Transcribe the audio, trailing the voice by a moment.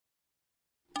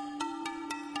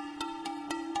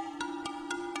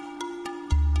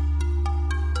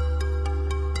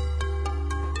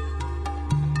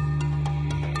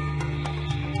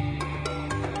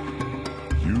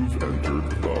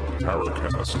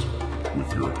Paracast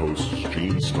with your hosts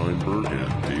Gene Steinberg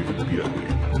and David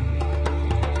Biedney.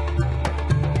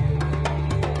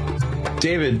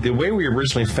 David, the way we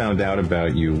originally found out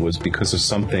about you was because of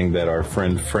something that our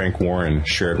friend Frank Warren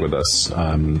shared with us,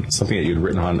 something that you'd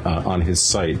written on his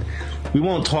site. We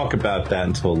won't talk about that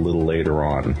until a little later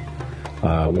on.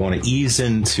 We want to ease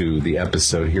into the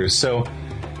episode here. So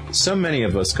many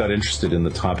of us got interested in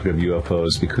the topic of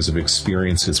UFOs because of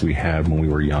experiences we had when we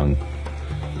were young.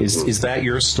 Is that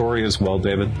your story as well,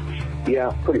 David?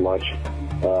 Yeah, pretty much.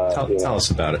 Tell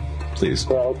us about it, please.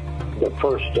 Well, the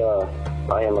first,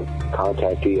 I am a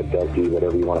contactee, abductee,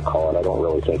 whatever you want to call it. I don't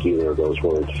really think either of those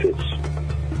words fits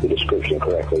the description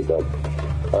correctly, but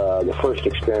the first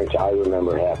experience I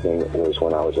remember happening was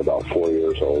when I was about 4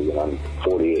 years old, and I'm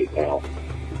 48 now.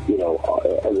 You know,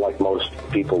 like most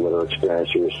people that are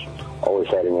experiencers, always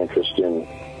had an interest in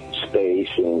space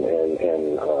and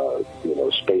you know,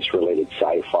 space-related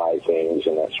sci-fi things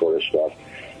and that sort of stuff.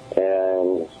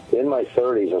 And in my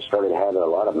 30s, I started having a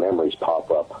lot of memories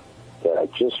pop up that I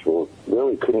just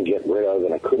really couldn't get rid of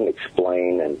and I couldn't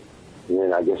explain. And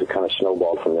then I guess it kind of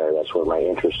snowballed from there. That's where my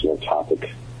interest in the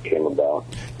topic came about.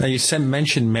 Now, you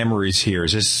mentioned memories here.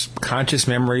 Is this conscious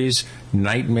memories,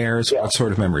 nightmares? Yeah. What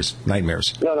sort of memories?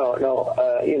 Nightmares?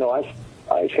 No. You know,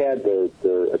 I've had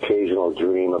the occasional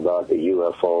dream about the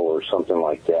UFO or something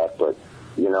like that, but,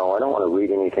 you know, I don't want to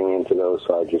read anything into those,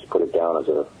 so I just put it down as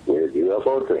a weird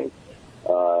UFO dream.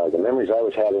 The memories I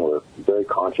was having were very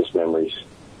conscious memories,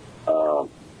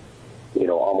 you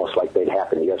know, almost like they'd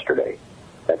happened yesterday,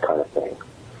 that kind of thing.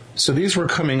 So these were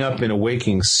coming up in a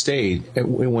waking state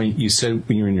when you said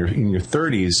you were in your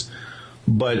 30s,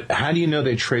 but how do you know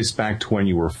they trace back to when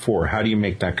you were 4? How do you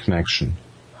make that connection?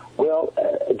 Well,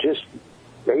 just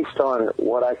based on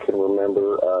what I can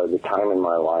remember, the time in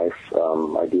my life,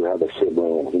 I do have a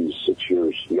sibling, and he's 6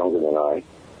 years younger than I,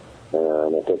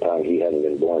 and at that time he hadn't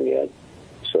been born yet.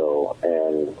 So,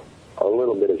 and a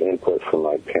little bit of input from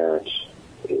my parents,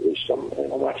 at least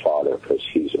my father, because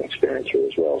he's an experiencer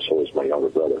as well, so is my younger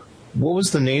brother. What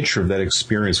was the nature of that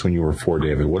experience when you were 4,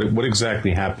 David? What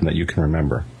exactly happened that you can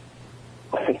remember?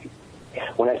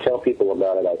 When I tell people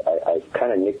about it, I've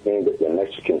kind of nicknamed it the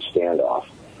Mexican standoff,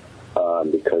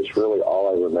 because really all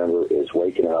I remember is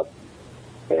waking up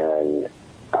and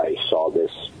I saw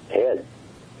this head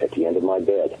at the end of my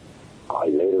bed. I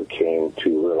later came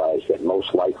to realize that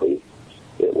most likely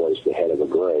it was the head of a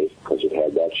grave because it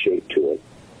had that shape to it.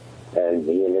 And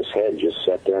me and this head just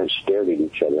sat there and stared at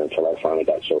each other until I finally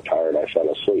got so tired I fell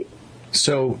asleep.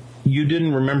 So you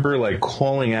didn't remember, like,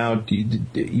 calling out? You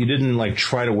didn't, like,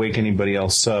 try to wake anybody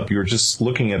else up? You were just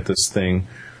looking at this thing.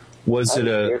 I was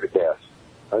scared to death.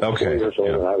 I was 4 years old,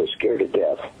 and I was scared to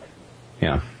death.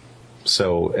 Yeah.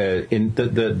 So in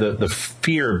the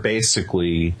fear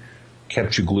basically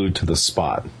kept you glued to the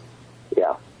spot.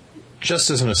 Yeah. Just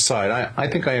as an aside, I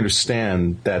think I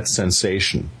understand that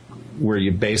sensation where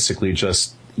you basically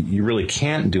you really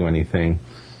can't do anything.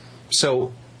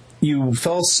 So you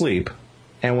fell asleep,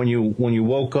 and when you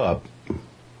woke up,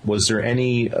 was there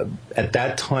any, at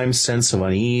that time, sense of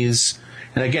unease?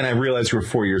 And again, I realize you were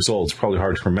 4 years old. It's probably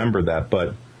hard to remember that,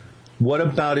 but what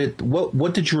about it?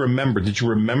 What did you remember? Did you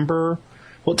remember?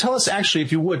 Well, tell us, actually,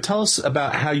 if you would, tell us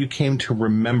about how you came to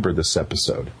remember this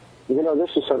episode. You know,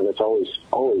 this is something that's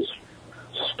always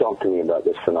stumped me about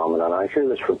this phenomenon. I hear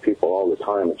this from people all the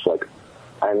time. It's like,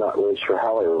 I'm not really sure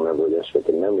how I remember this, but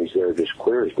the memories there are just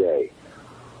clear as day.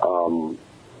 You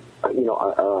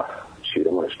know, shoot,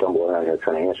 I'm going to stumble around here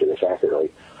trying to answer this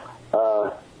accurately.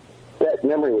 That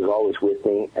memory was always with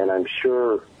me, and I'm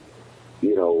sure,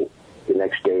 you know, the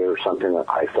next day or something,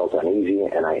 I felt uneasy,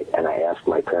 and I asked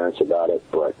my parents about it.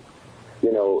 But,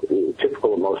 you know,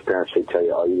 typical of most parents, they tell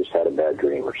you, oh, you just had a bad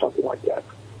dream or something like that.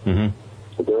 Mm-hmm.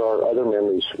 But there are other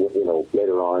memories, you know,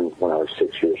 later on when I was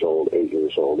 6 years old, 8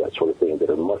 years old, that sort of thing, that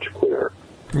are much clearer.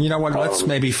 You know what? Let's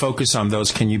maybe focus on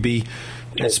those. Can you be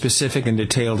as specific and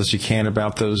detailed as you can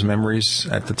about those memories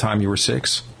at the time you were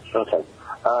 6? Okay.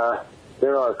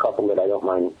 There are a couple that I don't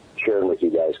mind sharing with you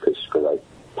guys because I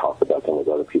talked about them with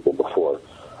other people before.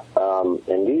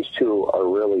 And these two are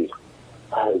really,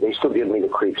 they still give me the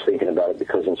creeps thinking about it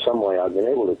because in some way I've been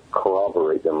able to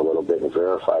corroborate them a little bit and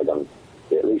verify them,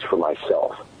 at least for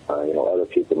myself. You know, other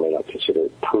people may not consider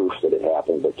it proof that it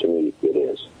happened, but to me it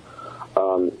is.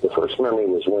 The first memory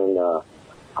was when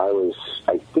I was,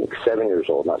 I think, 7 years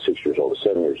old, not 6 years old,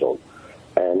 7 years old.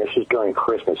 And this was during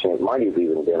Christmas, and it might have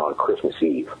even been on Christmas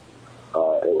Eve.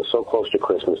 It was so close to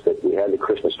Christmas that we had the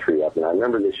Christmas tree up. And I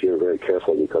remember this year very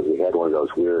carefully because we had one of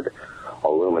those weird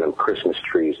aluminum Christmas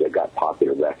trees that got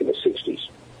popular back in the 60s.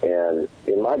 And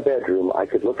in my bedroom, I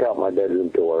could look out my bedroom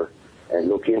door, and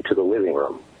look into the living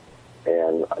room.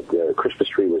 And the Christmas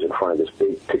tree was in front of this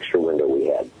big picture window we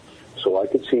had. So I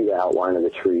could see the outline of the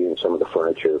tree and some of the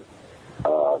furniture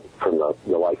from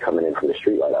the light coming in from the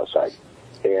street light outside.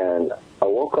 And I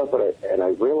woke up and I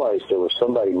realized there was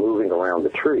somebody moving around the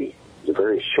tree. It was a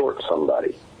very short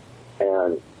somebody.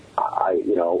 And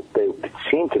they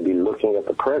seemed to be looking at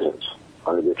the presents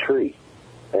under the tree.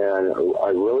 And I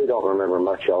really don't remember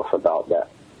much else about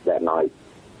that night.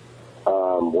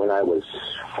 When I was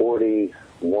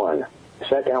 41, I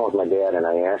sat down with my dad and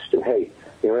I asked him, hey,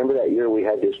 you remember that year we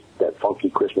had that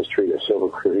funky Christmas tree, the silver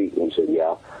tree? And he said,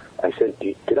 yeah. I said,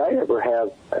 did I ever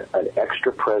have an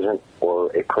extra present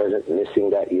or a present missing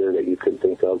that year that you could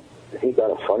think of? And he got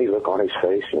a funny look on his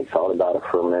face, and he thought about it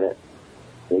for a minute.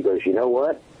 And he goes, you know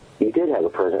what? You did have a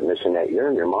present missing that year,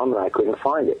 and your mom and I couldn't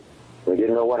find it. We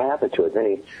didn't know what happened to it. Then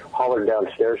he hollered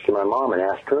downstairs to my mom and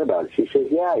asked her about it. She said,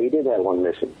 yeah, you did have one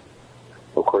missing.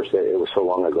 Of course, it was so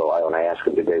long ago. When I asked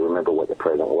them, did they remember what the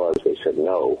present was? They said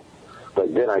no.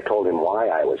 But then I told him why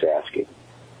I was asking.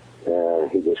 And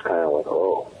he just kind of went,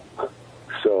 oh.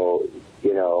 So,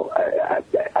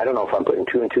 I don't know if I'm putting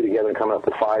 2 and 2 together and coming up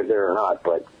with 5 there or not,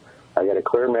 but I got a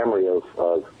clear memory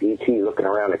of E.T. looking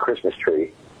around the Christmas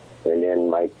tree. And then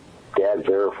my dad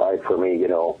verified for me,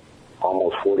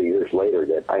 almost 40 years later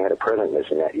that I had a present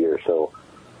missing that year. So,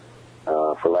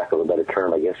 for lack of a better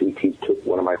term, I guess E.T. took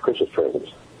one of my Christmas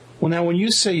presents. Well, now, when you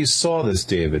say you saw this,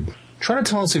 David, try to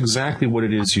tell us exactly what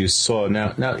it is you saw.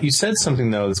 Now, you said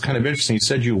something, though, that's kind of interesting. You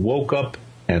said you woke up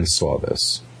and saw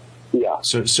this. Yeah.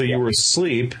 So you were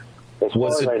asleep. As far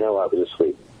as I know, I was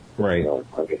asleep. Right.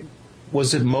 Okay.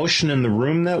 Was it motion in the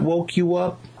room that woke you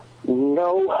up?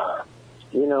 No.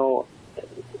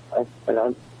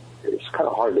 It's kind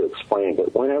of hard to explain,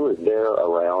 but whenever they're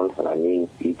around, and I mean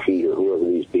E.T. or whoever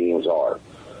these beings are,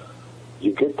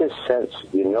 you get this sense,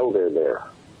 they're there.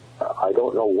 I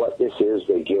don't know what this is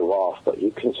they give off, but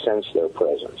you can sense their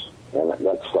presence. And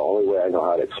that's the only way I know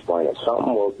how to explain it.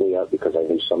 Something woke me up because I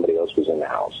knew somebody else was in the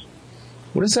house.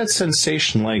 What is that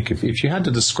sensation like? If you had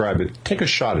to describe it, take a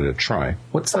shot at it. Try.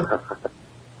 What's that?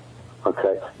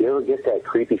 Okay. You ever get that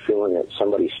creepy feeling that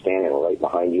somebody's standing right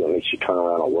behind you and makes you turn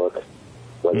around and look?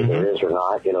 Whether there is or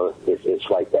not, it's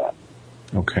like that.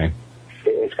 Okay.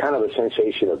 It's kind of a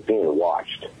sensation of being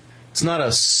watched. It's not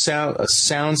a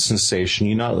sound sensation.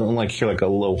 You don't hear like a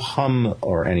low hum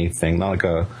or anything. Not like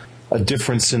a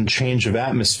difference in change of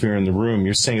atmosphere in the room.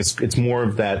 You're saying it's more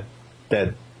of that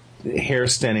hair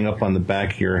standing up on the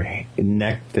back of your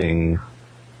neck thing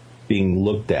being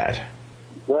looked at.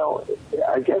 Well,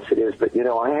 I guess it is, but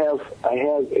I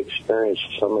have experienced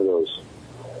some of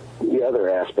the other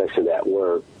aspects of that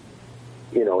where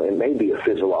it may be a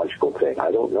physiological thing.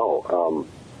 I don't know.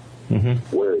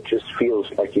 Where it just feels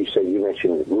like you said, you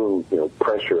mentioned room,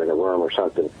 pressure in the room or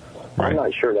something. Right. I'm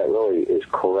not sure that really is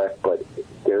correct, but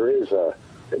there is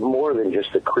more than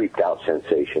just a creeped out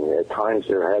sensation. At times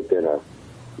there have been a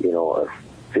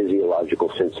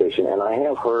physiological sensation, and I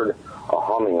have heard a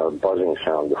humming or buzzing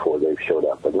sound before they've showed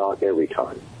up, but not every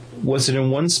time. Was it in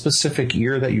one specific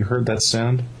ear that you heard that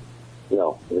sound?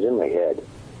 No, it was in my head.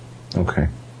 Okay.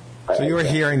 So you were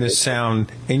hearing this sound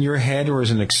in your head, or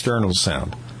as an external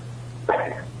sound?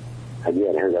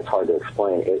 Again, here that's hard to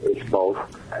explain. It's both.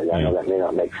 I know that may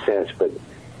not make sense, but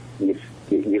it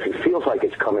feels like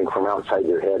it's coming from outside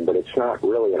your head, but it's not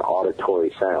really an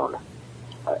auditory sound.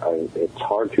 It's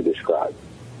hard to describe.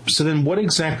 So then what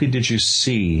exactly did you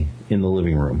see in the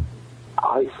living room?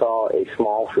 I saw a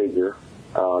small figure,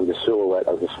 the silhouette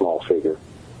of a small figure,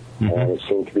 and it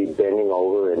seemed to be bending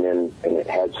over, and it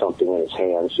had something in its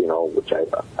hands, which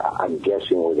I'm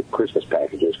guessing were the Christmas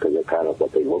packages because they're kind of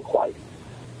what they look like.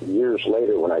 Years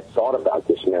later, when I thought about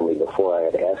this memory before I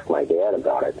had asked my dad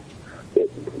about it,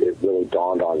 it really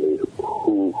dawned on me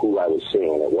who I was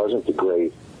seeing, and it wasn't the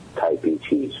gray type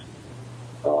ETs.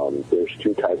 There's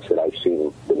 2 types that I've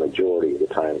seen the majority of the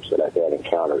times that I've had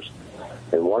encounters.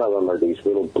 And one of them are these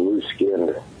little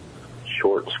blue-skinned,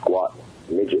 short, squat,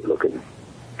 midget-looking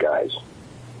guys.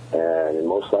 And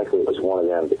most likely it was one of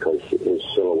them because his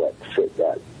silhouette fit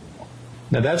that.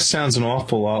 Now that sounds an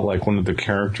awful lot like one of the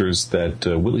characters that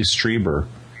Whitley Strieber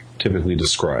typically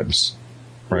describes,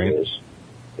 right? It is.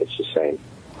 It's the same.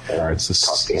 All right,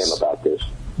 talk to him about this.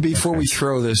 Before we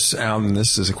throw this out, and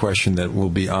this is a question that will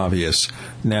be obvious,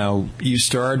 now, you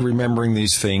started remembering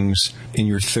these things in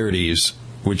your 30s,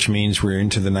 which means we're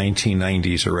into the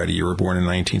 1990s already. You were born in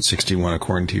 1961,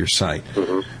 according to your site.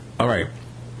 All right.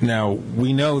 Now,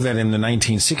 we know that in the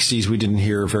 1960s, we didn't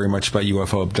hear very much about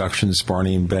UFO abductions.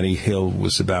 Barney and Betty Hill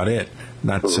was about it,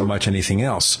 not so much anything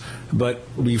else.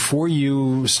 But before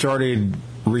you started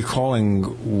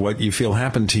recalling what you feel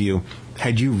happened to you,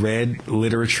 Had you read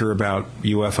literature about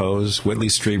UFOs, Whitley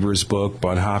Strieber's book,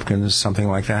 Bud Hopkins, something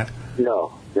like that?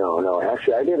 No.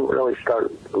 Actually, I didn't really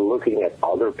start looking at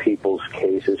other people's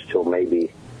cases till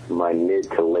maybe my mid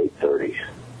to late 30s.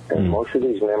 And most of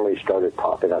these memories started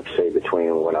popping up, say,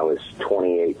 between when I was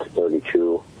 28 to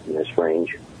 32, in this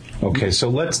range. Okay, so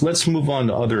let's move on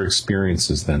to other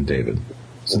experiences then, David.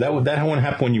 So that one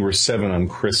happened when you were 7 on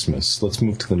Christmas. Let's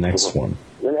move to the next one.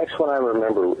 The next one I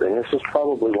remember, and this is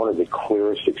probably one of the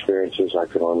clearest experiences I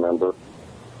can remember,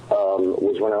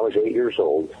 was when I was 8 years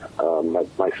old.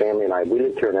 My family and I, we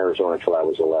lived here in Arizona until I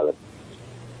was 11.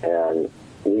 And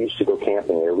we used to go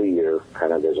camping every year,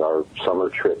 kind of as our summer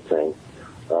trip thing,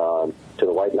 to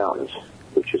the White Mountains,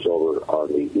 which is over on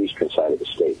the eastern side of the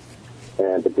state.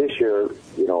 But this year,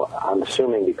 I'm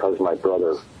assuming because my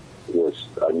brother was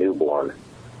a newborn,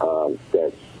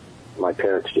 that my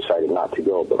parents decided not to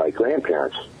go, but my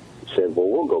grandparents said, well,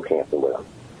 we'll go camping with them.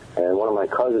 And one of my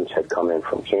cousins had come in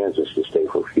from Kansas to stay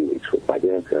for a few weeks with my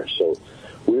grandparents, so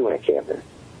we went camping.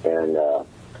 And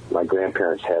my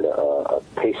grandparents had a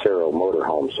Pacero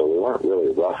motorhome, so we weren't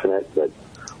really roughing it, but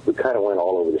we kind of went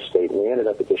all over the state, and we ended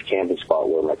up at this camping spot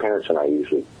where my parents and I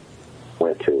usually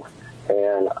went to.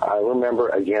 And I remember,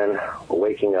 again,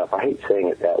 waking up. I hate saying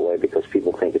it that way because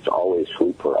people think it's always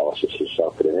sleep paralysis and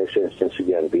stuff, but in this instance,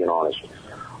 again, being honest,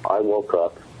 I woke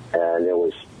up and there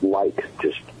was light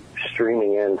just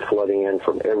streaming in, flooding in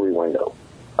from every window.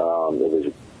 It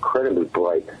was incredibly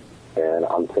bright, and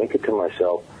I'm thinking to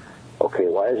myself, okay,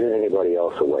 why isn't anybody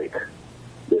else awake?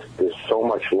 There's so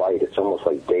much light, it's almost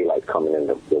like daylight coming in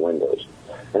the windows.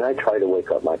 And I tried to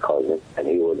wake up my cousin, and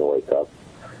he wouldn't wake up.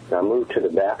 And I moved to the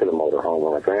back of the motorhome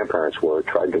where my grandparents were,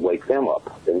 tried to wake them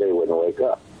up, and they wouldn't wake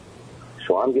up.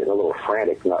 So I'm getting a little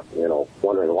frantic,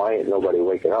 wondering why ain't nobody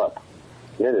waking up.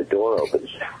 And then the door opens,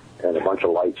 and a bunch of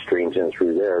light streams in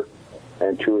through there,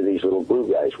 and 2 of these little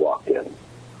blue guys walked in.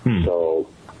 So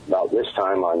about this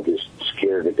time, I'm just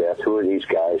scared to death. Who are these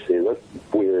guys? They look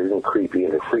weird and creepy,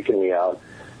 and they're freaking me out.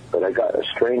 But I got a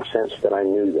strange sense that I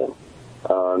knew them.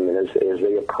 And as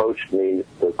they approached me,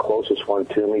 the closest one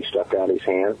to me stuck out his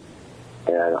hand,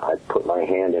 and I put my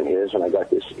hand in his, and I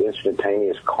got this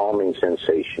instantaneous calming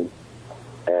sensation,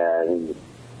 and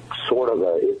sort of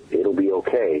it'll be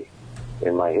okay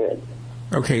in my head.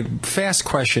 Okay, fast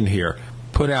question here.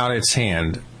 Put out its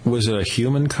hand. Was it a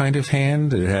human kind of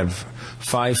hand? Did it have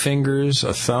 5 fingers,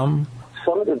 a thumb?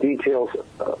 Some of the details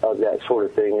of that sort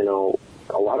of thing,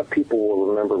 a lot of people will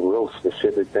remember real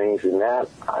specific things, and that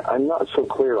I'm not so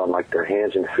clear on, like, their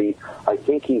hands and feet. I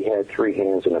think he had 3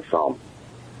 hands and a thumb.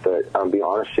 But I'll be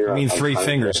honest here. I mean, 3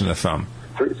 fingers and a thumb.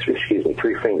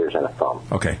 3 fingers and a thumb.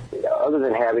 Okay. Other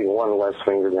than having 1 less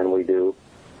finger than we do,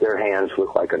 their hands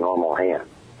look like a normal hand.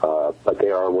 But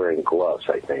they are wearing gloves,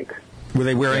 I think. Were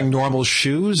they wearing normal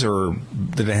shoes, or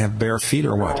did they have bare feet,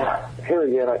 or what? Here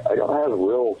again, I don't have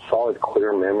real solid,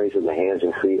 clear memories of the hands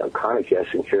and feet. I'm kind of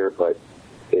guessing here, but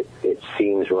it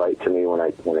seems right to me when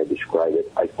I describe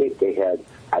it. I think they had,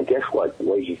 I guess, what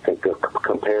you think of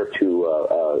compared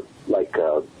to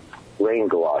rain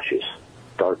galoshes,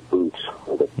 dark boots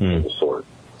of the sort.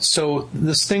 So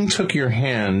this thing took your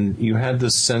hand. You had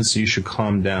this sense that you should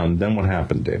calm down. Then what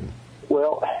happened, David?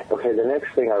 Well, okay, the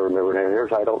next thing I remember, and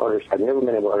I've never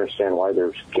been able to understand why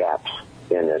there's gaps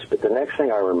in this, but the next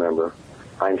thing I remember,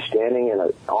 I'm standing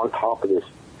on top of this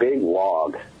big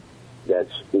log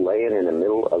that's laying in the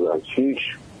middle of a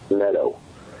huge meadow,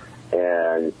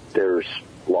 and there's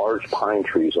large pine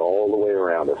trees all the way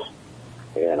around us,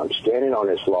 and I'm standing on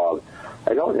this log.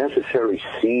 I don't necessarily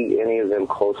see any of them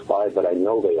close by, but I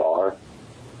know they are,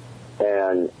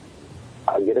 and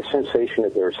I get a sensation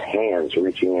that there's hands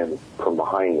reaching in from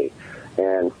behind me,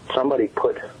 and somebody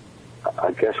put,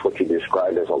 I guess what you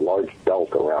described as a large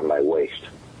belt around my waist.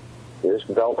 This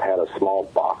belt had a small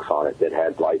box on it that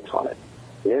had lights on it.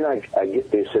 And then I get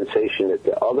the sensation that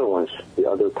the other ones, the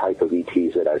other type of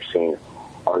ETs that I've seen,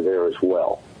 are there as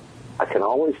well. I can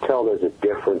always tell there's a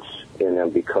difference in them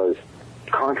because,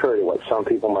 contrary to what some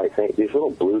people might think, these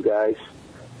little blue guys,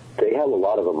 they have a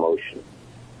lot of emotion,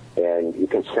 and you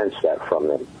can sense that from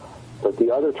them. But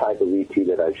the other type of ET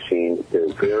that I've seen,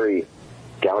 they're very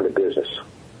down to business.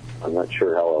 I'm not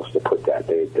sure how else to put that.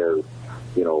 They're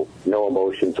no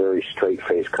emotion, very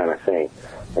straight-faced kind of thing.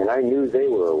 And I knew they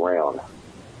were around.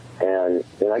 And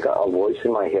then I got a voice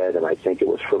in my head, and I think it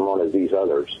was from one of these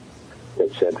others,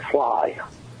 that said, fly.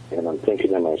 And I'm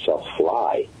thinking to myself,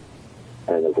 fly?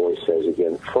 And the voice says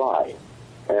again, fly.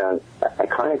 And I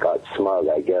kind of got smug,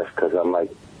 I guess, because I'm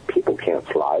like, people can't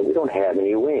fly. We don't have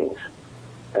any wings.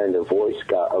 And the voice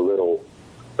got a little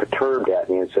perturbed at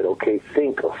me and said, okay,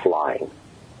 think of flying.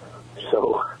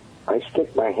 So I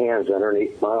stick my hands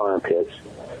underneath my armpits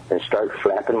and start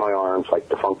flapping my arms like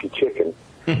the funky chicken.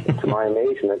 To my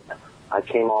amazement, I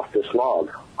came off this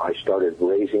log. I started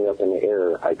raising up in the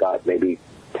air. I got maybe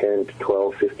 10 to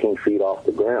 12, 15 feet off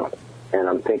the ground. And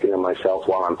I'm thinking to myself,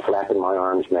 while I'm flapping my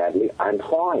arms madly, I'm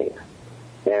flying.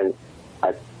 And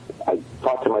I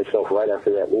thought to myself right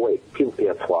after that, well, wait, people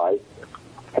can't fly.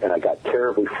 And I got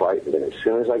terribly frightened. And as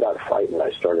soon as I got frightened,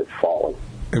 I started falling.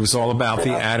 It was all about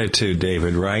the attitude,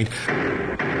 David, right?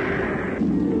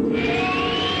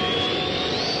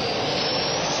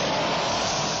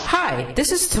 Hi,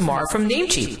 this is Tamar from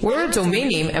Namecheap. We're a domain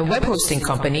name and web hosting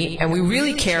company, and we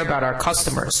really care about our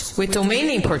customers. With domain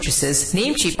name purchases,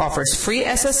 Namecheap offers free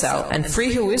SSL and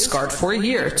free WhoisGuard for a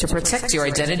year to protect your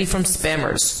identity from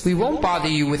spammers. We won't bother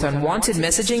you with unwanted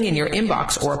messaging in your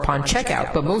inbox or upon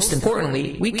checkout, but most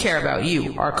importantly, we care about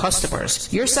you, our customers.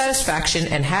 Your satisfaction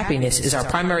and happiness is our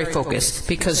primary focus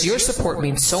because your support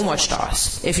means so much to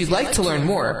us. If you'd like to learn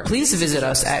more, please visit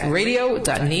us at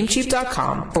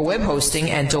radio.namecheap.com for web hosting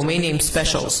and domain name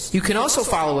specials. You can also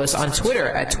follow us on Twitter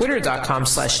at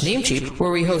twitter.com/Namecheap, where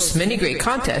we host many great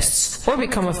contests, or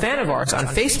become a fan of ours on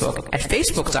Facebook at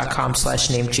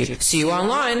facebook.com/Namecheap. See you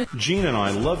online. Gene and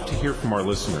I love to hear from our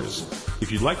listeners.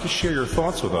 If you'd like to share your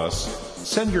thoughts with us,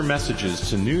 send your messages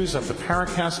to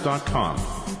news@theparacast.com.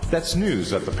 That's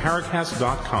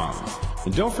news@theparacast.com.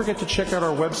 And don't forget to check out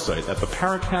our website at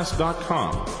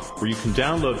theparacast.com, where you can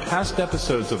download past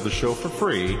episodes of the show for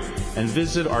free and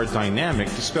visit our dynamic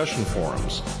discussion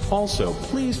forums. Also,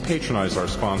 please patronize our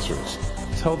sponsors.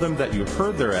 Tell them that you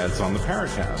heard their ads on the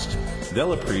Paracast.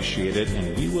 They'll appreciate it,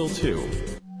 and we will too.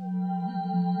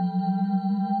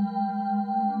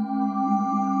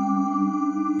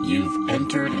 You've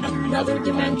entered another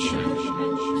dimension.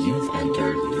 You've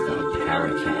entered the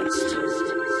Paracast.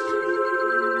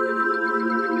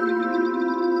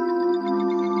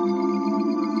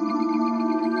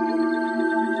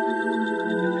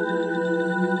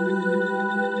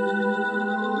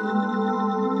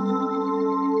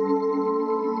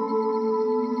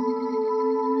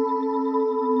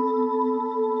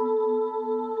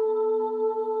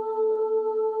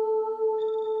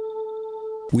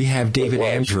 We have David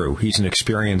Andrew. He's an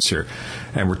experiencer,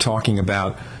 and we're talking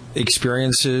about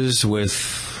experiences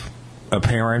with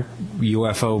apparent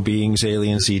UFO beings,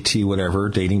 aliens, ET, whatever,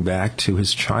 dating back to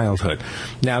his childhood.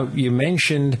 Now, you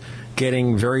mentioned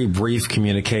getting very brief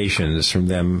communications from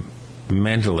them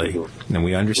mentally, and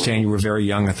we understand you were very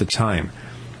young at the time.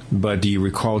 But do you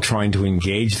recall trying to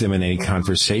engage them in any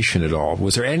conversation at all?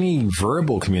 Was there any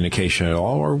verbal communication at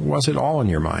all, or was it all in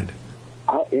your mind?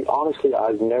 Honestly,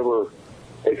 I've never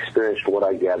experienced what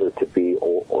I gather to be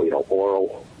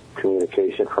oral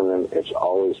communication from them. It's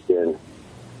always been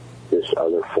this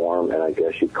other form, and I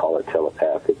guess you'd call it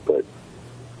telepathic, but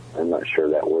I'm not sure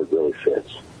that word really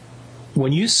fits.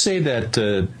 When you say that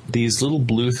these little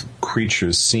blue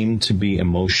creatures seem to be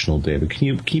emotional, David, can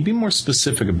you be more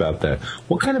specific about that?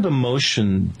 What kind of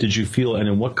emotion did you feel, and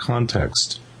in what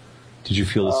context did you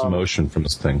feel this emotion from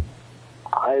this thing?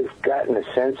 I've gotten a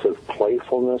sense of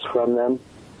playfulness from them.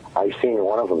 I've seen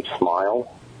one of them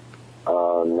smile.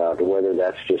 Now, whether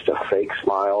that's just a fake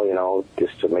smile,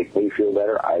 just to make me feel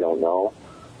better, I don't know.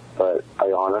 But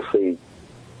I honestly,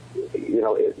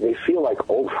 they feel like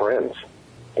old friends.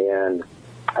 And,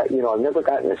 I've never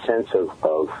gotten a sense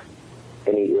of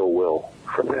any ill will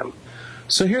from them.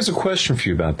 So here's a question for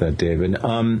you about that, David.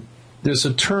 There's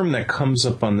a term that comes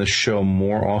up on this show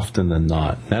more often than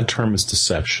not. That term is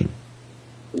deception.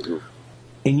 Mm-hmm.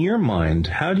 In your mind,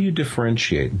 how do you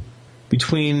differentiate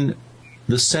between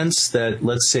the sense that,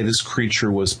 let's say, this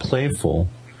creature was playful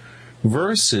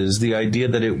versus the idea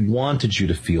that it wanted you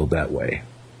to feel that way?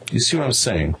 Do you see what I'm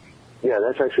saying? Yeah,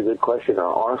 that's actually a good question.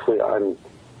 Honestly, I'm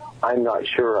not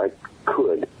sure I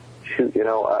could.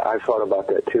 I've thought about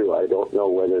that too. I don't know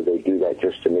whether they do that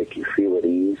just to make you feel at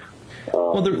ease.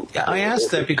 I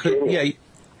asked that because,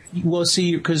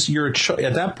 because you're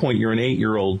at that point you're an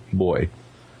 8-year-old boy.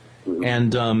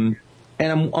 And I'm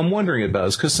wondering about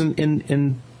this because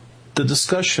in the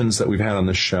discussions that we've had on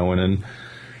the show and in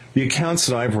the accounts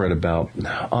that I've read about,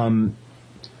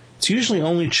 it's usually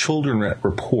only children that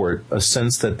report a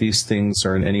sense that these things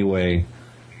are in any way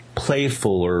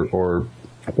playful or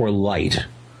light.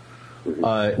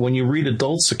 When you read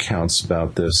adults' accounts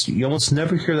about this, you almost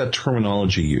never hear that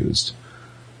terminology used,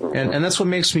 and that's what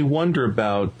makes me wonder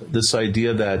about this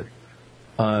idea that.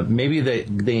 Maybe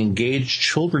they engage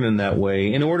children in that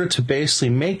way in order to basically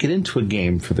make it into a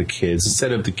game for the kids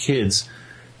instead of the kids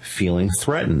feeling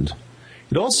threatened.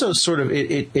 It also sort of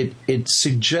it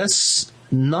suggests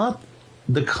not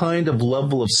the kind of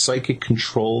level of psychic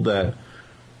control that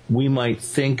we might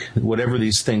think whatever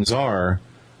these things are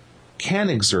can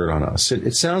exert on us.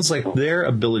 It sounds like their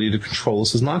ability to control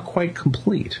us is not quite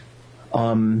complete.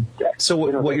 So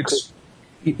what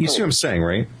you see what I'm saying,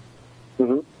 right?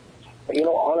 Mm-hmm.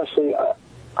 Honestly,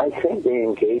 I think they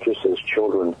engage us as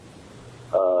children,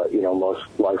 most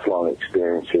lifelong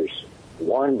experiencers.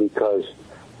 One, because,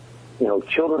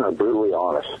 children are brutally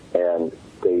honest, and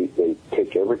they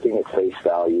take everything at face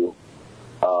value.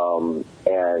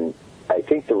 And I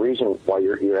think the reason why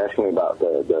you're asking me about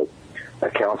the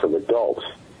accounts of adults,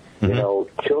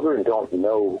 children don't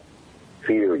know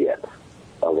fear yet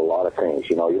of a lot of things.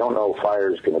 You don't know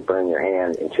fire is going to burn your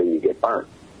hand until you get burnt.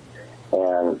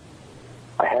 And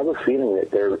I have a feeling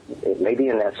that maybe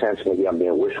in that sense, maybe I'm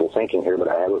being wishful thinking here, but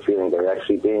I have a feeling they're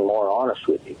actually being more honest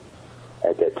with you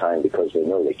at that time because they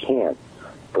know they can.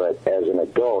 But as an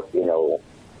adult,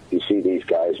 you see these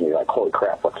guys and you're like, holy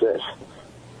crap, what's this?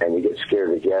 And you get scared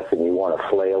to death and you want to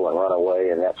flail and run away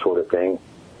and that sort of thing.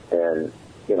 And,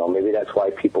 maybe that's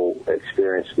why people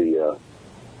experience the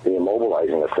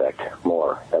immobilizing effect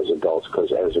more as adults,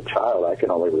 because as a child, I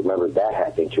can only remember that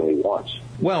happening to me once.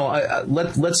 Well,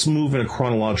 let's move in a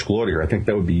chronological order here. I think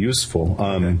that would be useful,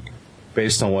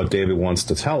 based on what David wants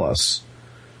to tell us.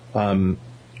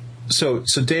 So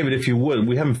David, if you would,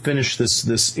 we haven't finished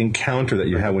this encounter that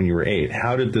you had when you were 8.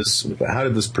 How did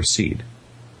this proceed?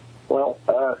 Well,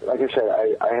 like I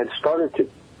said, I had started to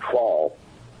fall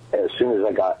as soon as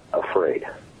I got afraid.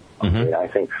 Okay? I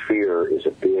think fear is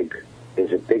a big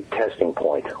testing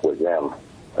point with them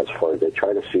as far as they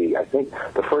try to see. I think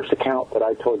the first account that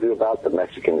I told you about, the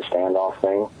Mexican standoff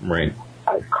thing, right?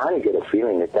 I kind of get a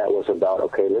feeling that was about,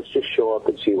 okay, let's just show up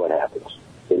and see what happens.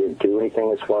 They didn't do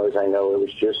anything as far as I know. It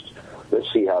was just,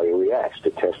 let's see how he reacts to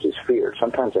test his fear.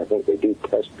 Sometimes I think they do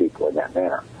test people in that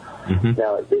manner.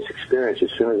 Now, this experience,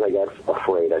 as soon as I got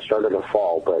afraid, I started to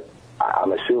fall, but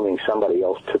I'm assuming somebody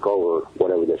else took over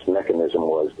whatever this mechanism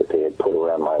was that they had put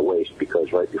around my waist,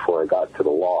 because right before I got to the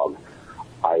log,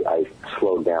 I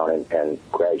slowed down and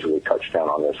gradually touched down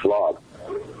on this log.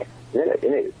 And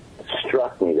it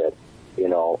struck me that,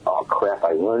 oh crap,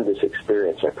 I learned this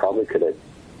experience. I probably could have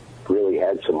really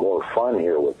had some more fun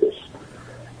here with this.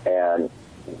 And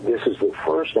this is the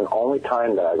first and only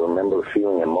time that I remember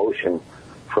feeling emotion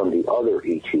from the other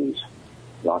ETs,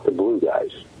 not the blue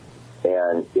guys.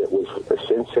 And it was a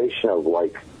sensation of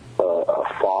like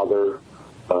a father,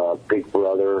 big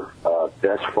brother,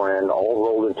 best friend, all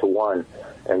rolled into one.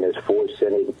 And this voice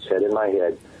said in my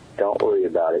head, don't worry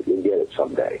about it, you'll get it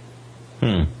someday.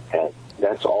 And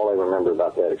that's all I remember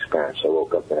about that experience. I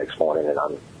woke up the next morning and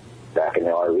I'm back in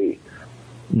the RV.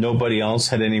 Nobody else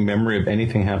had any memory of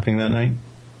anything happening that night?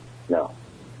 No.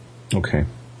 Okay.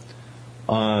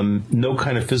 No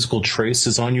kind of physical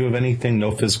traces on you of anything?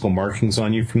 No physical markings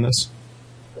on you from this?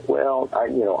 Well, I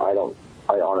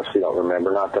honestly don't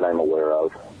remember. Not that I'm aware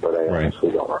of, but I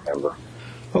honestly don't remember.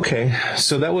 Okay,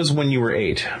 so that was when you were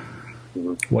 8.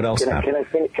 What else happened?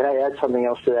 Can I add something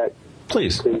else to that?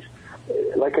 Please.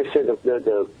 Like I said,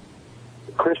 the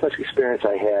Christmas experience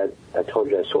I had, I told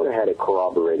you, I sort of had it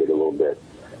corroborated a little bit.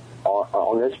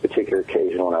 On this particular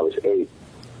occasion, when I was 8,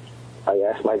 I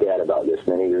asked my dad about this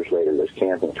many years later, this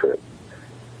camping trip.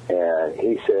 And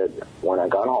he said, when I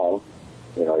got home,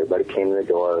 everybody came to the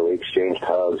door, we exchanged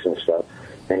hugs and stuff.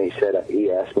 And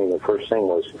he asked me, the first thing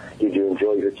was, did you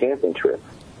enjoy your camping trip?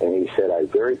 And he said, I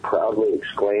very proudly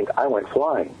exclaimed, I went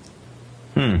flying.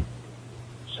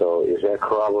 So is that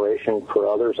corroboration for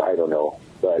others? I don't know.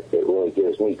 But it really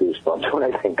gives me goosebumps when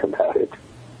I think about it.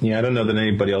 Yeah, I don't know that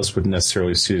anybody else would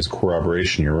necessarily see it as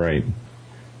corroboration. You're right.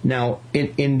 Now,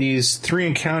 in these 3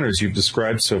 encounters you've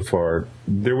described so far,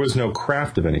 there was no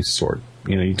craft of any sort.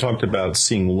 You talked about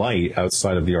seeing light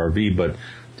outside of the RV, but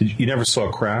you never saw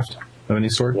a craft of any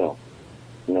sort? No.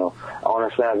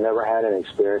 Honestly, I've never had an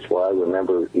experience where I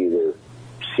remember either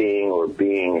seeing or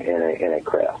being in a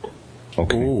craft.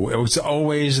 Okay. Ooh, it was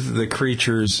always the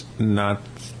creatures, not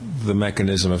the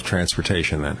mechanism of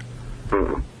transportation, then.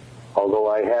 Although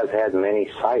I have had many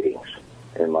sightings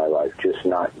in my life, just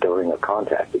not during a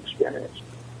contact experience.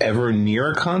 Ever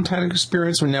near a contact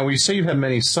experience? Now, when you say you've had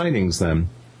many sightings, then,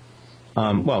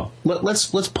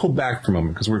 let's pull back for a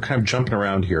moment because we're kind of jumping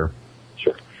around here.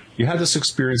 Sure. You had this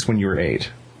experience when you were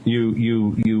 8.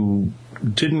 You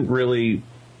didn't really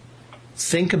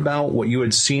think about what you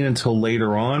had seen until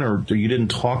later on, or you didn't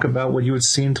talk about what you had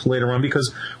seen until later on,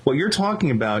 because what you're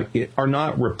talking about are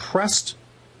not repressed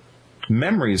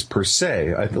memories per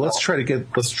se. Let's try to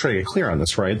get clear on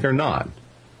this, right? They're not.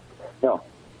 No,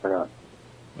 they're not.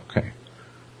 Okay.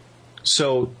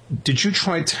 So, did you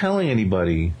try telling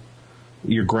anybody,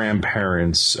 your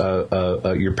grandparents,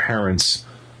 your parents,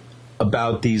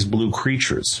 about these blue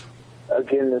creatures?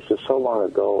 Again, this is so long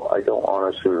ago, I don't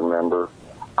honestly remember.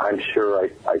 I'm sure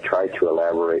I tried to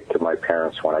elaborate to my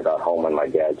parents when I got home, and my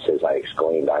dad says I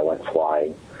exclaimed I went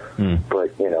flying.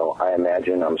 But, I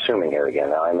imagine, I'm assuming here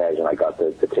again, I imagine I got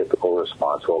the typical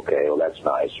response, okay, well, that's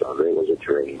nice, or it was a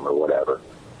dream, or whatever.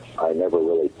 I never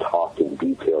really talked in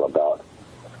detail about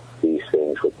these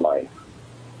things with my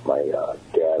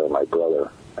dad or my brother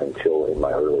until in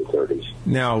my early 30s.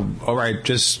 Now, all right,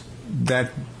 just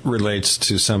that relates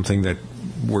to something that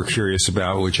we're curious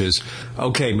about, which is,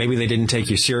 okay, maybe they didn't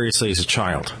take you seriously as a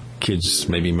child. Kids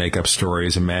maybe make up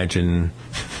stories, imagine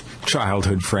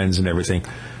childhood friends and everything.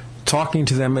 Talking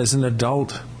to them as an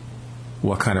adult,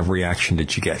 what kind of reaction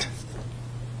did you get?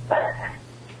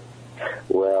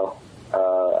 Well,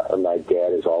 my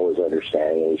dad is always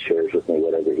understanding, and he shares with me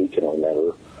whatever he can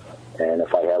remember. And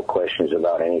if I have questions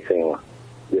about anything,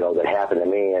 that happened to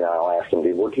me, and I'll ask him,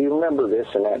 well, do you remember this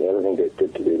and that and everything that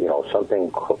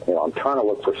something, I'm trying to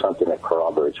look for something that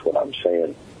corroborates what I'm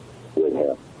saying with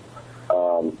him.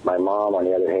 My mom, on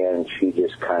the other hand, she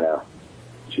just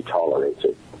she tolerates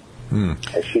it.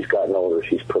 As she's gotten older,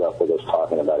 she's put up with us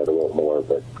talking about it a little more,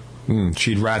 but...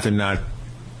 She'd rather not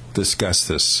discuss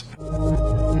this.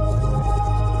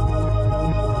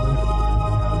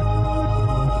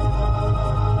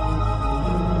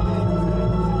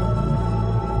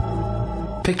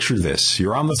 Picture this.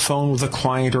 You're on the phone with a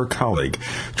client or colleague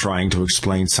trying to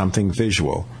explain something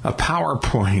visual. A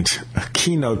PowerPoint, a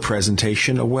keynote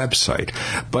presentation, a website.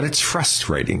 But it's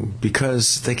frustrating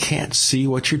because they can't see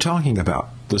what you're talking about.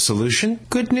 The solution?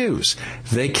 Good news.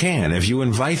 They can if you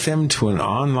invite them to an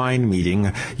online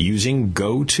meeting using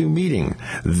GoToMeeting.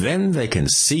 Then they can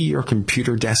see your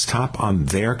computer desktop on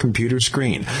their computer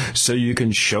screen, so you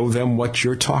can show them what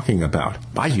you're talking about.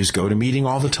 I use GoToMeeting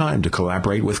all the time to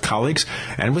collaborate with colleagues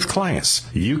and with clients.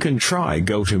 You can try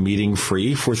GoToMeeting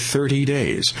free for 30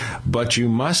 days, but you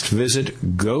must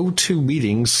visit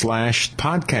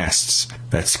GoToMeeting/podcasts.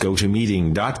 That's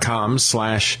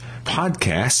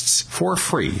GoToMeeting.com/podcasts for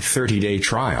free 30-day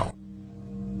trial.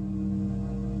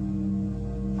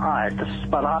 Hi, this is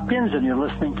Bud Hopkins, and you're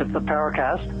listening to the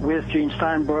Paracast with Gene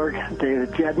Steinberg,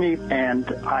 David Gedney, and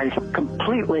I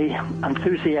completely,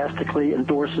 enthusiastically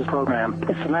endorse this program.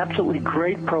 It's an absolutely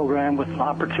great program with an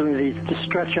opportunity to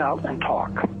stretch out and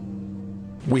talk.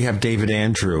 We have David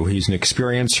Andrew. He's an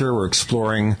experiencer. We're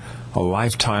exploring a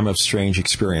lifetime of strange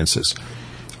experiences.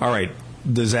 All right.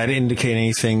 Does that indicate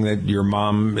anything that your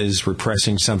mom is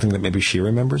repressing something that maybe she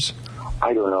remembers?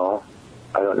 I don't know.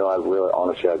 I've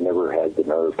never had the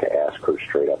nerve to ask her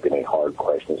straight up any hard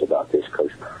questions about this,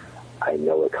 because I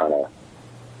know it kind of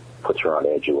puts her on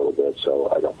edge a little bit,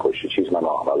 so I don't push it. She's my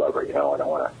mom. I love her, I don't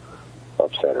want to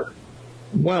upset her.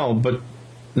 Well, but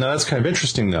no, that's kind of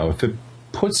interesting, though. If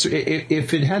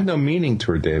it had no meaning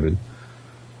to her, David,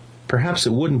 perhaps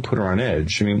it wouldn't put her on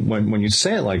edge. I mean, when you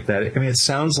say it like that, it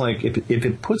sounds like if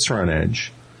it puts her on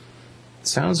edge, it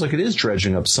sounds like it is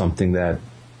dredging up something that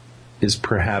is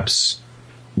perhaps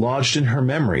lodged in her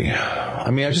memory.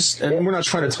 And we're not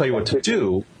trying to tell you what to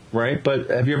do, right? But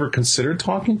have you ever considered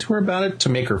talking to her about it to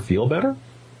make her feel better?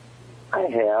 I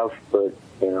have, but,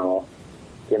 then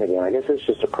again, I guess it's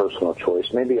just a personal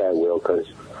choice. Maybe I will, because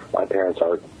my parents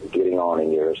are getting on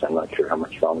in years. I'm not sure how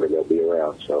much longer they'll be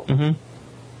around, so... Mm-hmm.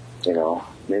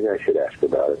 Maybe I should ask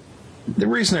about it. The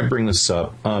reason I bring this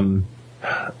up, and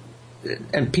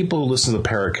people who listen to the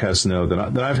Paracast know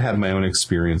that I've had my own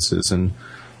experiences, and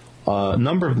a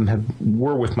number of them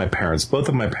were with my parents. Both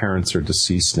of my parents are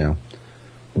deceased now.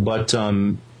 But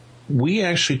we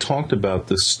actually talked about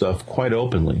this stuff quite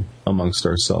openly amongst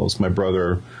ourselves. My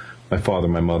brother, my father,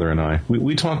 my mother, and I.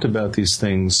 We talked about these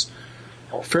things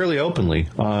fairly openly,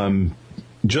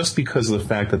 just because of the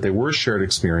fact that they were shared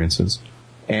experiences.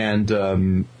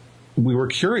 And we were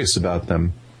curious about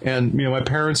them. And, my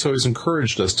parents always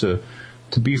encouraged us to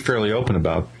be fairly open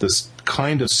about this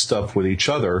kind of stuff with each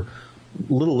other, a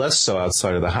little less so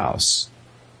outside of the house.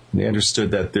 And they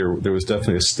understood that there was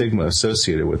definitely a stigma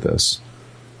associated with this,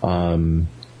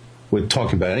 with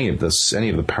talking about any of the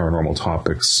paranormal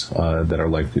topics that are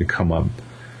likely to come up.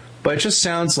 But it just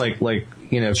sounds like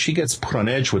if she gets put on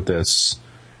edge with this,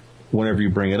 whenever you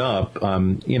bring it up,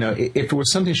 if it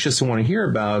was something she doesn't want to hear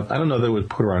about, I don't know that it would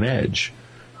put her on edge.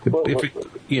 Go ahead.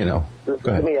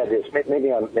 Let me add this.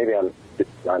 Maybe I'm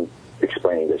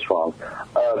explaining this wrong.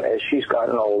 As she's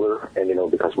gotten older, and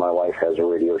because my wife has a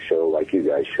radio show like you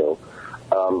guys show,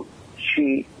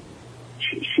 she's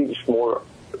more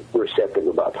receptive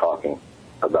about talking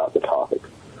about the topic.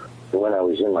 And when I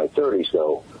was in my 30s,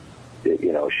 though,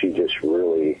 she just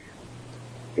really.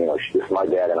 If my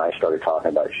dad and I started talking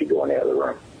about it, she'd go in the other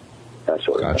room. That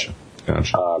sort of thing.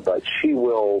 Gotcha. But she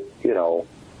will,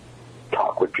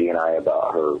 talk with G and I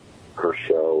about her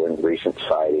show and recent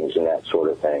sightings and that sort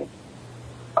of thing.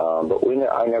 But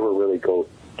I never really go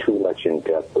too much in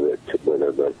depth with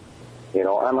her. But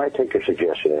I might take her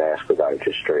suggestion and ask about it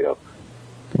just straight up.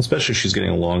 Especially if she's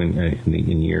getting along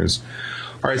in years.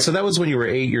 All right, so that was when you were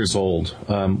 8 years old.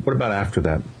 What about after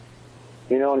that?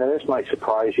 Now this might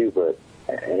surprise you, but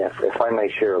if I may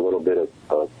share a little bit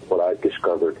of what I've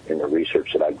discovered in the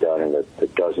research that I've done and the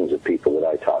dozens of people that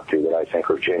I talk to that I think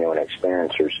are genuine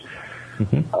experiencers,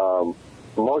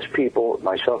 most people,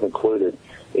 myself included,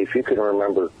 if you can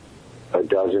remember a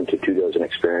dozen to 24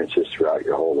 experiences throughout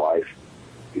your whole life,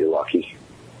 you're lucky.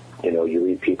 You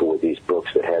read people with these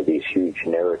books that have these huge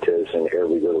narratives and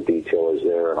every little detail is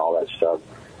there and all that stuff.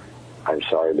 I'm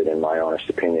sorry, but in my honest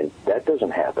opinion, that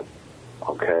doesn't happen.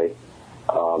 Okay?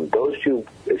 Those two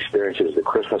experiences, the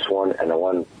Christmas one and the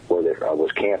one where I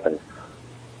was camping,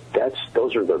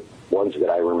 those are the ones that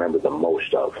I remember the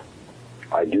most of.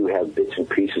 I do have bits and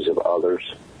pieces of others,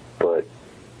 but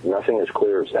nothing as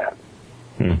clear as that.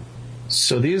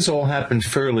 So these all happened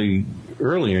fairly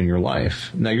early in your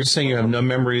life. Now, you're saying you have no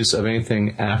memories of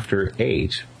anything after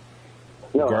 8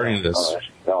 regarding this.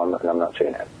 No, I'm not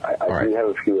saying that. I do have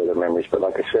a few other memories, but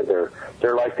like I said,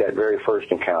 they're like that very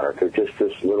first encounter. They're just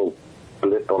this little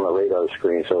blip on the radar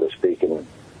screen, so to speak, and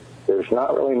there's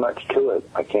not really much to it.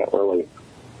 I can't really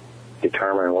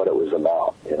determine what it was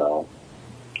about,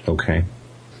 Okay.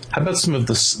 How about some of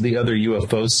the other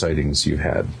UFO sightings you've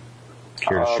had?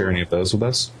 Care to share any of those with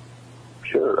us?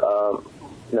 Sure.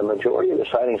 The majority of the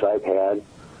sightings I've had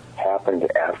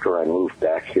happened after I moved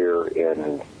back here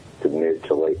in the mid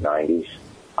to late 90s.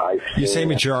 You say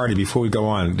majority before we go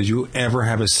on. Did you ever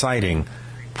have a sighting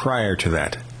prior to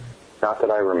that? Not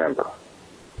that I remember.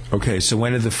 Okay, so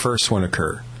when did the first one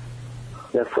occur?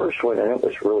 The first one, and it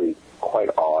was really quite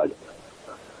odd,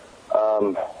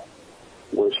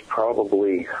 was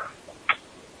probably,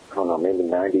 I don't know, maybe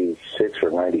 96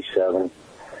 or 97.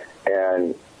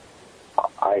 And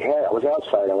I was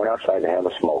outside. I went outside to have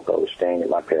a smoke. I was staying at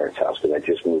my parents' house because I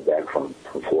just moved back from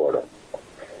Florida.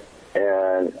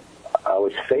 And I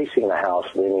was facing the house,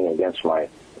 leaning against my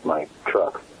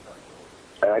truck.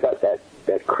 And I got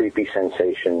that creepy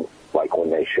sensation, like when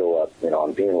they show up,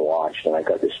 I'm being watched, and I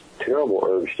got this terrible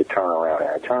urge to turn around. And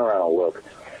I turn around and look,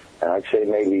 and I'd say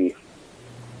maybe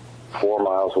 4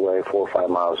 or 5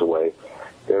 miles away,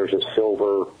 there's a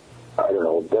silver, I don't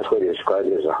know, the best way to describe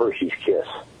it is a Hershey's Kiss.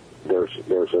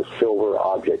 There's a silver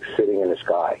object sitting in the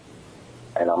sky.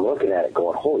 And I'm looking at it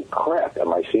going, holy crap,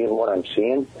 am I seeing what I'm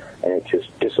seeing? And it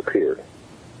just disappeared.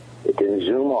 It didn't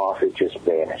zoom off, it just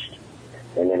vanished.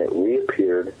 And then it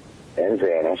reappeared and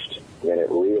vanished. Then it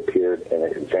reappeared and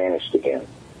it vanished again.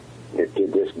 It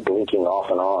did this blinking off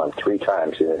and on 3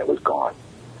 times and then it was gone.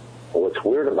 Well, what's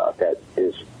weird about that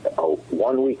is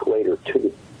 1 week later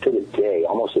to the day,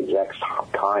 almost exact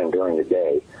time during the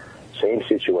day, same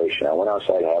situation. I went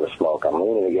outside to have a smoke. I'm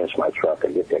leaning against my truck.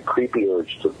 I get that creepy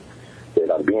urge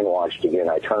that I'm being watched again.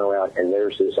 I turn around, and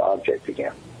there's this object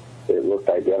again. It looked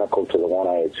identical to the one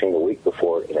I had seen a week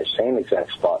before in the same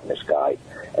exact spot in the sky,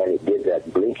 and it did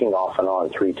that blinking off and on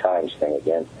 3 times thing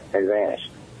again and vanished.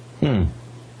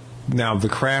 Now, the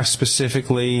craft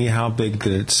specifically, how big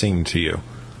did it seem to you?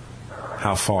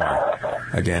 How far?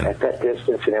 Again, at that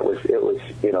distance, and it was there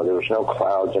was no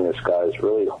clouds in the sky. It was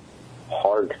really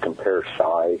hard to compare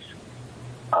size.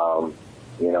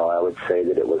 I would say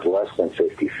that it was less than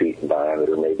 50 feet in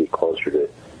diameter, maybe closer to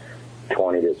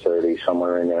 20 to 30,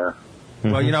 somewhere in there.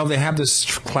 Well, they have this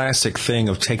classic thing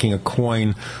of taking a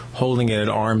coin, holding it at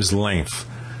arm's length,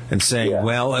 and saying,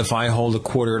 well, if I hold a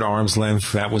quarter at arm's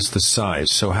length, that was the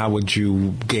size. So how would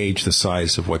you gauge the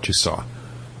size of what you saw?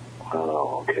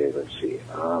 Oh, okay, let's see.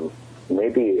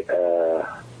 Maybe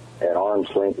at arm's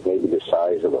length, maybe the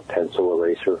size of a pencil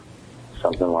eraser,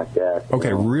 something like that.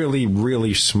 Okay, really,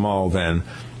 really small then.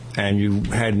 And you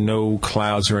had no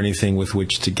clouds or anything with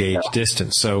which to gauge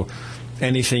distance. So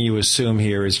anything you assume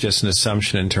here is just an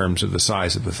assumption in terms of the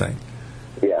size of the thing.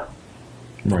 Yeah.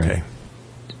 Okay.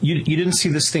 You didn't see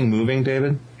this thing moving,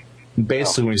 David?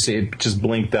 Basically, when you say it just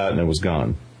blinked out and it was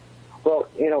gone. Well,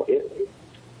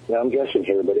 I'm guessing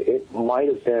here, but it might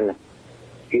have been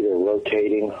either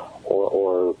rotating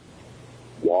or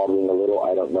wobbling a little,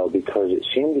 I don't know, because it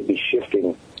seemed to be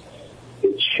shifting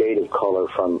its shade of color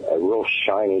from a real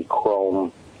shiny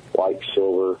chrome, like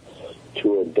silver,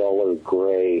 to a duller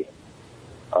gray,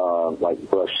 like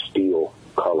brushed steel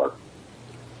color.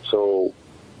 So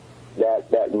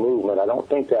that movement, I don't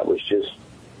think that was just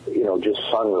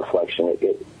sun reflection.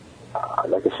 It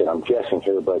like I said, I'm guessing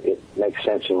here, but it makes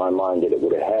sense in my mind that it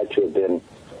would have had to have been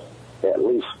at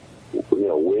least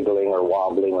wiggling or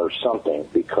wobbling or something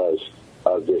because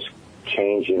of this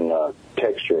change in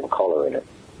texture and color in it.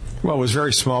 Well, it was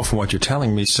very small from what you're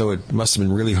telling me, so it must have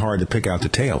been really hard to pick out the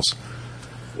tails.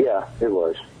 Yeah, it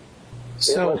was.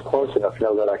 So, it was close enough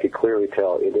now that I could clearly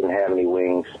tell it didn't have any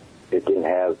wings, it didn't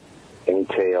have any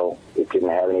tail, it didn't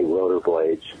have any rotor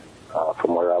blades.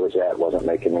 From where I was at, it wasn't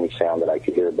making any sound that I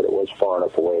could hear, but it was far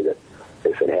enough away that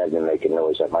if it had been making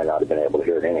noise, I might not have been able to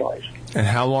hear it anyways. And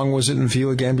how long was it in view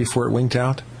again before it winked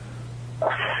out?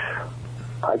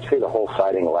 I'd say the whole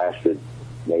sighting lasted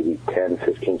maybe 10,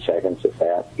 15 seconds, if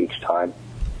that, each time.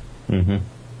 Mm-hmm.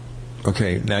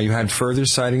 Okay, now you had further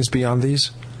sightings beyond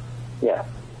these? Yeah.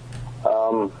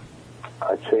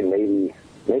 I'd say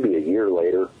maybe a year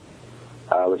later,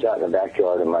 I was out in the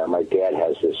backyard, and my dad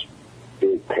has this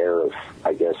big pair of,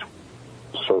 I guess,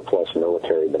 surplus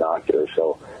military binoculars.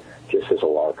 So just as a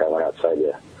lark, I went outside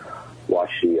to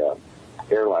watch the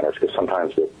airliners, because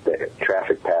sometimes the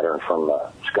traffic pattern from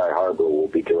Sky Harbor will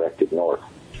be directed north.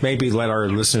 Maybe let our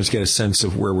listeners get a sense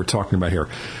of where we're talking about here.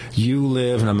 You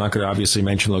live, and I'm not going to obviously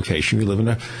mention location, you live in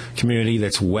a community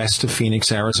that's west of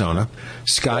Phoenix, Arizona.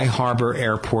 Sky Harbor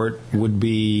Airport would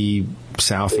be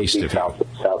southeast of you.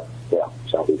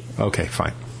 Southeast. Okay,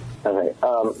 fine. Okay.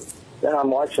 Then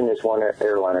I'm watching this one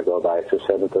airliner go by. It's a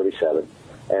 737,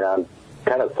 and I'm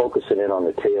kind of focusing in on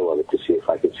the tail of it to see if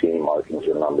I could see any markings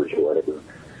or numbers or whatever,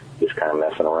 just kind of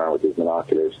messing around with these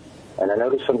binoculars. And I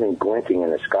noticed something glinting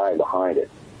in the sky behind it.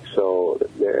 So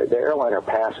the airliner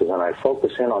passes, and I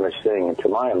focus in on this thing, and to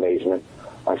my amazement,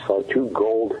 I saw two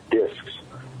gold discs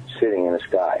sitting in the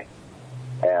sky.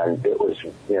 And it was,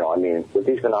 with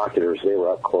these binoculars, they were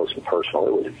up close and personal.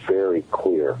 It was very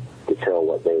clear to tell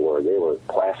what they were. They were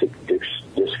plastic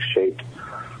disc-shaped.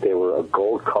 They were a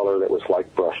gold color that was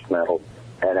like brushed metal.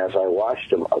 And as I watched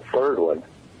them, a third one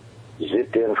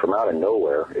zipped in from out of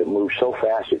nowhere. It moved so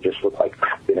fast, it just looked like,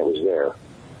 and it was there.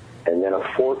 And then a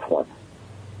fourth one.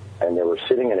 And they were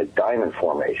sitting in a diamond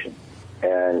formation.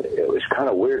 And it was kind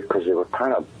of weird because they were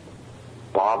kind of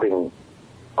bobbing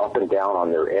up and down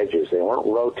on their edges. They weren't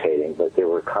rotating, but they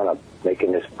were kind of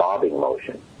making this bobbing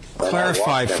motion.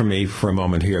 Clarify for me for a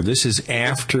moment here. This is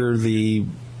after the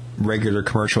regular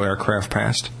commercial aircraft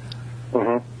passed?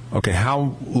 Mm-hmm. Okay,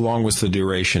 how long was the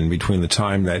duration between the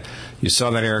time that you saw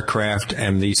that aircraft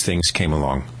and these things came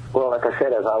along? Well, like I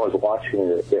said, as I was watching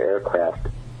the aircraft,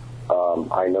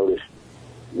 I noticed,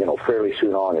 fairly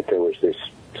soon on that there was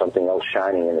something else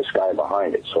shining in the sky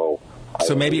behind it. So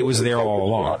maybe it was there all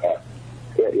along.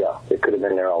 Yeah, it could have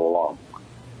been there all along,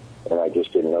 and I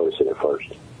just didn't notice it at first.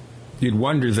 You'd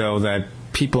wonder, though, that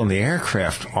people in the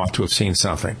aircraft ought to have seen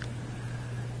something.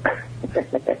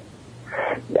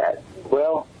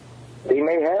 Well, they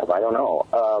may have. I don't know.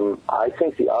 I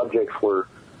think the objects were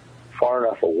far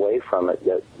enough away from it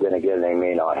that, then again, they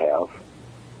may not have.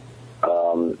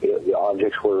 The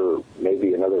objects were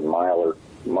maybe another mile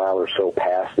or so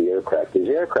past the aircraft. The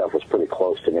aircraft was pretty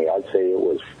close to me. I'd say it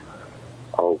was,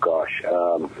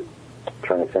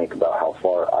 trying to think about how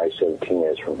far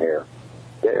I-17 is from here.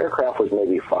 The aircraft was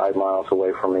maybe 5 miles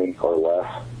away from me or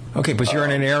less. Okay, but you're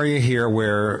in an area here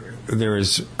where there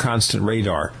is constant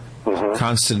radar, mm-hmm.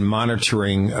 constant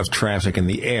monitoring of traffic in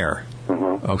the air.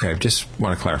 Mm-hmm. Okay, just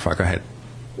want to clarify. Go ahead.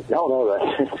 No,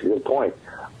 that's a good point.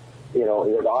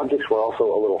 The objects were also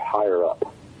a little higher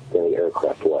up than the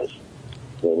aircraft was.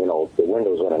 The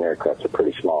windows on an aircraft are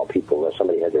pretty small. People, if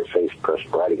somebody had their face pressed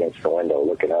right against the window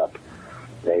looking up,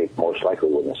 they most likely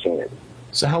wouldn't have seen it.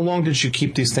 So how long did you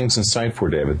keep these things in sight for,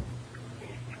 David?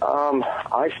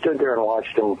 I stood there and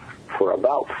watched them for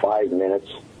about 5 minutes,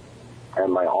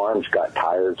 and my arms got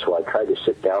tired, so I tried to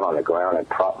sit down on the ground and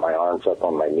prop my arms up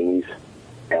on my knees,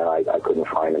 and I couldn't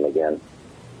find them again.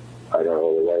 I don't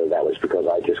know whether that was because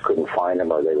I just couldn't find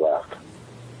them or they left.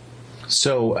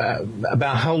 So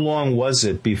about how long was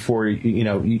it before,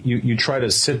 you try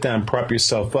to sit down, prop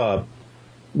yourself up,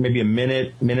 maybe a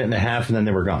minute and a half, and then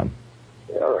they were gone?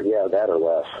 Yeah, that or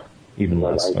less. Even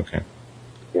less, okay.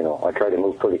 I tried to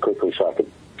move pretty quickly so I could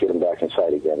get them back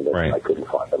inside again, but right. I couldn't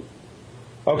find them.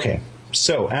 Okay,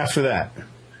 so after that,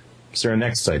 is there a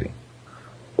next sighting?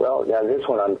 Well, now this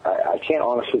one, I can't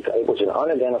honestly say. It was an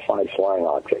unidentified flying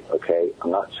object, okay?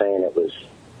 I'm not saying it was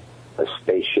a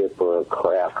spaceship or a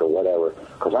craft or whatever,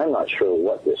 because I'm not sure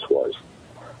what this was.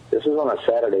 This was on a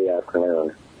Saturday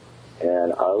afternoon,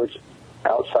 and I was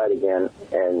outside again,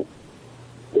 and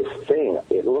this thing,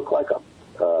 it looked like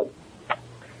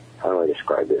how do I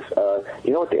describe this?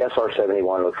 You know what the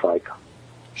SR-71 looks like?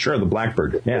 Sure, the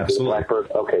Blackbird. Yeah, absolutely. The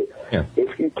Blackbird? Okay. Yeah.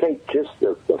 If you take just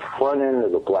the front end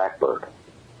of the Blackbird,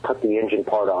 cut the engine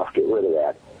part off, get rid of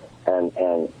that,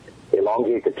 and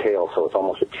elongate the tail so it's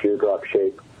almost a teardrop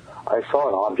shape, I saw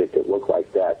an object that looked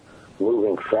like that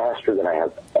moving faster than I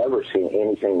have ever seen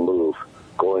anything move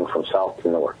going from south to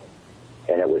north.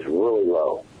 And it was really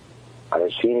low. I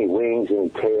didn't see any wings, any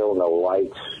tail, no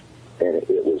lights, and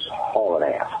it was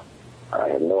hauling ass. I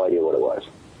had no idea what it was.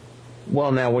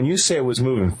 Well, now, when you say it was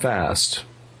moving fast,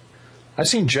 I've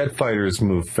seen jet fighters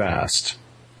move fast.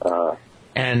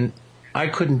 And I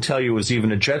couldn't tell you it was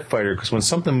even a jet fighter, because when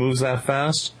something moves that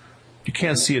fast, you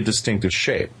can't see a distinctive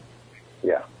shape.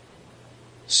 Yeah.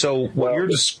 So what you're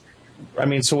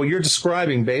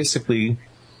describing, basically,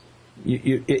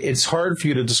 it's hard for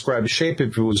you to describe a shape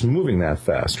if it was moving that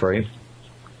fast, right?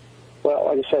 Well,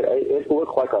 like I said, it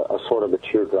looked like a sort of a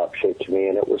teardrop shape to me,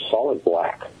 and it was solid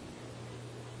black.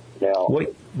 Now,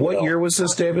 what year was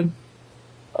this, David?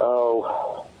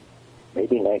 Oh,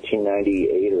 maybe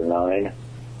 1998 or 9.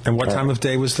 And what time of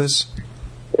day was this?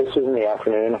 This was in the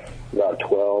afternoon, about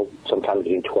 12, sometime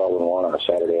between 12 and 1 on a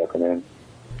Saturday afternoon.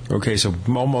 Okay, so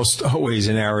almost always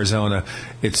in Arizona,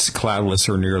 it's cloudless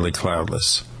or nearly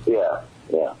cloudless. Yeah,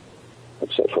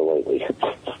 except for lately.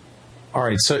 All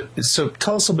right, so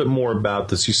tell us a bit more about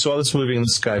this. You saw this moving in the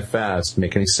sky fast.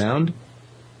 Make any sound?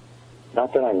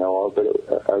 Not that I know of, but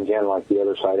again, like the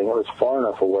other sighting, it was far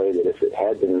enough away that if it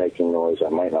had been making noise, I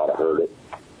might not have heard it.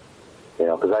 You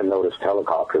know, because I've noticed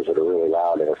helicopters that are really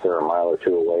loud, and if they're a mile or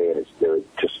two away and they're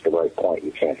just at the right point,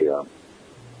 you can't hear them.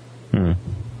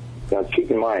 Now,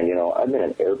 keep in mind, you know, I've been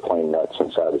an airplane nut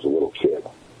since I was a little kid.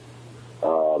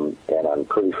 And I'm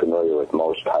pretty familiar with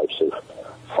most types of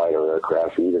fighter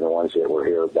aircraft, even the ones that were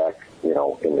here back, you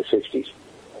know, in the 60s.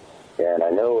 And I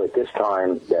know at this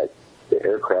time that the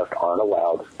aircraft aren't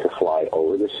allowed to fly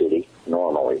over the city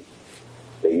normally.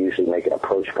 They usually make an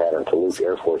approach pattern to Luke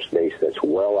Air Force Base that's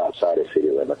well outside of city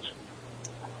limits.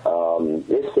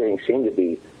 This thing seemed to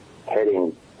be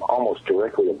heading almost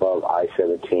directly above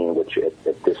I-17, which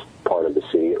at this part of the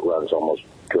city, it runs almost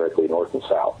directly north and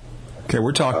south. Okay,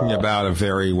 we're talking about a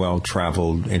very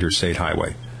well-traveled interstate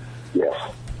highway. Yes.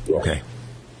 Okay.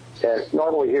 And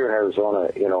normally here in Arizona,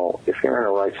 you know, if you're in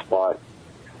the right spot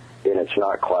and it's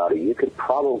not cloudy, you could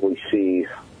probably see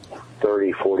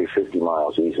 30, 40, 50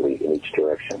 miles easily in each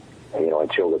direction, you know,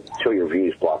 until your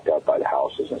view's blocked out by the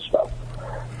houses and stuff.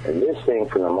 And this thing,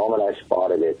 from the moment I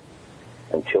spotted it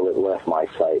until it left my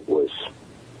sight, was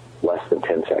less than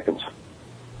 10 seconds.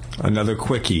 Another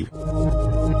quickie.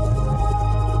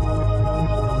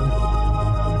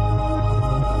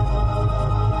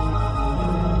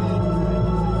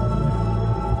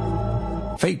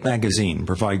 Fate magazine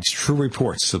provides true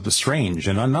reports of the strange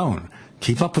and unknown.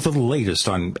 Keep up with the latest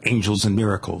on angels and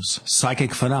miracles,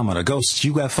 psychic phenomena, ghosts,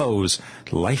 UFOs,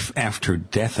 life after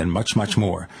death, and much, much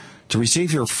more. To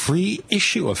receive your free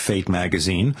issue of Fate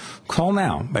magazine, call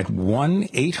now at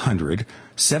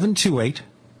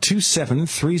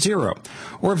 1-800-728-2730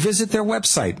 or visit their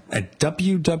website at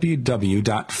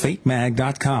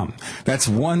www.fatemag.com. That's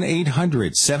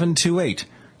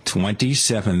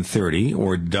 1-800-728-2730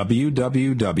 or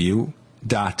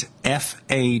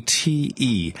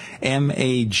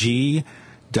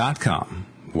www.fatemag.com.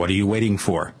 What are you waiting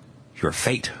for? Your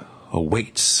fate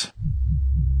awaits.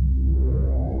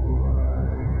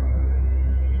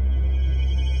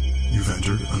 You've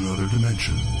entered another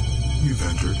dimension. You've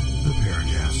entered the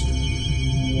Paracast.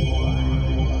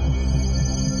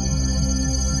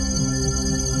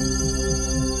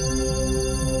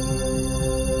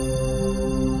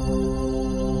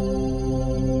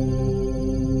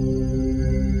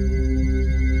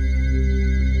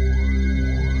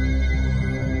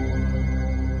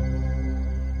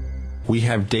 We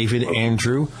have David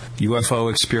Andrew,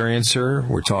 UFO experiencer.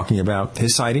 We're talking about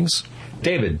his sightings.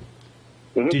 David,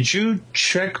 did you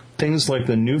check things like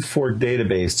the New Fort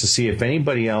database to see if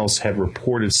anybody else had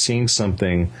reported seeing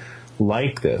something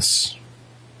like this?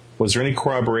 Was there any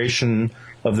corroboration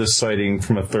of this sighting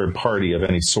from a third party of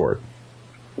any sort?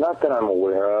 Not that I'm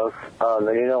aware of. And,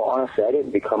 you know, honestly, I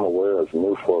didn't become aware of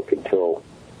New Fork until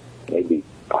maybe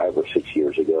 5 or 6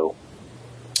 years ago.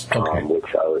 Okay.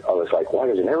 Which I was like, why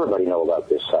doesn't everybody know about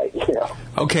this site? You know?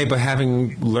 Okay, but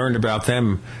having learned about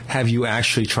them, have you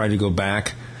actually tried to go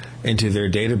back into their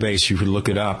database? You could look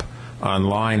it up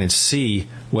online and see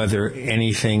whether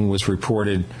anything was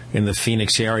reported in the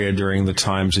Phoenix area during the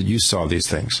times that you saw these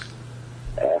things.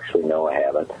 Actually, no, I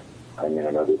haven't. I mean, I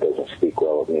know that doesn't speak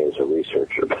well of me as a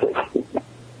researcher, but...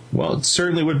 Well, it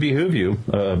certainly would behoove you,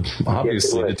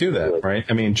 obviously, to do that, right?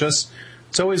 I mean,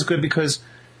 it's always good because...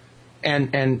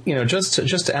 And you know, just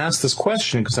to ask this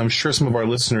question, because I'm sure some of our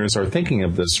listeners are thinking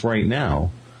of this right now,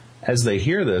 as they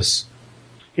hear this,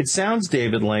 it sounds,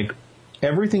 David, like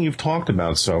everything you've talked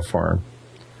about so far,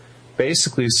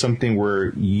 basically is something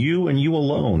where you and you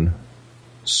alone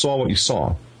saw what you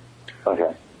saw.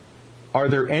 Okay. Are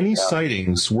there any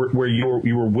sightings where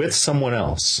you were with someone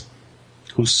else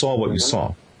who saw what you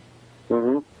saw?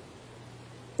 Mm-hmm.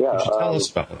 Yeah. Could you tell us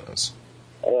about those?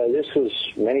 This was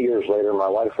many years later. My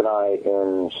wife and I,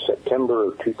 in September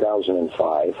of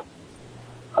 2005,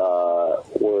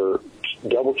 were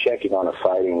double-checking on a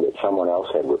sighting that someone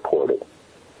else had reported.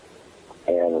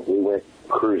 And we went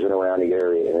cruising around the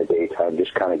area in the daytime,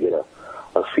 just kind of get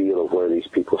a feel of where these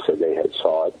people said they had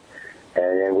saw it.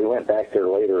 And then we went back there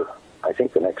later, I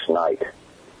think the next night,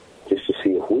 just to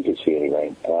see if we could see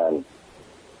anything. And,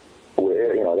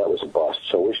 that was a bust.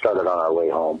 So we started on our way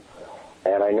home.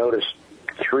 And I noticed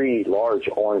 3 large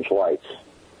orange lights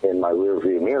in my rear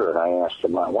view mirror. And I asked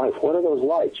my wife, what are those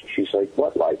lights? She's like,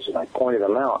 what lights? And I pointed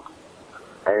them out.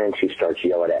 And then she starts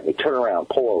yelling at me, turn around,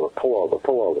 pull over, pull over,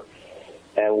 pull over.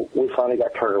 And we finally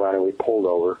got turned around and we pulled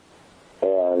over.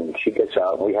 And she gets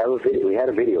out. And we had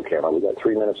a video camera. We got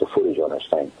 3 minutes of footage on this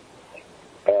thing.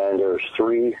 And there's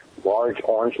 3 large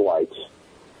orange lights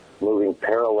moving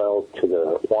parallel to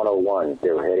the 101. They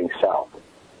were heading south.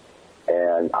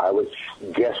 And I would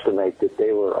guesstimate that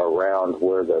they were around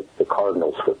where the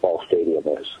Cardinals football stadium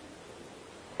is.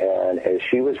 And as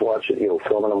she was watching,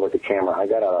 filming them with the camera, I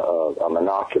got a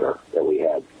monocular that we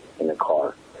had in the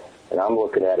car. And I'm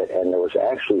looking at it, and there was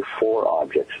actually 4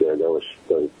 objects there. There was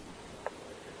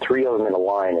 3 of them in a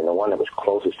line, and the one that was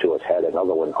closest to us had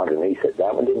another one underneath it.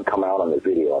 That one didn't come out on the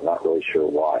video. I'm not really sure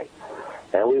why.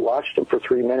 And we watched them for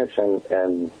 3 minutes,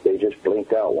 and they just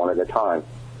blinked out one at a time.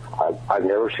 I've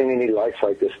never seen any lights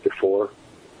like this before.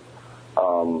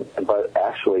 But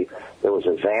actually, there was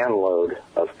a van load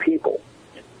of people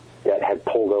that had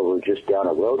pulled over just down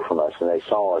the road from us, and they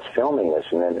saw us filming this,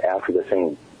 and then after the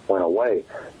thing went away,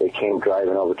 they came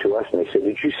driving over to us, and they said,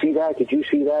 did you see that? Did you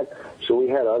see that? So we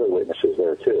had other witnesses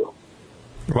there, too.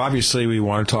 Well, obviously, we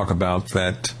want to talk about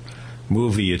that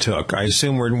movie you took. I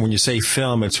assume when you say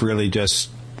film, it's really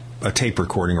just a tape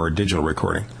recording or a digital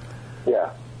recording. Yeah.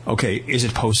 Okay, is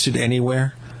it posted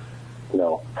anywhere?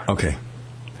 No. Okay.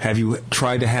 Have you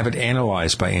tried to have it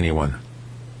analyzed by anyone?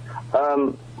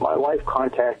 My wife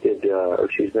contacted,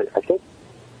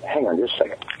 hang on just a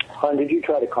second. Hon, did you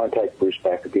try to contact Bruce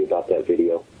Maccabee about that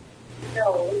video?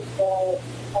 No,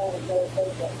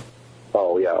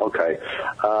 Oh, yeah, okay.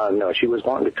 No, she was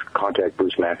wanting to contact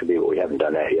Bruce Maccabee, but we haven't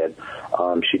done that yet.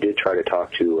 She did try to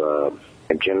talk to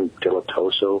Jim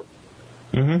Dilatoso,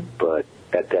 but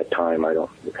at that time,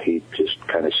 he just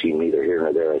kind of seemed neither here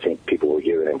nor there. I think people were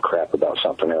giving him crap about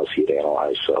something else he'd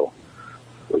analyzed, so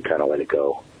we kind of let it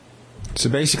go. So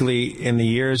basically, in the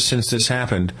years since this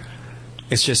happened,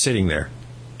 it's just sitting there.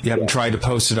 You haven't tried to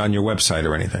post it on your website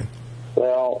or anything?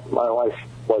 Well, my wife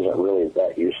wasn't really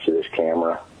that used to this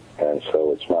camera, and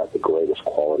so it's not the greatest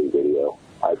quality video.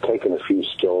 I've taken a few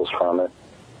stills from it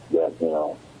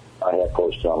that, I had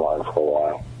posted online for a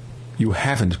while. You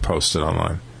haven't posted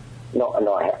online? No,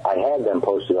 I had them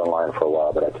posted online for a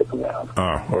while, but I took them down.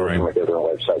 Oh, all right. From a different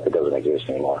website that doesn't exist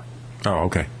anymore. Oh,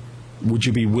 okay. Would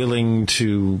you be willing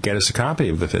to get us a copy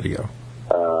of the video?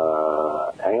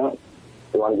 Hang on.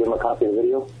 You want to give them a copy of the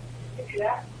video?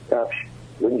 Yeah.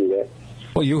 We can do that.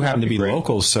 Well, you happen to be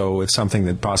local, so it's something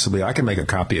that possibly I can make a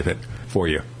copy of it for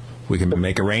you. We can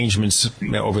make arrangements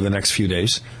over the next few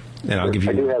days, and I'll give you...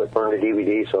 I do have it burned to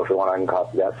DVD, so if you want, I can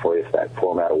copy that for you if that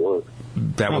format will work.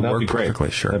 That would work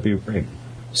perfectly, sure. That'd be great.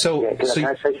 So, yeah, can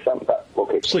I say something about...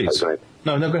 Okay, please. Go ahead.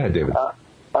 No, go ahead, David.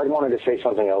 I wanted to say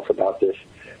something else about this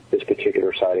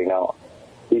particular sighting. Now,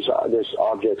 this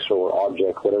objects or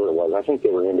object, whatever it was, I think they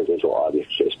were individual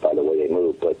objects just by the way they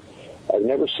moved, but I've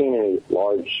never seen any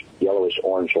large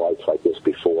yellowish-orange lights like this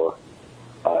before.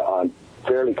 I'm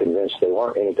fairly convinced they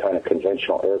weren't any kind of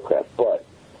conventional aircraft, but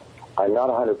I'm not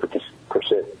 100%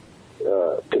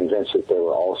 convinced that they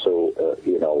were also,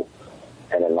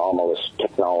 an anomalous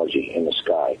technology in the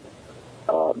sky,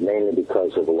 mainly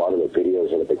because of a lot of the videos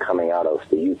that have been coming out of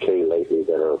the UK lately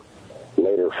that are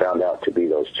later found out to be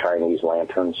those Chinese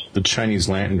lanterns. The Chinese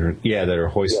lantern, that are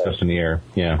hoisted up in the air.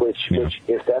 Yeah. Which,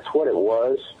 if that's what it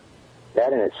was,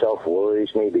 that in itself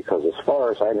worries me because as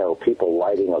far as I know, people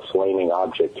lighting a flaming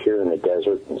object here in the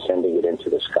desert and sending it into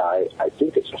the sky, I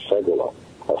think it's a federal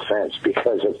offense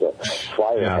because of the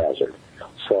fire hazard.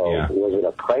 So was it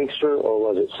a prankster or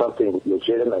was it something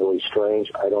legitimately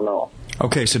strange? I don't know.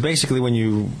 Okay, so basically when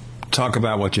you talk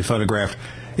about what you photographed,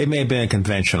 it may have been a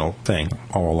conventional thing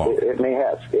all along. It may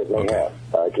have.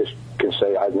 I just can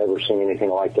say I've never seen anything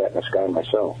like that in the sky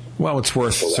myself. Well, it's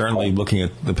worth certainly looking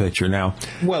at the picture now.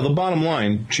 Well, the bottom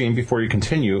line, Gene, before you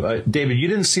continue, David, you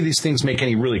didn't see these things make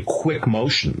any really quick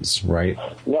motions, right?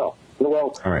 No.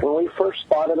 Well, when we first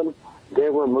spotted them, They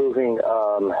were moving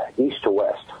east to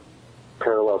west,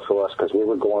 parallel to us, because we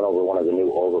were going over one of the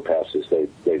new overpasses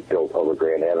they built over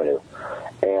Grand Avenue.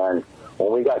 And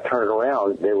when we got turned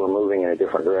around, they were moving in a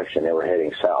different direction. They were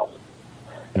heading south.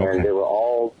 Okay. And they were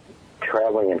all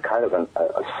traveling in kind of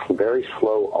a very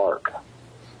slow arc.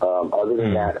 Other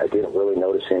than that, I didn't really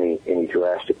notice any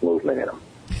drastic movement in them.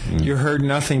 You heard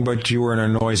nothing, but you were in a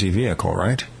noisy vehicle,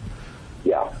 right?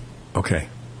 Yeah. Okay.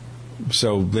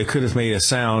 So they could have made a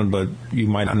sound, but you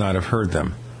might not have heard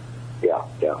them. Yeah.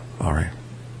 All right.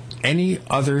 Any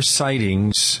other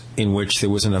sightings in which there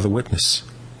was another witness?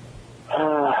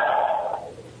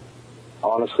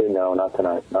 Honestly, no, not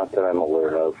that I'm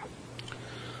aware of.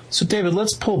 So, David,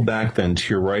 let's pull back then to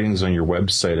your writings on your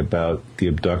website about the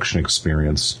abduction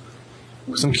experience.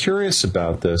 Because I'm curious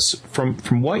about this.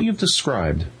 From what you've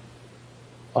described,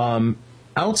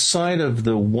 outside of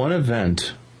the one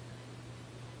event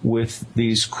with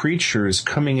these creatures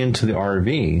coming into the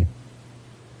RV,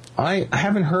 I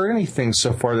haven't heard anything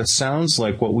so far that sounds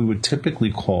like what we would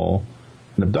typically call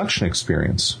an abduction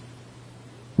experience.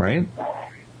 Right?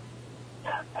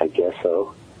 I guess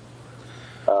so.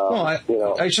 Well, I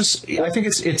think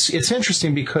it's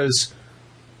interesting because,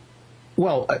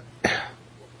 well,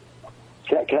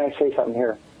 can I say something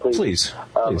here, please? Please.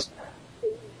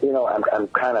 I'm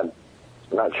kind of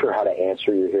not sure how to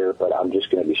answer you here, but I'm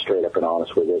just going to be straight up and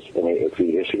honest with this. And if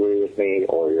you disagree with me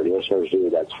or your listeners do,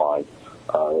 that's fine.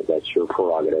 That's your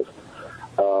prerogative.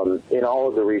 In all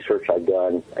of the research I've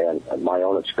done and my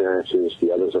own experiences,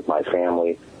 the others of my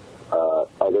family,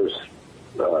 others,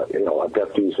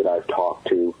 abductees that I've talked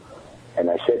to, and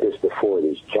I said this before,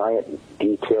 these giant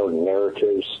detailed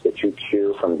narratives that you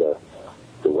hear from the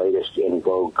latest in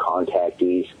vogue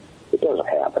contactees, it doesn't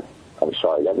happen. I'm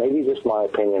sorry. That may be just my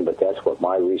opinion, but that's what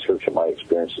my research and my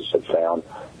experiences have found.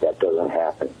 That doesn't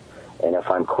happen. And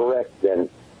if I'm correct, then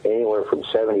anywhere from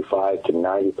 75 to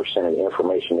 90% of the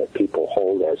information that people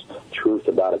hold as truth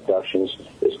about abductions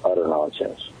is utter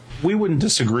nonsense. We wouldn't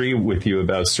disagree with you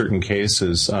about certain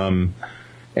cases.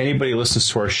 Anybody who listens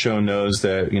to our show knows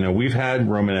that, we've had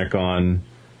Romanek on.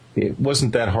 It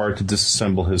wasn't that hard to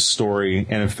disassemble his story.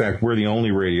 And in fact, we're the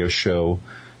only radio show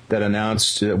that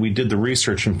announced that we did the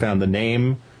research and found the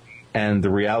name and the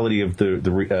reality of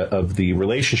the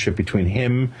relationship between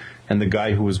him and the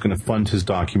guy who was going to fund his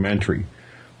documentary.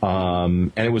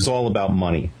 And it was all about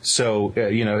money. So,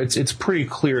 it's pretty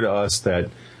clear to us that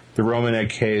the Romanek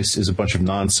case is a bunch of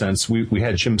nonsense. We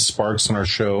had Jim Sparks on our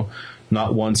show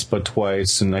not once but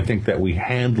twice, and I think that we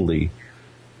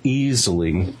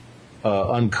easily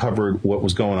uncovered what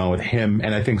was going on with him.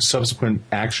 And I think subsequent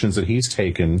actions that he's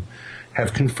taken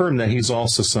have confirmed that he's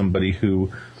also somebody who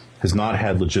has not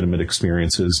had legitimate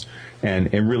experiences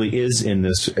and really is in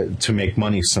this to make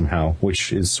money somehow,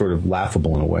 which is sort of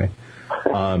laughable in a way.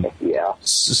 Yeah.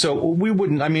 So we're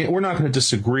not going to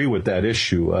disagree with that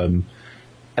issue.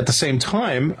 At the same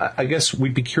time, I guess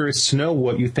we'd be curious to know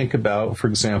what you think about, for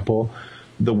example,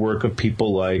 the work of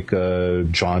people like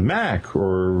John Mack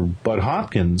or Bud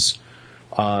Hopkins.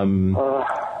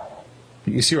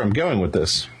 You see where I'm going with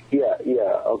this? Yeah,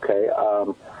 okay.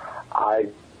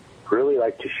 I'd really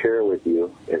like to share with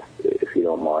you, if you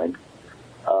don't mind.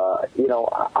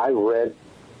 I read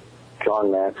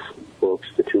John Mack's books,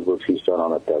 the 2 books he's done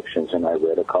on abductions, and I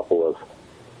read a couple of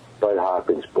Bud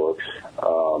Hopkins' books.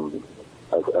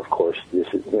 Of course, this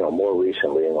is, more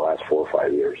recently in the last 4 or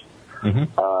 5 years.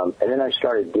 Mm-hmm. And then I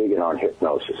started digging on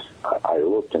hypnosis. I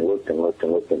looked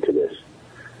into this.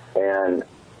 And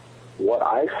what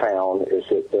I found is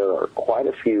that there are quite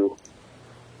a few,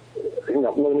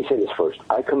 let me say this first.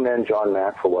 I commend John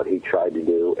Mack for what he tried to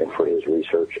do and for his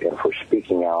research and for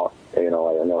speaking out. I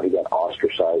know he got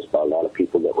ostracized by a lot of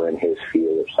people that were in his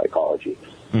field of psychology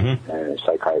and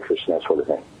psychiatrists and that sort of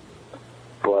thing.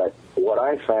 But what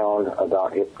I found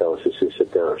about hypnosis is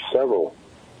that there are several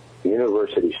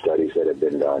university studies that have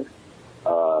been done,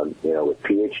 with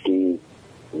PhD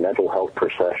mental health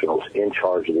professionals in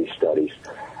charge of these studies,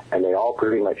 and they all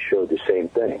pretty much showed the same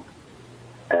thing.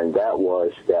 And that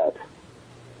was that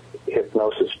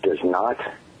hypnosis does not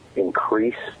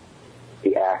increase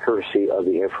the accuracy of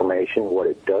the information. What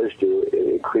it does do,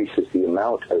 it increases the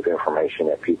amount of information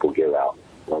that people give out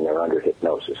when they're under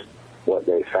hypnosis. What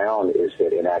they found is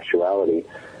that in actuality,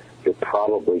 you're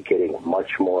probably getting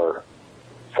much more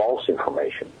false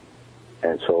information.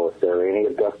 And so if there are any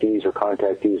abductees or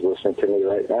contactees listening to me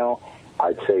right now,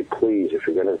 I'd say, please, if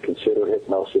you're going to consider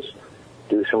hypnosis,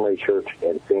 do some research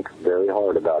and think very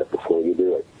hard about it before you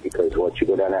do it. Because once you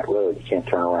go down that road, you can't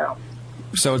turn around.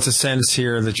 So it's a sense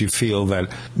here that you feel that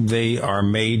they are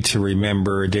made to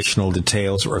remember additional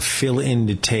details or fill in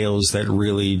details that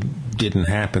really didn't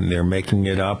happen. They're making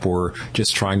it up or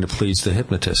just trying to please the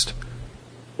hypnotist.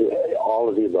 All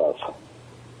of the above,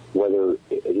 whether,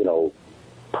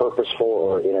 purposeful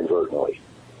or inadvertently.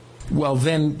 Well,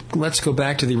 then let's go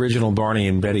back to the original Barney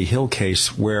and Betty Hill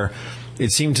case, where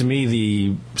it seemed to me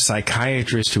the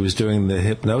psychiatrist who was doing the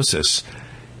hypnosis,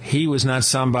 he was not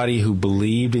somebody who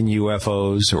believed in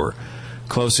UFOs or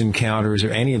close encounters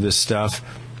or any of this stuff.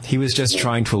 He was just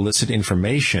trying to elicit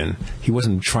information. He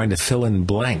wasn't trying to fill in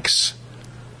blanks.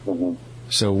 Mm-hmm.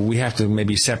 So we have to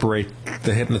maybe separate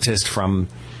the hypnotist from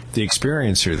the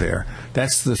experiencer there.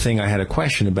 That's the thing I had a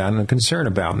question about and a concern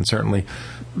about, and certainly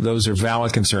those are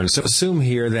valid concerns. So assume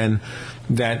here then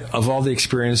that of all the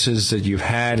experiences that you've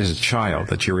had as a child,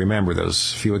 that you remember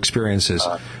those few experiences,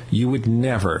 you would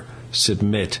never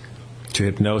submit to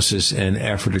hypnosis in an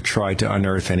effort to try to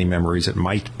unearth any memories that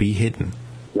might be hidden.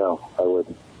 No, I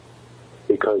wouldn't.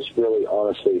 Because really,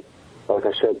 honestly, like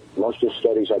I said, most of the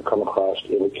studies I've come across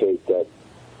indicate that,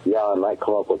 I might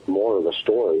come up with more of a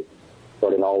story,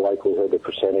 but in all likelihood, the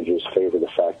percentages favor the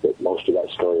fact that most of that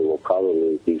story will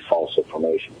probably be false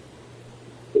information.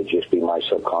 It'd just be my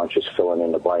subconscious filling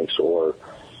in the blanks, or,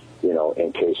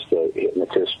 in case the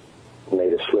hypnotist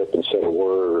made a slip and said a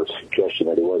word or suggestion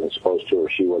that he wasn't supposed to or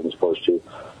she wasn't supposed to,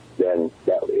 then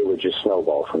it would just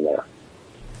snowball from there.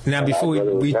 Now, before we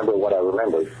remember what I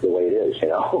remember the way it is,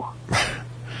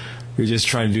 You're just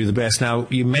trying to do the best. Now,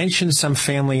 you mentioned some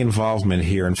family involvement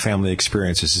here and family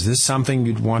experiences. Is this something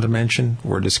you'd want to mention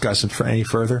or discuss it for any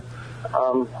further?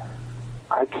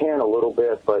 I can a little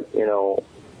bit, but, the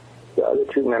other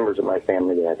two members of my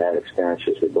family that have had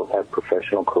experiences, they both have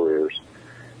professional careers,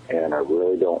 and I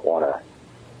really don't want to,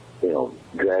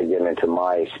 drag them into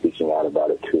my speaking out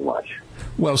about it too much.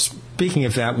 Well, speaking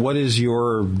of that, what is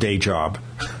your day job?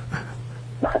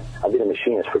 I've been a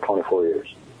machinist for 24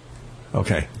 years.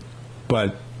 Okay.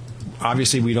 But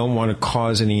obviously we don't want to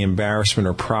cause any embarrassment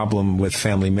or problem with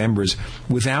family members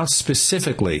without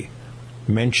specifically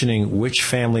mentioning which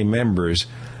family members,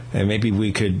 and maybe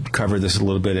we could cover this a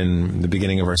little bit in the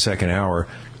beginning of our second hour.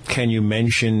 Can you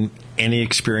mention any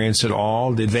experience at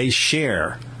all? Did they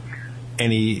share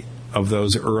any of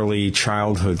those early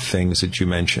childhood things that you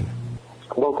mentioned?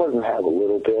 Both of them have a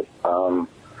little bit.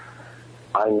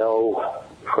 I know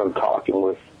from talking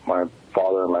with my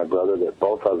father and my brother that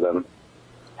both of them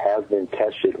have been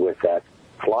tested with that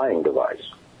flying device,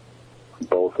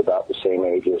 both about the same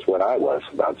age as when I was,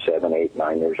 about 7, 8,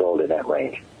 9 years old, in that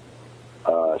range.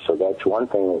 So that's one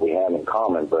thing that we have in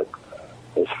common. But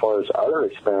as far as other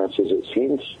experiences, it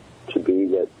seems to be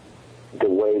that the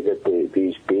way that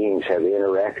these beings have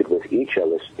interacted with each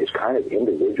of us is kind of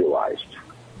individualized.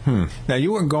 Now,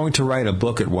 you were going to write a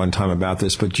book at one time about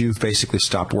this, but you've basically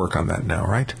stopped work on that now,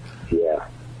 right? Yeah.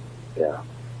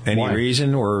 Any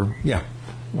reason, or,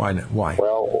 why?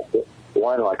 Well,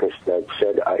 one, like I said,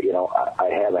 I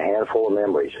have a handful of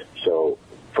memories. So,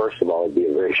 first of all, it'd be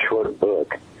a very short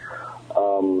book.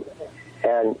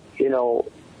 And,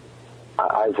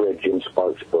 I've read Jim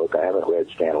Sparks' book. I haven't read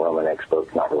Stan Romanek's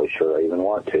book. Not really sure I even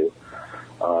want to.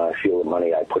 I feel the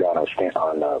money I put out on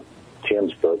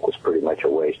Jim's book was pretty much a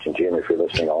waste. And Jim, if you're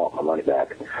listening, I want my money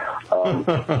back. I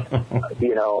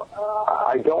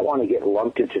don't want to get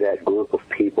lumped into that group of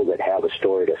people that have a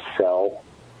story to sell,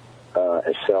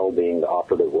 sell being the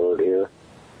operative word here.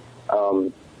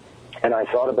 And I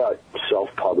thought about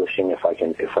self-publishing if I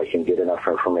can get enough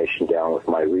information down with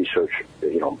my research,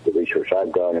 the research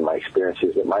I've done and my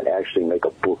experiences that might actually make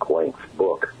a book-length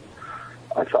book.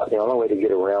 I thought the only way to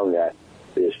get around that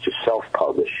is to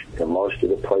self-publish. And most of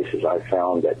the places I've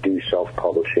found that do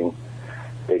self-publishing,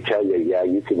 they tell you,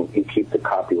 you keep the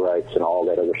copyrights and all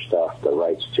that other stuff, the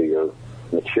rights to your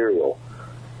material.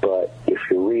 But if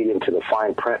you read into the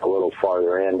fine print a little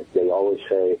farther in, they always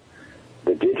say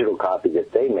the digital copy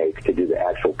that they make to do the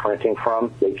actual printing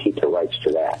from, they keep the rights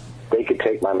to that. They could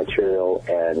take my material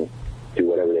and do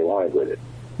whatever they wanted with it.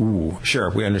 Ooh,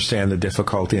 sure. We understand the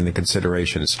difficulty and the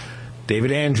considerations.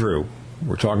 David Andrew,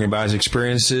 we're talking about his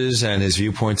experiences and his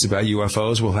viewpoints about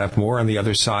UFOs. We'll have more on the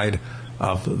other side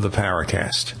of the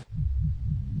Paracast.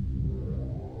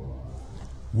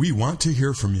 We want to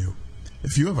hear from you.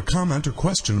 If you have a comment or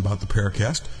question about the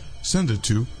Paracast, send it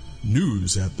to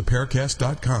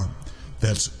news@theparacast.com.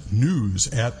 That's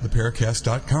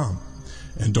news@theparacast.com.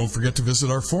 And don't forget to visit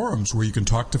our forums where you can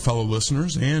talk to fellow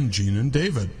listeners and Gene and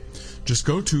David. Just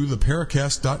go to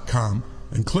theparacast.com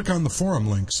and click on the forum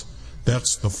links.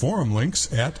 That's the forum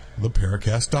links at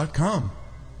theparacast.com.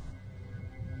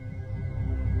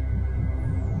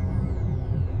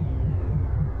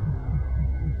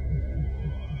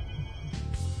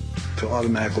 To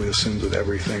automatically assume that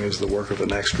everything is the work of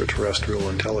an extraterrestrial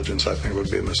intelligence, I think,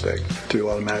 would be a mistake. To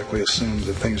automatically assume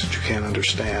that things that you can't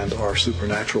understand are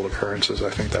supernatural occurrences, I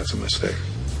think that's a mistake.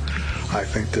 I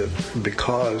think that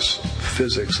because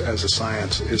physics as a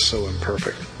science is so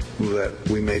imperfect, that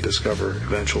we may discover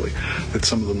eventually that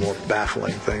some of the more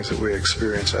baffling things that we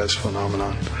experience as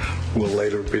phenomenon will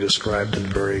later be described in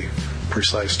very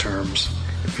precise terms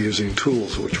using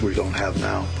tools which we don't have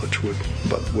now,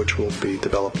 which will be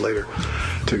developed later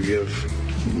to give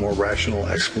more rational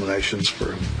explanations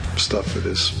for stuff that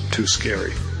is too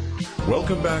scary.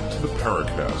 Welcome back to the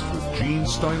Paracast with Gene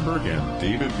Steinberg and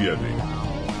David Biedney.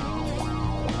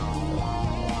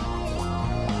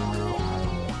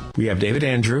 We have David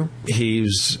Andrew.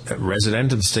 He's a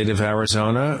resident of the state of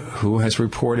Arizona who has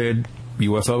reported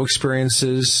UFO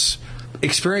experiences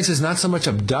not so much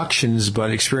abductions, but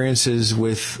experiences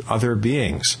with other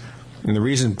beings. And the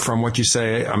reason, from what you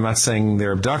say, I'm not saying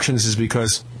they're abductions, is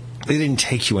because they didn't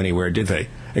take you anywhere, did they?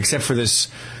 Except for this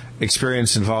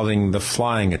experience involving the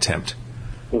flying attempt.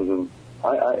 Mm-hmm.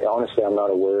 I honestly, I'm not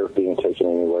aware of being taken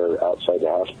anywhere outside the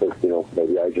house, but,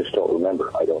 maybe I just don't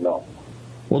remember. I don't know.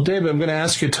 Well, David, I'm going to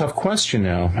ask you a tough question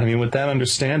now. I mean, with that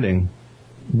understanding,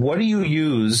 what do you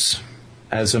use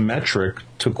as a metric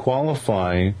to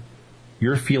qualify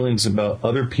your feelings about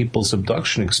other people's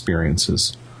abduction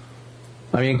experiences?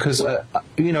 I mean, because,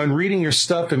 in reading your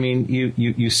stuff, I mean,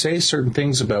 you say certain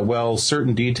things about, well,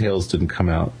 certain details didn't come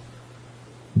out.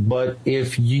 But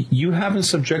if you haven't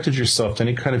subjected yourself to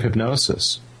any kind of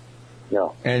hypnosis,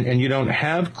 no, and you don't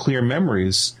have clear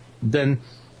memories, then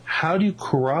how do you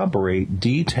corroborate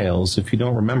details if you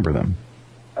don't remember them?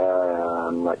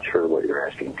 I'm not sure what you're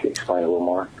asking. Can you explain a little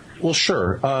more? Well,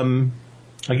 sure. I'll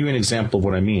give you an example of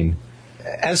what I mean.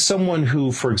 As someone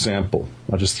who, for example,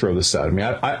 I'll just throw this out. I mean,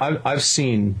 I've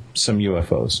seen some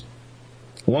UFOs.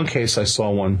 In one case, I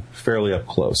saw one fairly up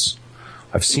close.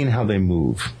 I've seen how they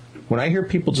move. When I hear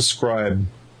people describe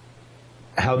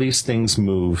how these things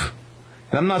move,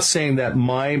 and I'm not saying that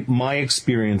my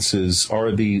experiences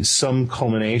are the sum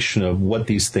culmination of what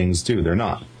these things do. They're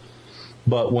not.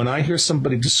 But when I hear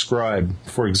somebody describe,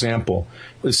 for example,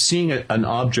 seeing an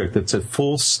object that's at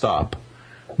full stop,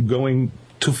 going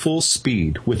to full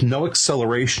speed with no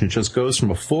acceleration, it just goes from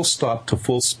a full stop to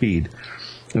full speed,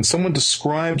 and someone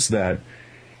describes that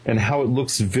and how it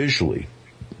looks visually,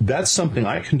 that's something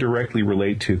I can directly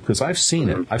relate to because I've seen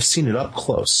it. I've seen it up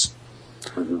close.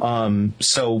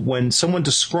 So when someone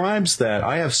describes that,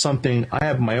 I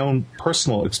have my own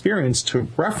personal experience to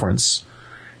reference,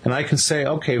 and I can say,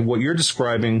 okay, what you're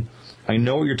describing, I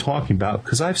know what you're talking about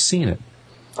because I've seen it.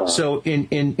 So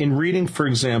in reading, for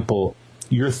example,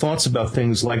 your thoughts about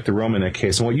things like the Romanek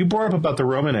case, and what you brought up about the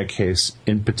Romanek case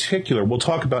in particular, we'll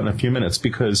talk about in a few minutes,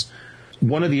 because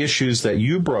one of the issues that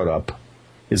you brought up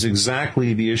is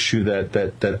exactly the issue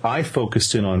that I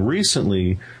focused in on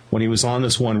recently when he was on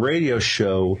this one radio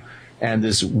show and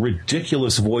this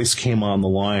ridiculous voice came on the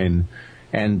line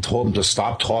and told him to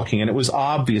stop talking. And it was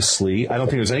obviously, I don't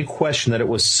think there was any question that it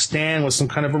was Stan with some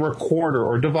kind of a recorder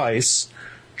or device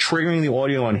triggering the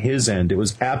audio on his end. It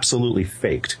was absolutely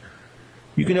faked.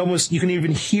 You can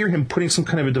even hear him putting some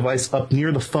kind of a device up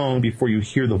near the phone before you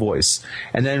hear the voice.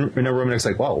 And then Romanek's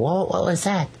like, whoa, what was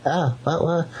that? Oh,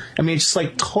 what? I mean, it's just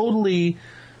like totally,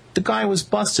 the guy was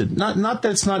busted. Not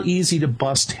that it's not easy to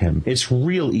bust him. It's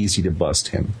real easy to bust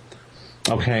him.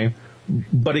 Okay?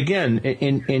 But again,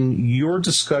 in your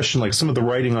discussion, like some of the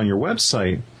writing on your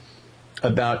website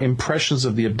about impressions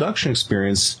of the abduction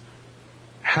experience,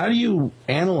 how do you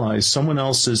analyze someone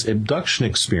else's abduction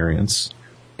experience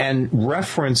and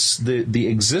reference the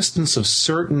existence of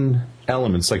certain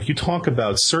elements? Like you talk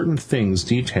about certain things,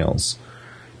 details,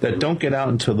 that don't get out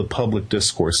into the public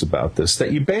discourse about this,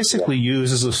 that you basically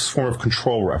use as a form of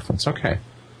control reference. Okay.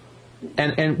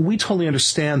 And we totally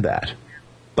understand that.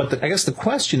 But I guess the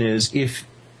question is,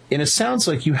 and it sounds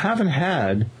like you haven't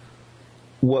had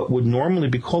what would normally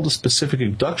be called a specific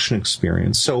abduction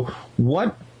experience. So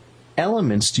what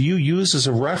elements do you use as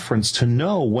a reference to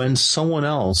know when someone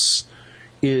else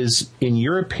is, in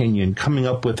your opinion, coming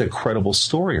up with a credible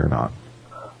story or not?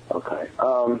 Okay.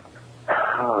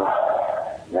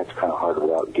 That's kind of hard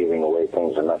without giving away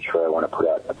things I'm not sure I want to put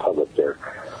out in the public there.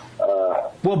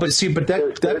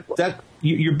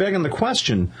 You're begging the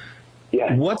question.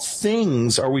 Yeah. What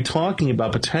things are we talking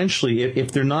about potentially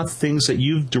if they're not things that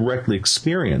you've directly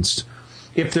experienced?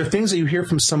 If they're things that you hear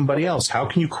from somebody else, how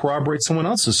can you corroborate someone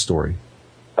else's story?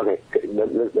 Okay.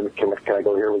 Can I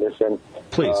go here with this then?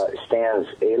 Please. Stan's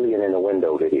Alien in the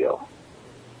Window video.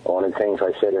 One of the things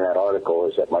I said in that article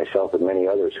is that myself and many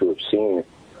others who have seen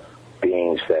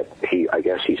beings that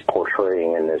he's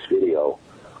portraying in this video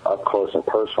up close and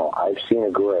personal, I've seen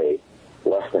a gray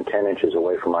less than 10 inches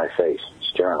away from my face,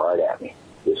 staring right at me.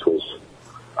 This was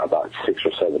about 6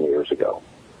 or 7 years ago.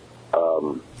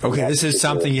 Okay, this is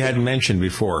something you hadn't mentioned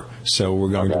before, so we're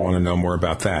going to want to know more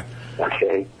about that.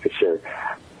 Okay, for sure.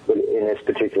 But in this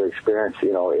particular experience,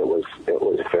 it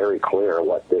was very clear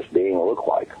what this being looked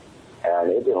like,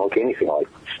 and it didn't look anything like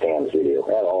Stan's video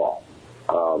at all.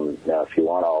 Now, if you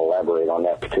want, I'll elaborate on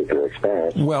that particular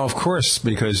experience. Well, of course,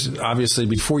 because obviously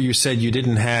before you said you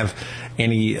didn't have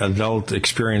any adult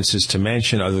experiences to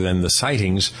mention other than the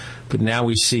sightings, but now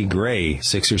we see gray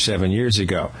 6 or 7 years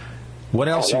ago. What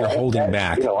else are you holding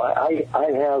back? I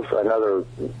have another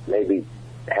maybe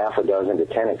half a dozen to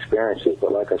 10 experiences,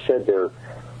 but like I said,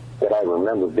 that I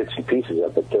remember bits and pieces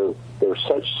of, but they're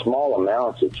such small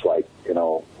amounts. It's like,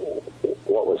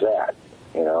 what was that?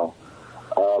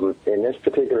 In this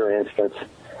particular instance,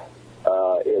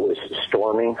 it was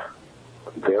storming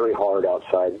very hard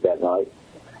outside that night,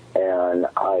 and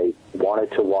I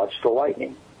wanted to watch the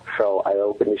lightning. So I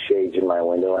opened the shades in my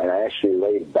window, and I actually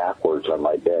laid backwards on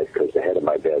my bed because the head of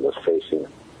my bed was facing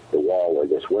the wall where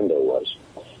this window was,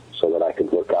 so that I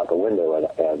could look out the window.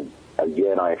 And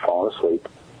again, I had fallen asleep,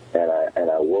 and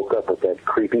I woke up with that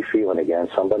creepy feeling again.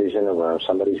 Somebody's in the room.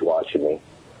 Somebody's watching me.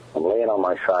 I'm laying on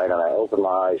my side, and I open my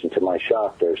eyes, and to my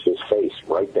shock, there's this face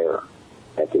right there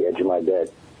at the edge of my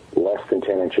bed, less than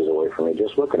 10 inches away from me,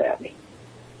 just looking at me.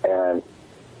 And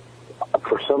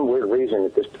for some weird reason,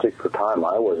 at this particular time,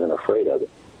 I wasn't afraid of it.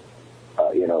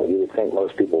 You would think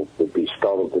most people would be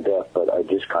startled to death, but I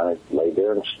just kind of lay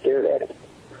there and stared at it.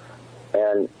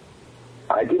 And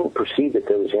I didn't perceive that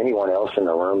there was anyone else in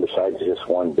the room besides this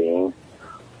one being.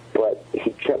 But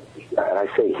he kept, and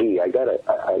I say he, I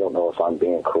don't know if I'm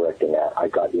being correct in that. I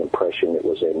got the impression it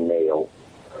was a male.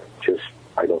 Just,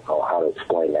 I don't know how to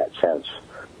explain that sense.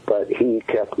 But he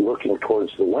kept looking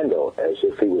towards the window as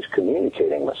if he was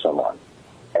communicating with someone.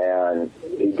 And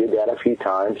he did that a few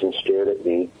times and stared at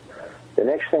me. The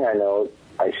next thing I know,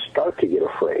 I start to get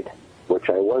afraid, which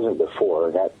I wasn't before,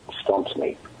 and that stumps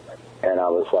me. And I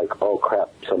was like, oh, crap,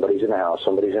 somebody's in the house,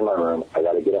 somebody's in my room. I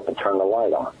got to get up and turn the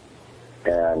light on.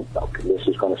 And this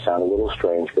is going to sound a little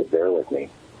strange, but bear with me.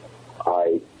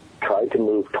 I tried to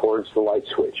move towards the light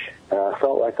switch, and I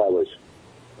felt like I was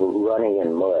running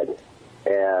in mud.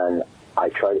 And I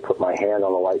tried to put my hand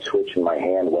on the light switch, and my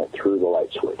hand went through the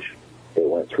light switch. It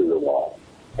went through the wall.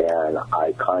 And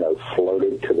I kind of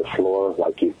floated to the floor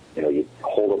like you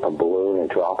hold up a balloon and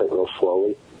drop it real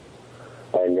slowly.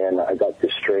 And then I got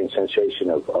this strange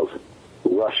sensation of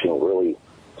rushing really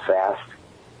fast.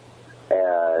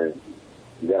 And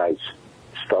then I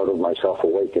startled myself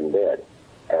awake in bed,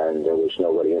 and there was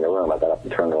nobody in the room. I got up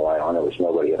and turned the light on. There was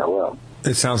nobody in the room.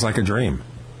 It sounds like a dream.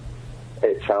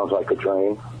 It sounds like a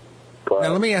dream. But now,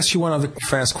 let me ask you one other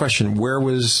fast question. Where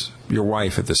was your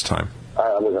wife at this time?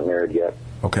 I wasn't married yet.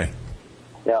 Okay.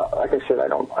 Now, like I said, I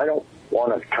don't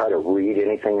want to try to read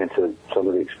anything into some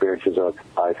of the experiences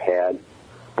I've had,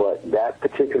 but that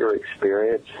particular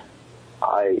experience,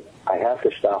 I have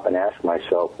to stop and ask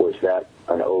myself, was that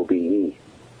an OBE,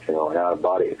 an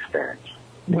out-of-body experience?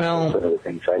 Well, some of the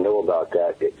things I know about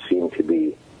that, it seemed to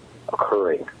be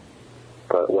occurring.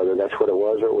 But whether that's what it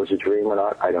was or it was a dream or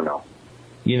not, I don't know.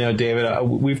 David,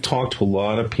 we've talked to a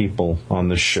lot of people on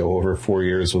this show over 4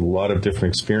 years with a lot of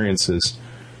different experiences.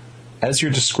 As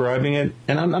you're describing it,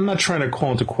 and I'm not trying to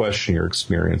call into question your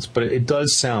experience, but it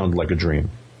does sound like a dream.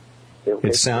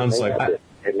 It sounds like,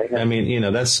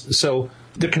 that's, so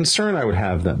the concern I would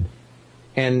have then,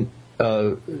 and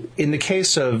in the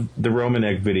case of the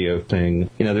Romanek video thing,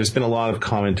 there's been a lot of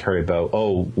commentary about,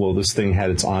 this thing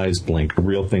had its eyes blink. A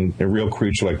real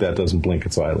creature like that doesn't blink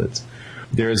its eyelids.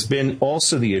 There's been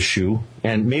also the issue,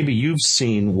 and maybe you've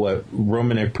seen what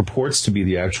Romanek purports to be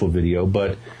the actual video,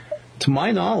 but to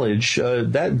my knowledge,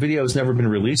 that video has never been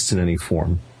released in any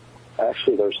form.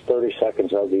 Actually, there's 30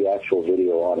 seconds of the actual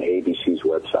video on ABC's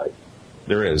website.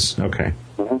 There is? Okay.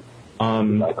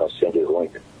 Mm-hmm. I'll send you the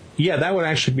link. Yeah, that would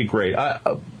actually be great.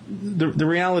 The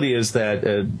reality is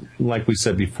that, like we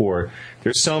said before,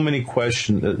 there's so many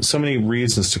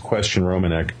reasons to question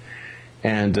Romanek,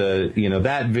 and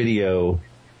that video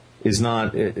is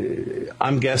not.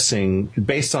 I'm guessing,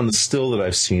 based on the still that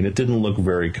I've seen, it didn't look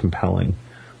very compelling.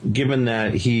 Given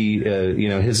that he,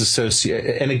 his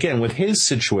associate, and again with his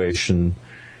situation,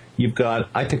 you've got,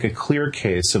 I think, a clear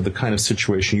case of the kind of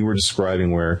situation you were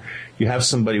describing, where you have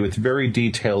somebody with very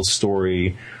detailed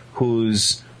story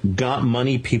who's got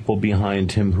money people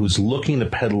behind him, who's looking to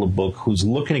peddle a book, who's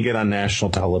looking to get on national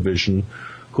television,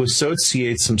 who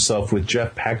associates himself with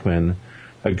Jeff Peckman,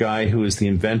 a guy who is the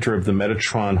inventor of the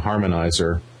Metatron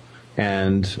harmonizer,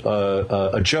 and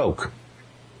a joke.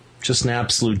 just an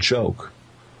absolute joke.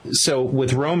 So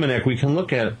with Romanek, we can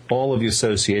look at all of the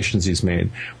associations he's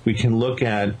made. We can look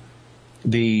at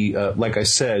the, like I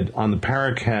said, on the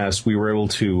Paracast, we were able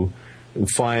to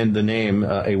find the name,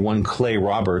 a one Clay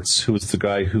Roberts, who was the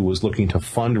guy who was looking to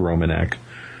fund Romanek,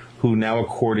 who now,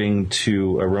 according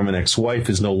to Romanek's wife,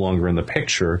 is no longer in the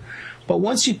picture. But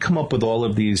once you come up with all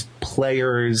of these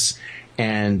players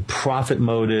and profit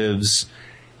motives,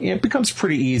 it becomes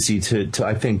pretty easy to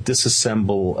I think,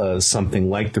 disassemble something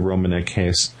like the Romanek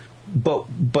case. But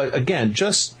again,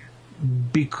 just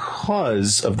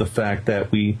because of the fact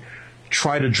that we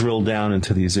try to drill down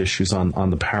into these issues on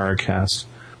the Paracast,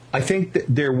 I think that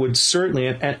there would certainly,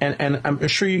 and I'm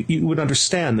sure you would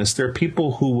understand this, there are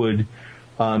people who would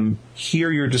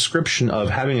hear your description of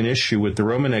having an issue with the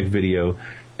Romanek video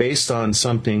based on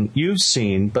something you've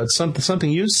seen, but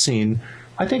something you've seen,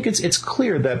 I think it's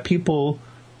clear that people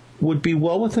would be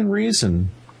well within reason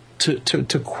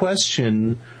to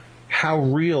question how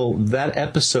real that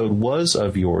episode was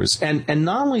of yours. And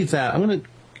not only that, I'm going to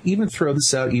even throw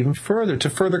this out even further to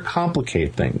further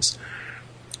complicate things,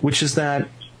 which is that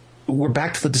we're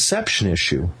back to the deception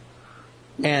issue.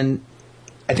 And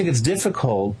I think it's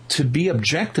difficult to be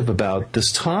objective about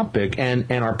this topic and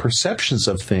our perceptions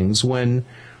of things when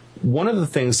one of the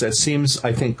things that seems,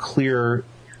 I think, clear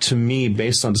to me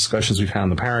based on discussions we've had on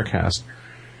the Paracast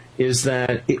is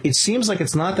that it seems like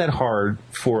it's not that hard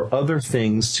for other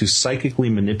things to psychically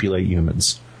manipulate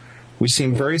humans. We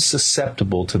seem very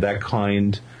susceptible to that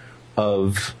kind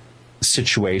of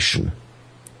situation.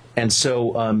 And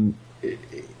so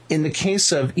in the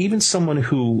case of even someone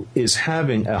who is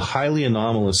having a highly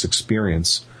anomalous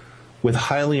experience with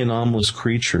highly anomalous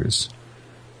creatures,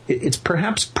 it's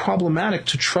perhaps problematic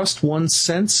to trust one's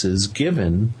senses,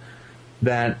 given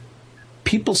that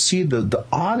people see the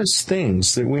oddest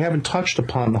things. That we haven't touched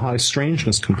upon the high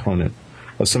strangeness component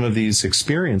of some of these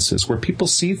experiences, where people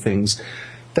see things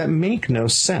that make no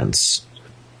sense,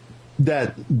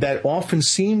 that often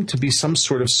seem to be some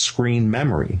sort of screen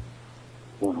memory.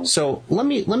 So let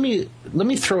me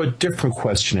throw a different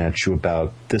question at you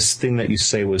about this thing that you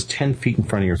say was 10 feet in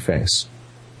front of your face.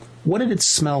 What did it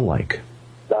smell like?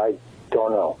 I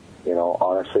don't know.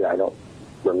 Honestly, I don't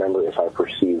remember if I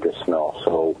perceived a smell.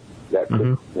 So that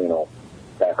could,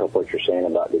 back up what you're saying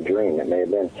about the dream. It may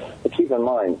have been. But keep in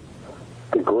mind,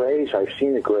 the grays, I've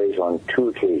seen the grays on 2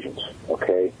 occasions,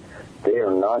 okay? They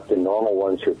are not the normal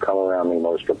ones who come around me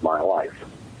most of my life,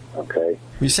 okay?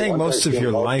 You're saying most of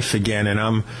your life again, and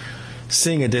I'm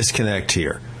seeing a disconnect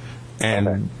here.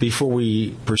 And before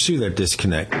we pursue that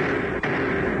disconnect,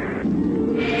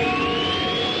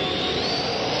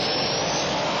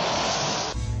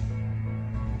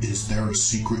 is there a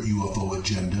secret UFO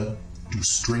agenda? Do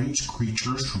strange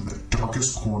creatures from the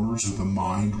darkest corners of the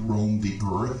mind roam the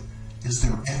Earth? Is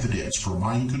there evidence for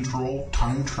mind control,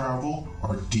 time travel,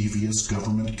 or devious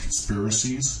government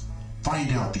conspiracies?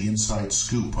 Find out the inside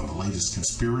scoop on the latest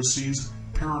conspiracies,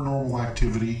 paranormal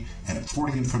activity, and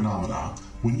Fortean phenomena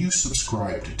when you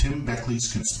subscribe to Tim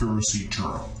Beckley's Conspiracy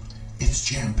Journal. It's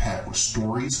jam-packed with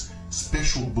stories,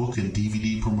 special book and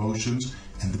DVD promotions,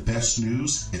 and the best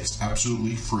news, it's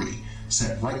absolutely free,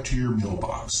 sent right to your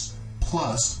mailbox.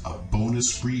 Plus, a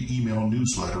bonus free email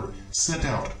newsletter sent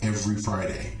out every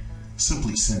Friday.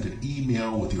 Simply send an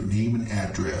email with your name and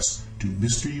address to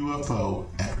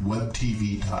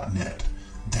MrUFO@webtv.net.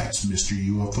 That's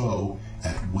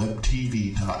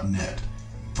MrUFO@webtv.net.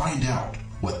 Find out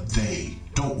what they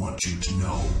don't want you to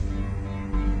know.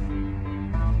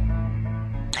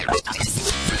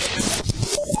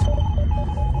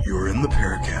 You're in the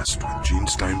Paracast with Gene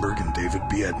Steinberg and David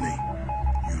Biedney.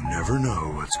 You never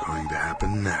know what's going to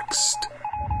happen next.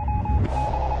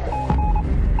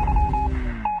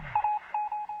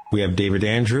 we have David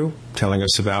Andrew telling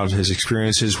us about his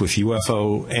experiences with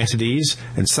UFO entities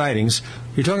and sightings.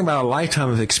 You're talking about a lifetime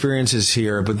of experiences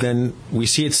here, but then we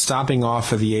see it stopping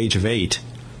off at the age of 8,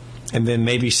 and then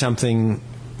maybe something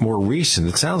more recent.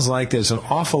 It sounds like there's an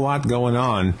awful lot going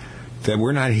on that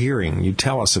we're not hearing. You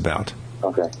tell us about.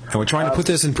 Okay. And we're trying to put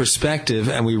this in perspective,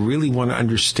 and we really want to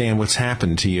understand what's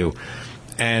happened to you.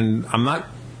 And I'm not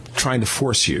trying to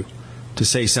force you to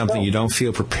say something you don't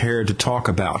feel prepared to talk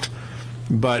about.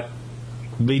 But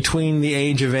between the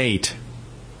age of 8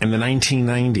 and the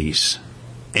 1990s,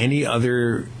 any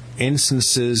other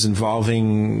instances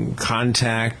involving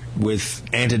contact with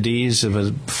entities of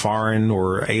a foreign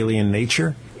or alien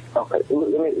nature? Okay.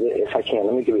 If I can,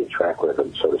 let me give you a track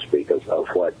record, so to speak, of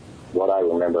what I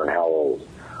remember and how old.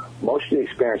 Most of the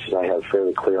experiences I have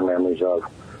fairly clear memories of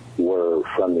were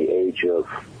from the age of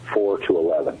 4 to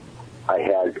 11. I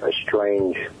had a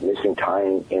strange missing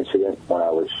time incident when I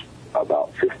was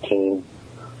about 15.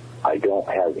 I don't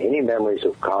have any memories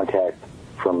of contact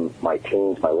from my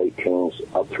teens, my late teens,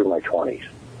 up through my 20s.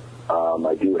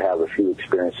 I do have a few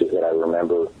experiences that I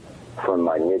remember from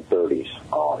my mid-30s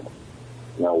on.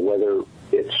 Now, whether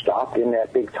it stopped in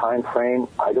that big time frame,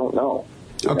 I don't know.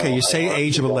 Okay, you say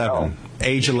age of 11.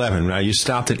 Age 11. Now, you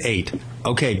stopped at 8.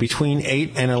 Okay, between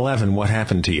 8 and 11, what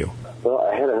happened to you? Well,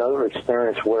 I had another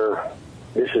experience where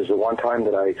this is the one time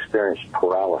that I experienced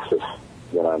paralysis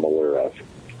that I'm aware of.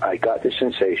 I got the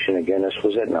sensation, again, this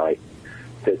was at night,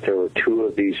 that there were two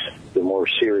of these, the more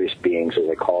serious beings, as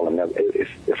I call them. Now,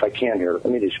 if I can here, let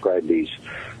me describe these.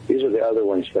 These are the other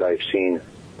ones that I've seen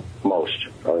most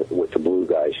with the blue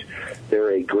guys.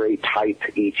 They're a gray type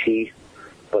ET,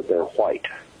 but they're white.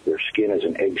 Their skin is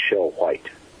an eggshell white.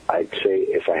 I'd say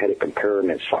if I had to compare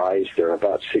them in size, they're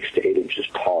about 6 to 8 inches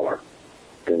taller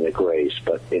than the grays.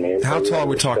 But how tall are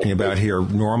we talking about here?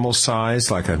 Normal size,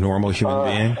 like a normal human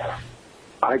being?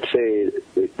 I'd say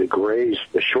the grays,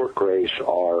 the short grays,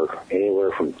 are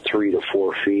anywhere from 3 to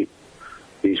 4 feet.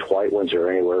 These white ones are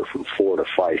anywhere from 4 to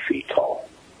 5 feet tall.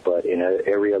 But in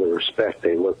every other respect,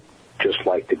 they look just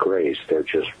like the grays. They're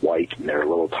just white and they're a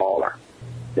little taller.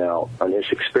 Now, on this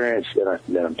experience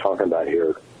that I'm talking about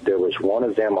here, there was one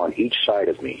of them on each side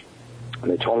of me. And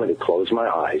they told me to close my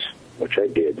eyes, which I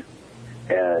did.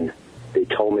 And they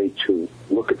told me to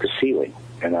look at the ceiling.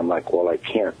 And I'm like, well, I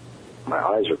can't. My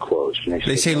eyes are closed. And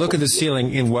they say look at the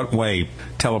ceiling in what way?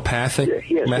 Telepathic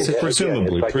message?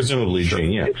 Presumably,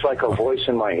 Gene, yeah. It's like a voice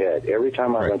in my head. Every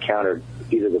time I've encountered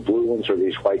either the blue ones or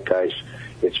these white guys,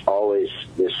 it's always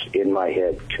this in my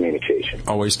head communication.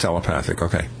 Always telepathic,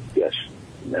 okay. Yes.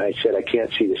 And I said, I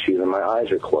can't see the ceiling. My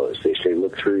eyes are closed. They say,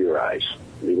 look through your eyes.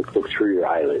 Look through your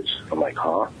eyelids. I'm like,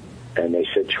 huh? And they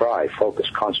said, try, focus,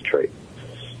 concentrate.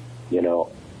 You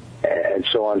know, and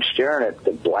so I'm staring at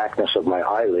the blackness of my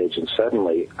eyelids, and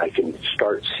suddenly I can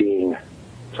start seeing,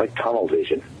 it's like tunnel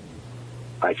vision.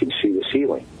 I can see the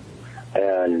ceiling.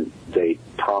 And they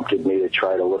prompted me to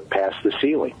try to look past the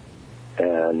ceiling.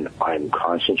 And I'm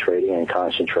concentrating,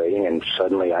 and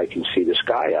suddenly I can see the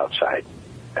sky outside,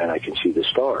 and I can see the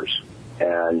stars.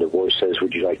 And the voice says,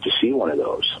 would you like to see one of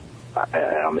those? And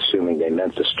I'm assuming they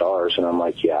meant the stars, and I'm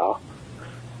like, yeah.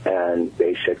 And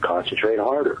they said, concentrate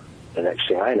harder. The next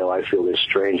thing I know, I feel this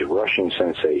strange rushing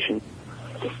sensation,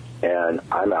 and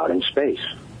I'm out in space.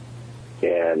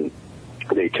 And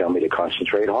they tell me to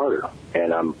concentrate harder.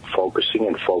 And I'm focusing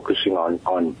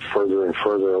on further and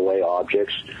further away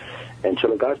objects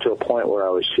until it got to a point where I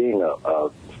was seeing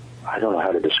I don't know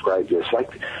how to describe this.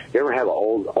 Like, you ever have an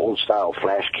old style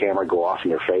flash camera go off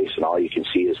in your face and all you can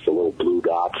see is the little blue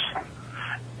dots?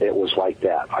 It was like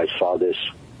that. I saw this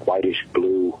whitish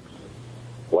blue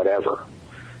whatever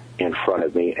in front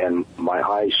of me, and my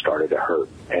eyes started to hurt.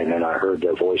 And then I heard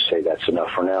the voice say, that's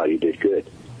enough for now, you did good.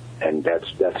 And that's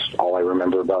all I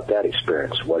remember about that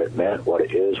experience. What it meant, what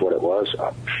it is, what it was,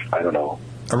 I don't know.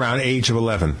 Around age of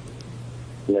 11?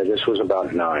 No, this was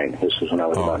about 9. This was when I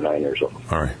was about 9 years old.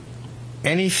 All right.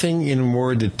 Anything in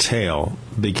more detail,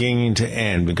 beginning to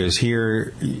end, because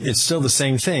here it's still the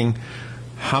same thing.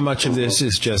 How much of this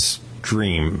is just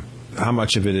dream? How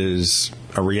much of it is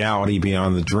a reality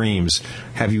beyond the dreams?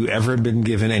 Have you ever been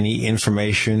given any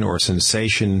information or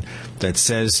sensation that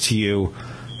says to you,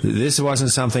 this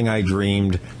wasn't something I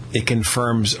dreamed, it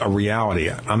confirms a reality?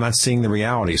 I'm not seeing the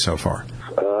reality so far.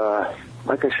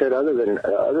 Like I said, other than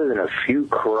a few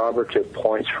corroborative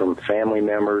points from family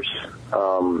members,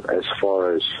 as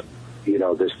far as, you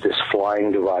know, this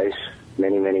flying device,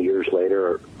 many years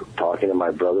later, talking to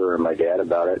my brother and my dad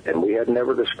about it, and we had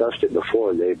never discussed it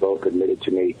before. They both admitted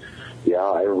to me, yeah,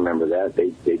 I remember that.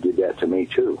 They did that to me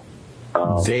too.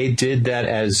 They did that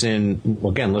as in,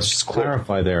 again, let's just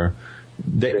clarify there.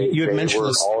 You had mentioned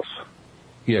this.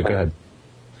 Yeah, go ahead.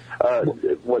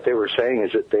 What they were saying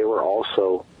is that they were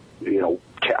also, you know,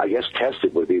 I guess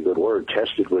tested would be a good word,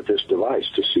 tested with this device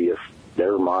to see if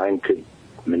their mind could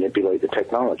manipulate the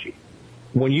technology.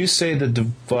 When you say the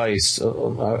device,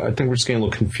 I think we're just getting a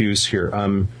little confused here.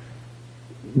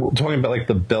 We're talking about like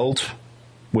the belt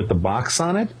with the box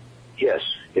on it? Yes.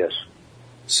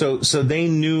 So they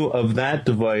knew of that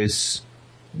device.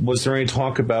 Was there any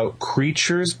talk about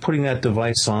creatures putting that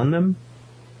device on them?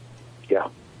 Yeah.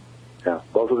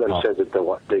 Both of them said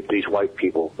that these white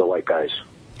people, the white guys,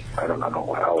 I don't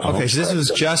know how. Okay, so this was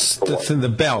just the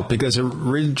belt, because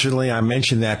originally I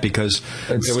mentioned that because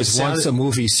there was once a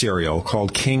movie serial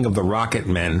called King of the Rocket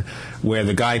Men where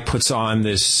the guy puts on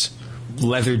this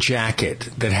leather jacket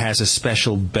that has a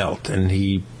special belt, and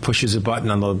he pushes a button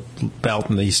on the belt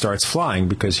and he starts flying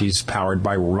because he's powered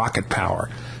by rocket power.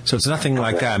 So it's nothing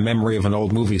like that, a memory of an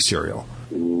old movie serial.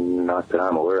 Not that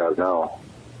I'm aware of, no.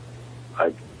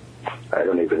 I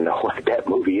don't even know what that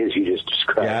movie is you just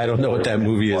described. Yeah, I don't know what that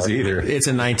movie is either. It's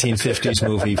a 1950s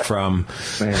movie from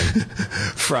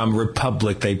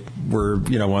Republic. They were,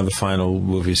 one of the final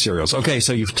movie serials. Okay,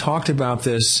 so you've talked about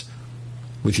this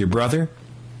with your brother,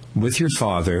 with your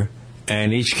father,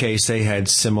 and in each case they had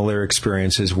similar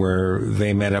experiences where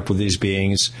they met up with these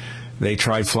beings. They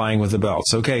tried flying with the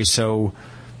belts. Okay, so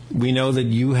we know that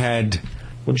you had...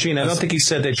 Well, Gene, I don't think he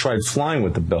said they tried flying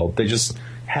with the belt. They just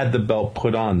had the belt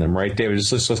put on them, right, David?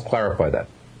 Let's clarify that.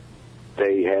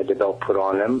 They had the belt put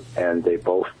on them, and they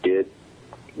both did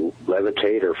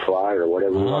levitate or fly or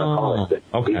whatever you want to call it.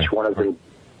 But okay. Each one of them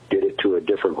did it to a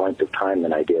different length of time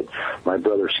than I did. My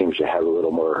brother seems to have a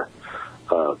little more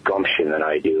gumption than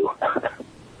I do.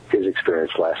 His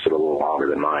experience lasted a little longer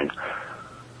than mine.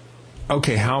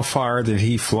 Okay, how far did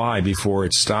he fly before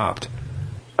it stopped?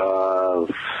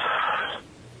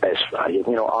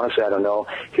 Honestly, I don't know.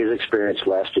 His experience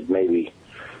lasted maybe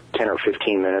 10 or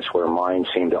 15 minutes, where mine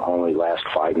seemed to only last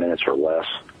 5 minutes or less.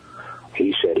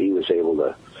 He said he was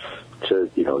able to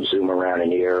zoom around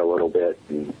in the air a little bit,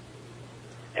 and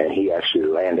he actually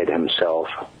landed himself,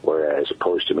 whereas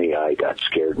opposed to me, I got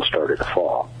scared and started to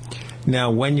fall.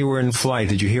 Now, when you were in flight,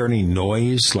 did you hear any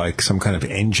noise, like some kind of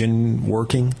engine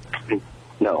working?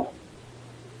 No.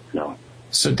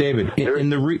 So, David,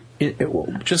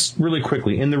 just really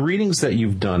quickly, in the readings that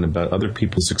you've done about other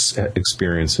people's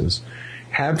experiences,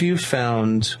 have you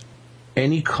found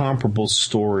any comparable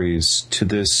stories to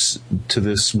this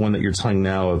one that you're telling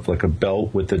now of like a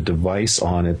belt with a device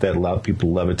on it that allowed people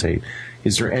to levitate?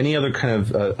 Is there any other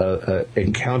kind of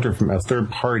encounter from a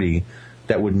third party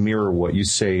that would mirror what you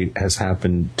say has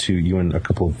happened to you and a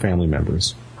couple of family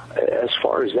members? As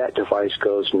far as that device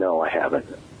goes, no, I haven't.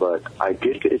 But I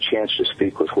did get a chance to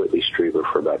speak with Whitley Strieber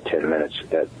for about 10 minutes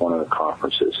at one of the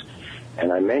conferences.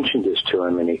 And I mentioned this to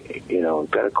him, and he,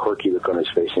 got a quirky look on his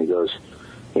face, and he goes,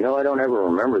 I don't ever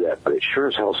remember that, but it sure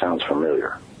as hell sounds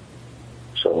familiar.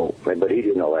 So, but he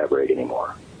didn't elaborate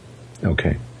anymore.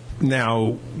 Okay.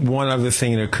 Now, one other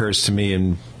thing that occurs to me,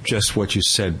 and just what you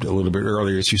said a little bit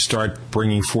earlier, is you start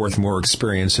bringing forth more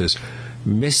experiences.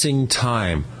 Missing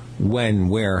time. When,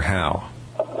 where, how?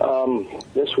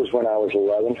 This was when I was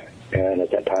 11, and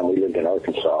at that time we lived in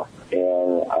Arkansas.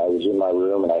 And I was in my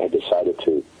room, and I had decided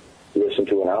to listen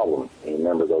to an album. You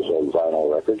remember those old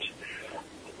vinyl records?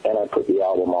 And I put the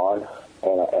album on,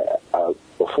 and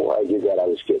before I did that, I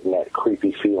was getting that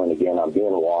creepy feeling again. I'm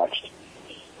being watched.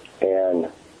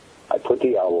 And I put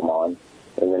the album on,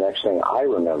 and the next thing I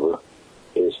remember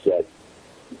is that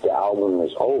the album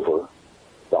is over,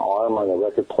 the arm on the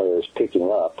record player is picking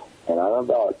up, and I'm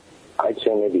about, I'd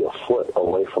say maybe a foot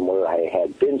away from where I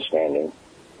had been standing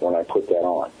when I put that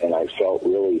on. And I felt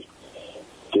really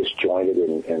disjointed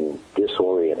and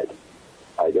disoriented.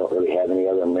 I don't really have any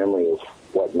other memory of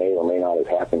what may or may not have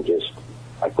happened. Just,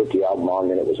 I put the album on,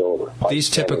 then it was over. These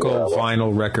typical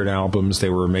vinyl record albums, they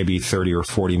were maybe 30 or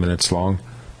 40 minutes long.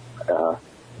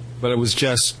 But it was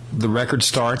just, the record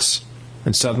starts,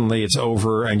 and suddenly it's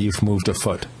over, and you've moved a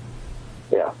foot.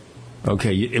 Yeah.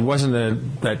 Okay, it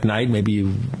wasn't that night, maybe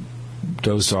you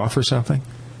dozed off or something?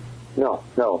 No,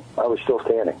 I was still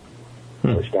standing.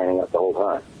 I was standing up the whole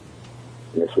time.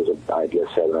 And this was, I guess,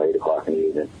 7 or 8 o'clock in the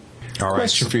evening. All right.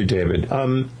 Question for you, David.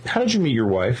 How did you meet your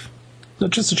wife?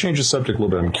 Just to change the subject a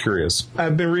little bit, I'm curious.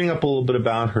 I've been reading up a little bit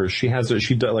about her. She does,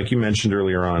 like you mentioned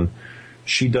earlier on,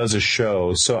 she does a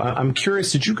show. So I'm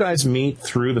curious, did you guys meet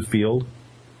through the field?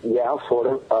 Yeah, sort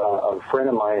of. A friend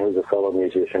of mine who's a fellow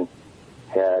musician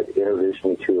had introduced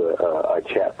me to a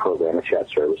chat program, a chat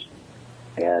service.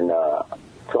 And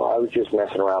so I was just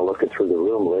messing around looking through the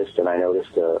room list, and I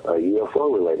noticed a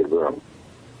UFO-related room.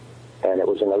 And it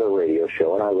was another radio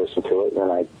show, and I listened to it, and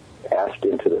then I asked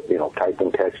into the, typed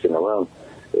in text in the room,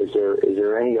 is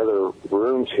there any other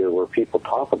rooms here where people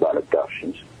talk about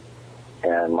abductions?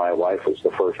 And my wife was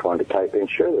the first one to type in,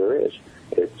 sure there is.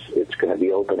 It's going to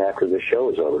be open after the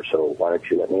show is over, so why don't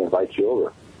you let me invite you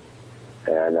over?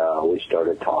 And we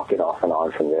started talking off and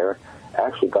on from there.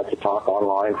 Actually got to talk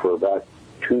online for about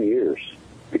 2 years.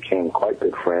 Became quite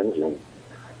good friends, and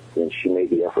then she made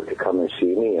the effort to come and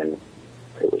see me, and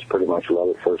it was pretty much love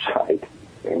at first sight.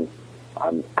 And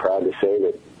I'm proud to say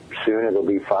that soon it'll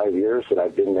be 5 years that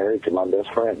I've been married to my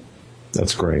best friend.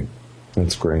 That's great.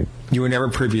 That's great. You were never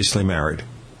previously married?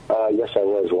 Yes, I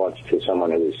was once, to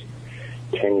someone who was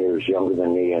 10 years younger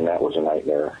than me, and that was a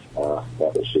nightmare.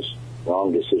 That was just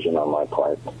wrong decision on my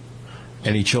part.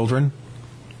 Any children?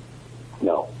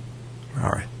 No. All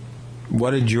right.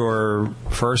 What did your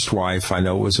first wife, I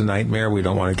know it was a nightmare, we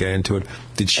don't want to get into it,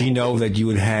 did she know that you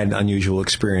had had unusual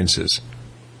experiences?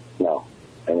 No,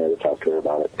 I never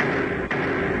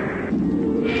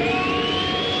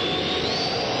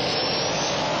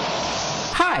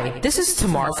Hi, this is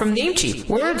Tamar from Namecheap.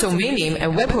 We're a domain name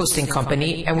and web hosting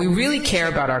company, and we really care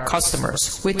about our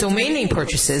customers. With domain name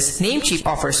purchases, Namecheap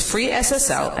offers free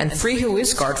SSL and free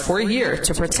WhoisGuard for a year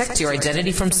to protect your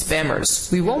identity from spammers.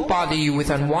 We won't bother you with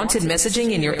unwanted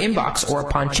messaging in your inbox or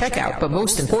upon checkout, but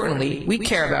most importantly, we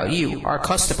care about you, our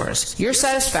customers. Your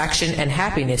satisfaction and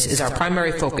happiness is our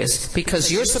primary focus because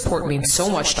your support means so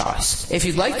much to us. If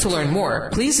you'd like to learn more,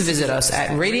 please visit us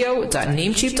at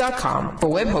radio.namecheap.com for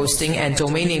web hosting and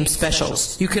domain name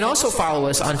specials. You can also follow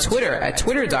us on Twitter at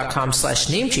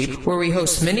twitter.com/Namecheap, where we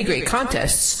host many great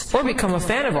contests, or become a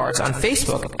fan of ours on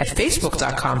Facebook at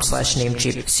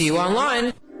facebook.com/Namecheap. See you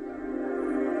online.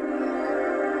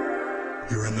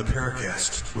 You're in the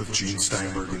Paracast with Gene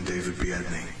Steinberg and David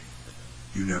Biedney.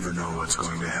 You never know what's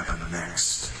going to happen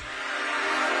next.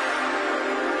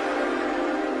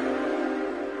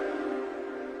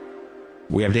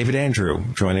 We have David Andrew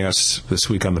joining us this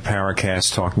week on the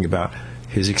Paracast talking about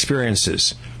his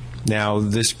experiences. Now,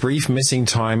 this brief missing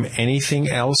time, anything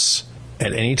else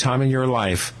at any time in your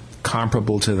life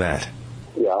comparable to that?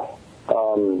 Yeah.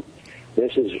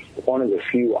 This is one of the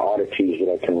few oddities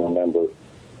that I can remember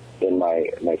in my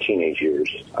teenage years.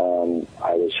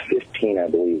 I was 15, I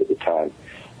believe, at the time.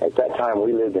 At that time,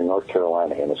 we lived in North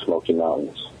Carolina in the Smoky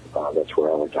Mountains. That's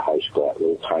where I went to high school, that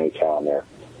little tiny town there.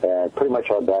 And pretty much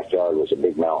our backyard was a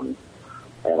big mountain.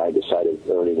 And I decided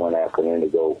early one afternoon to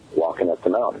go walking up the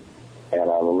mountain. And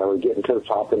I remember getting to the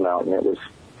top of the mountain. It was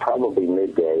probably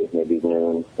midday, maybe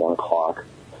noon, 1 o'clock.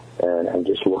 And I'm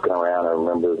just looking around. I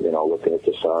remember, looking at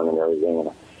the sun and everything.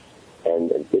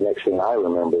 And the next thing I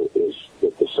remember is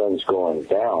that the sun's going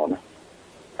down.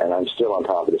 And I'm still on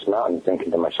top of this mountain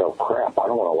thinking to myself, crap, I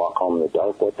don't want to walk home in the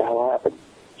dark. What the hell happened?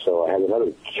 So I had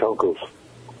another chunk of,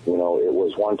 it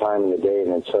was one time in the day,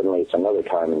 and then suddenly it's another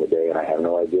time in the day, and I have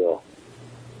no idea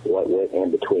what went in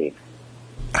between.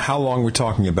 How long we're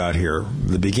talking about here?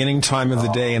 The beginning time of the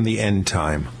day and the end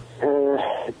time?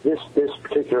 This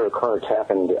particular occurrence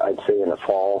happened, I'd say, in the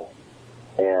fall,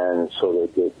 and so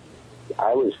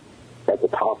I was at the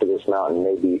top of this mountain,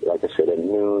 maybe, like I said, at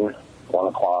noon, 1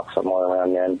 o'clock, somewhere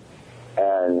around then,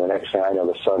 and the next thing I know,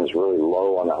 the sun's really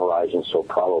low on the horizon, so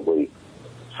probably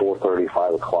 4:30,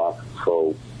 5 o'clock,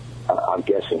 so I'm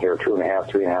guessing here 2.5,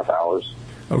 3.5 hours.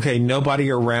 Okay, nobody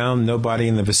around, nobody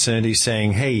in the vicinity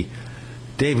saying, hey,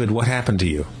 David, what happened to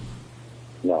you?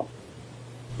 No.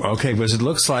 Okay, because it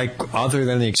looks like, other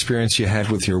than the experience you had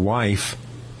with your wife,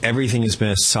 everything has been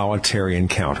a solitary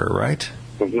encounter, right?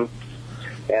 Mm-hmm.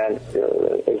 And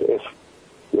if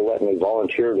you'll let me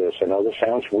volunteer this, I know this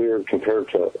sounds weird compared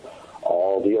to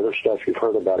all the other stuff you've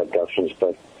heard about abductions,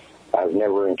 but I've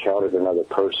never encountered another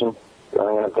person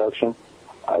during an abduction.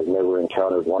 I've never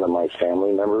encountered one of my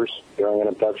family members during an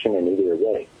abduction, and neither have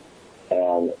they.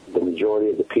 And the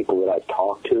majority of the people that I've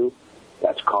talked to,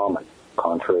 that's common,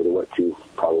 contrary to what you've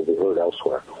probably heard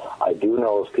elsewhere. I do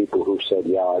know of people who said,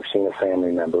 yeah, I've seen a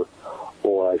family member,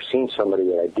 or I've seen somebody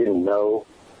that I didn't know,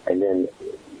 and then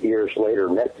years later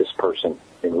met this person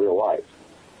in real life.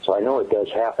 So I know it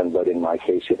does happen, but in my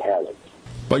case it hasn't.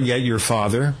 But yet your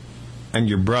father and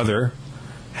your brother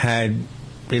had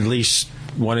at least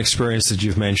one experience that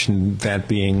you've mentioned, that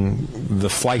being the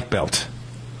flight belt.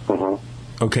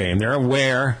 Mm-hmm. Okay, and they're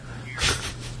aware,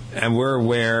 and we're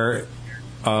aware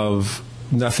of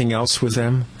nothing else with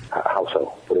them? How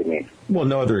so? What do you mean? Well,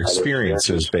 no other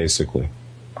experiences, basically.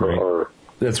 Right?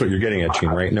 That's what you're getting at,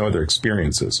 Gene, right? No other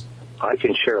experiences. I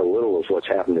can share a little of what's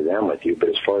happened to them with you, but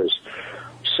as far as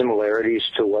similarities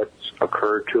to what's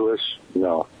occurred to us,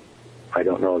 no. I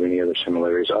don't know of any other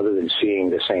similarities other than seeing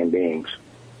the same beings.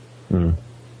 Mm.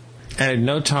 And at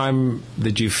no time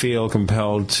did you feel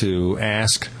compelled to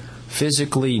ask,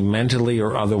 physically, mentally,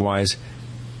 or otherwise,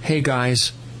 hey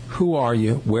guys, who are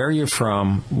you? Where are you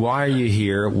from? Why are you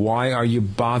here? Why are you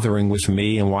bothering with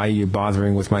me? And why are you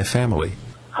bothering with my family?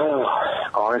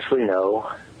 Honestly, no.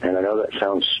 And I know that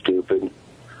sounds stupid,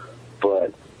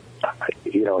 but,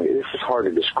 this is hard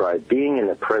to describe. Being in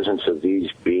the presence of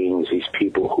these beings, these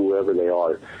people, whoever they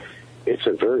are, it's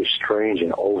a very strange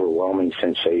and overwhelming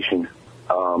sensation.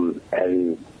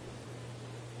 And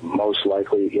most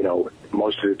likely,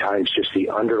 most of the times just the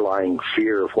underlying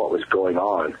fear of what was going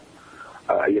on.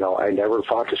 I never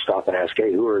thought to stop and ask,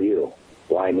 hey, who are you?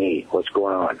 Why me? What's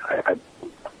going on? I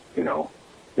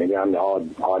maybe I'm the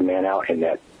odd man out in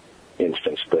that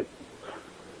instance, but,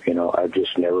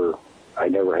 I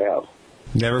never have.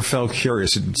 Never felt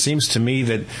curious. It seems to me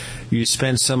that you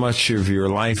spend so much of your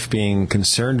life being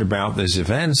concerned about these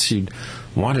events, you'd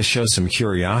want to show some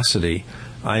curiosity.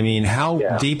 I mean,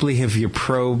 how deeply have you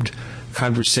probed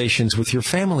conversations with your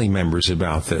family members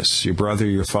about this? Your brother,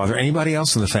 your father, anybody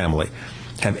else in the family?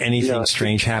 have anything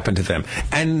strange happen to them.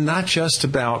 And not just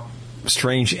about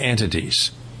strange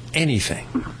entities, anything.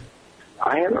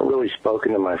 I haven't really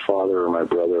spoken to my father or my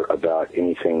brother about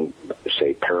anything,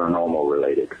 say, paranormal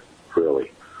related,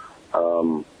 really.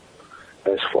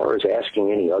 As far as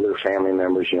asking any other family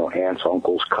members, aunts,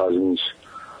 uncles, cousins,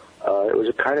 it was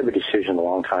a kind of a decision a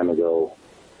long time ago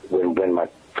when my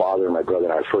father and my brother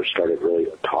and I first started really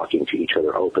talking to each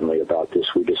other openly about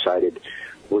this. We decided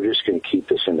we're just going to keep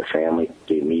this in the family,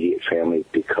 the immediate family,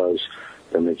 because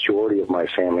the majority of my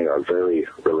family are very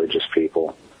religious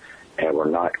people, and we're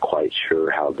not quite sure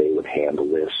how they would handle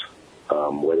this,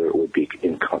 whether it would be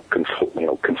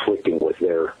conflicting with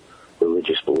their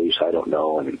religious beliefs. I don't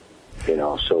know, and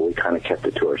so we kind of kept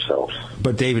it to ourselves.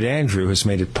 But David Andrew has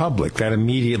made it public. That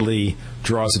immediately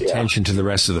draws attention to the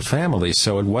rest of the family.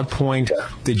 So at what point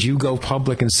did you go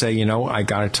public and say, I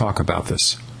got to talk about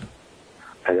this?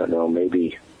 I don't know,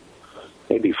 maybe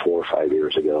 4 or 5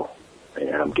 years ago.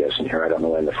 And I'm guessing here, I don't know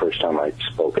when the first time I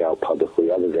spoke out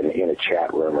publicly, other than in a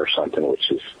chat room or something,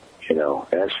 which is, and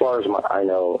as far as I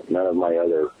know, none of my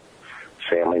other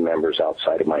family members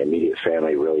outside of my immediate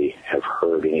family really have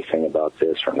heard anything about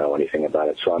this or know anything about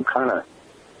it. So I'm kind of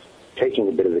taking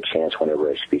a bit of a chance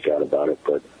whenever I speak out about it.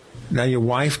 But now your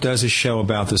wife does a show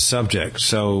about the subject,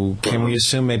 so can we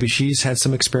assume maybe she's had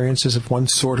some experiences of one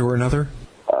sort or another?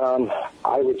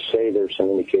 I would say there's some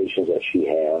indications that she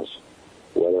has.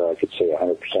 Whether I could say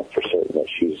 100% for certain that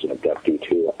she's an abductee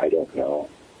too, I don't know.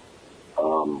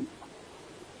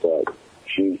 But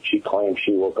she claims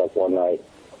she woke up one night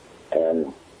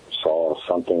and saw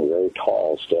something very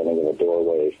tall standing in the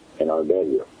doorway in our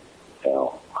bedroom.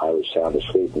 I was sound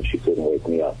asleep and she couldn't wake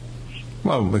me up.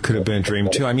 Well, it could have been a dream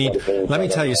too. I mean, let me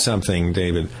tell you something,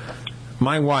 David.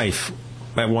 My wife,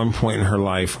 at one point in her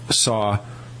life, saw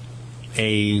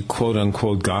a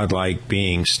quote-unquote godlike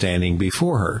being standing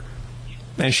before her.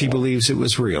 And she believes it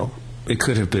was real. It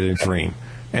could have been a dream.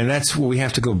 And that's what we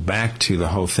have to go back to, the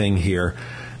whole thing here.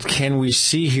 Can we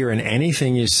see here in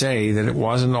anything you say that it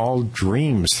wasn't all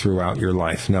dreams throughout your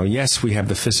life? Now, yes, we have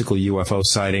the physical UFO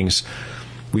sightings.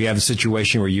 We have the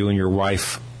situation where you and your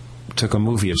wife took a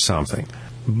movie of something.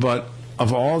 But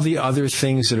of all the other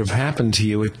things that have happened to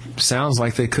you, it sounds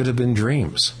like they could have been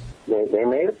dreams. They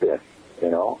may have been.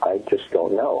 I just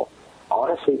don't know.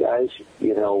 Honestly, guys,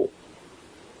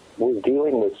 we're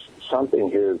dealing with something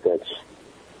here that's,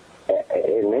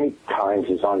 and many times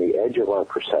is on the edge of our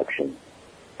perception.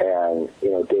 And,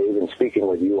 Dave, in speaking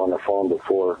with you on the phone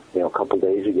before, a couple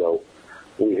days ago,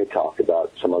 we had talked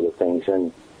about some other things.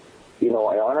 And,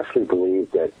 I honestly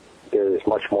believe that there is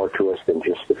much more to us than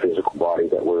just the physical body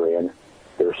that we're in.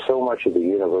 There's so much of the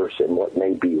universe and what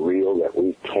may be real that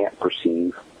we can't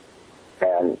perceive.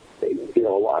 And, a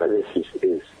lot of this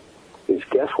is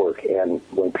guesswork. And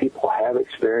when people have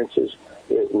experiences,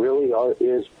 it really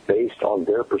is based on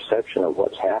their perception of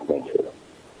what's happening to them.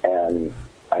 And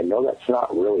I know that's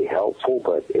not really helpful,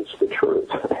 but it's the truth.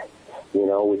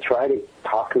 We try to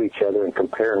talk to each other and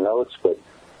compare notes, but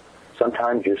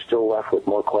sometimes you're still left with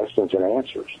more questions than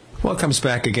answers. Well, it comes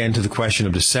back again to the question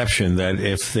of deception, that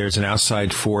if there's an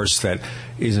outside force that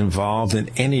is involved in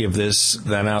any of this,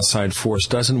 that outside force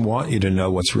doesn't want you to know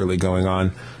what's really going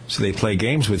on, so they play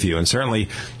games with you. And certainly,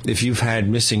 if you've had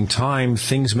missing time,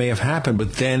 things may have happened,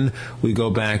 but then we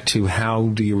go back to how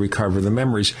do you recover the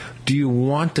memories? Do you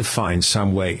want to find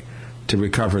some way to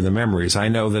recover the memories? I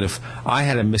know that if I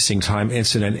had a missing time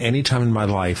incident any time in my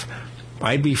life,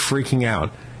 I'd be freaking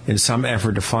out in some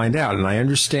effort to find out. And I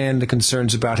understand the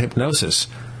concerns about hypnosis,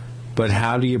 but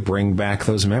how do you bring back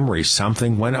those memories?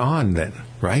 Something went on then,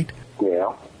 right?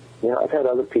 Yeah. I've had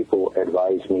other people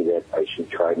advise me that I should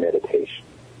try meditation.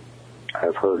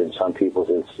 I've heard in some people's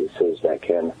instances that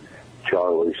can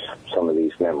jar loose some of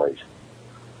these memories.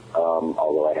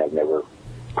 Although I have never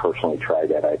personally tried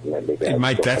that.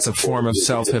 That's a form of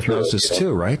self-hypnosis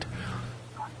too, right?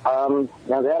 Now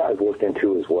that I've looked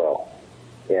into as well.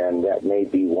 And that may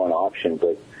be one option,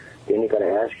 but then you got to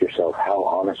ask yourself, how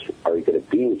honest are you going to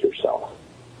be with yourself?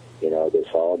 This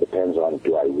all depends on,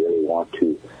 do I really want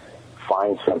to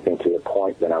find something to the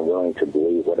point that I'm willing to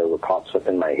believe whatever pops up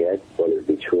in my head, whether it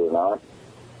be true or not?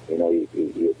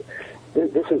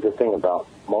 This is the thing about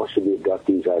most of the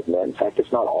abductees I've met. In fact,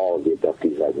 it's not all of the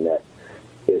abductees I've met.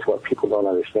 Is what people don't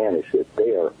understand is that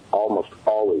they are almost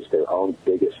always their own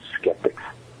biggest skeptics.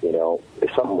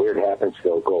 If something weird happens,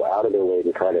 they'll go out of their way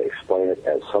to try to explain it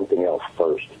as something else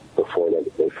first before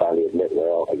they finally admit,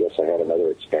 well, I guess I had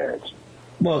another experience.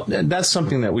 Well, that's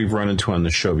something that we've run into on the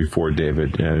show before,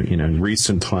 David. In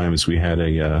recent times, we had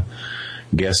a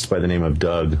guest by the name of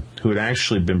Doug who had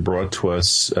actually been brought to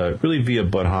us really via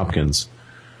Bud Hopkins,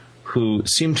 who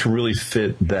seemed to really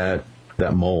fit that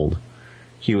mold.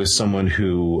 He was someone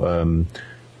who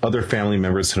other family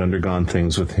members had undergone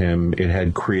things with him. It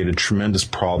had created tremendous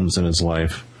problems in his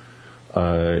life.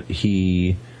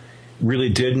 He really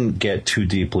didn't get too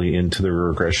deeply into the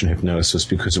regression hypnosis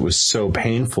because it was so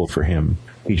painful for him.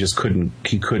 He just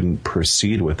couldn't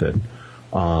proceed with it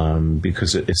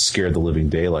because it scared the living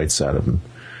daylights out of him.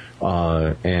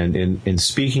 And in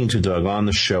speaking to Doug on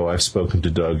the show, I've spoken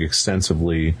to Doug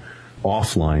extensively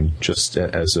offline, just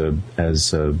as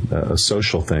a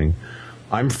social thing.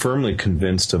 I'm firmly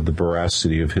convinced of the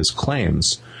veracity of his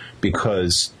claims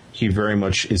because he very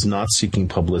much is not seeking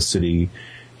publicity.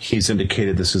 He's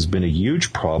indicated this has been a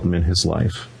huge problem in his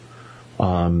life.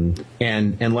 And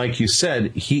like you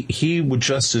said, he would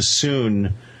just as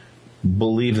soon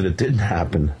believe that it didn't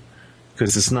happen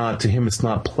because it's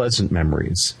not pleasant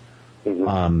memories.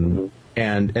 And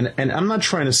I'm not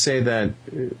trying to say that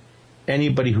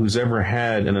anybody who's ever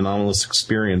had an anomalous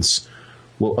experience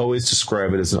will always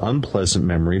describe it as an unpleasant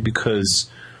memory because,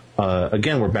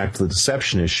 again, we're back to the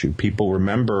deception issue. People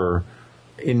remember,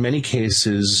 in many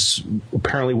cases,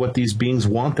 apparently what these beings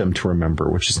want them to remember,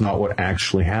 which is not what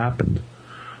actually happened.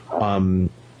 And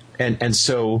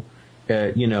so,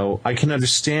 I can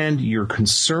understand your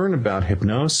concern about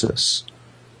hypnosis.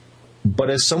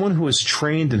 But as someone who is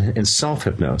trained in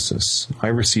self-hypnosis, I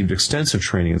received extensive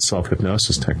training in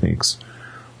self-hypnosis techniques.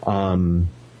 And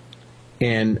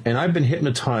I've been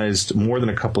hypnotized more than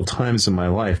a couple of times in my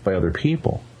life by other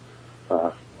people.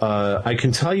 I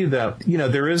can tell you that,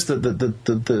 there is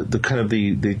the kind of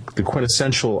the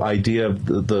quintessential idea of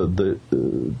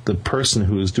the person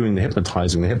who is doing the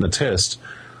hypnotizing, the hypnotist,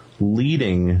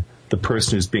 leading the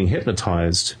person who's being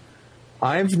hypnotized.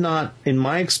 I've not, in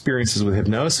my experiences with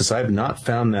hypnosis, I've not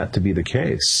found that to be the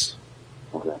case.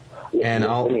 Okay. And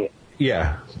go ahead.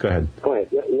 Go ahead.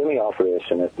 Let me offer this,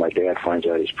 and if my dad finds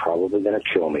out, he's probably going to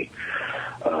kill me.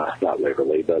 Not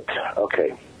literally, but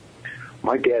okay.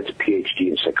 My dad's a PhD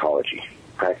in psychology,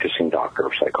 practicing doctor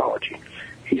of psychology.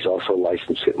 He's also a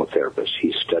licensed hypnotherapist.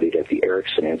 He's studied at the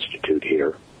Erickson Institute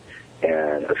here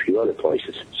and a few other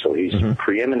places. So he's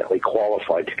preeminently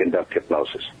qualified to conduct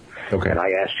hypnosis. Okay. And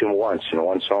I asked him once and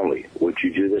once only, would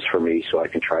you do this for me so I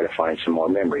can try to find some more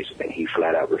memories? And he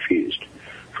flat out refused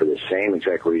for the same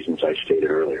exact reasons I stated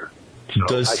earlier.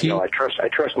 So I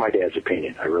trust my dad's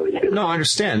opinion. I really do. No, I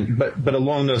understand. But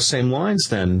along those same lines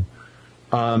then,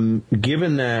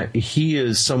 given that he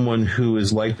is someone who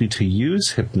is likely to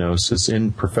use hypnosis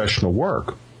in professional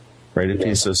work, right? If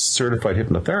he's a certified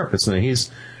hypnotherapist,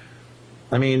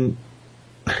 and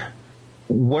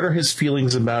what are his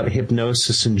feelings about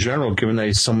hypnosis in general, given that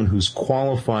he's someone who's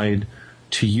qualified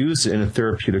to use it in a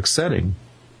therapeutic setting?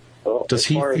 Well, does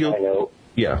he feel? I know,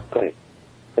 yeah. Well,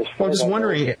 I'm just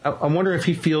wondering. I'm wondering if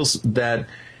he feels that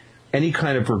any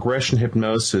kind of regression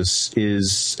hypnosis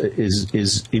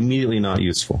is immediately not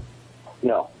useful.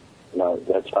 No,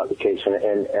 that's not the case. And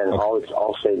okay.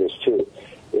 I'll say this too,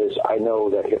 is I know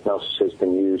that hypnosis has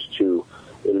been used to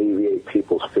alleviate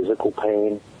people's physical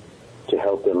pain, to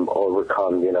help them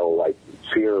overcome, like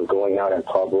fear of going out in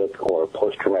public or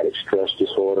post-traumatic stress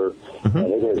disorder.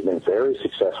 And it has been very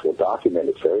successful,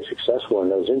 documented, very successful in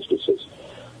those instances.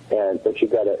 But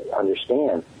you've got to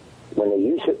understand, when they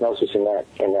use hypnosis in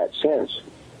that sense,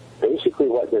 basically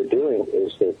what they're doing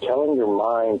is they're telling your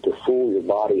mind to fool your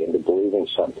body into believing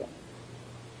something.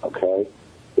 Okay?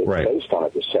 It's based on a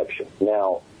deception.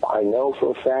 Now, I know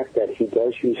for a fact that he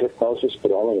does use hypnosis,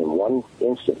 but only in one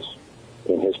instance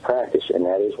in his practice, and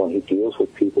that is when he deals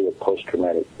with people with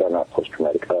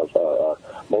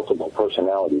multiple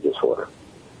personality disorder.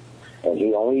 And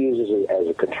he only uses it as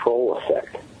a control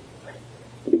effect,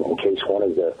 in case one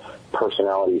of the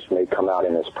personalities may come out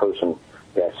in this person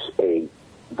that's a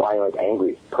violent,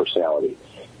 angry personality.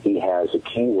 He has a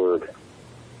keyword,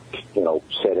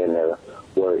 set in there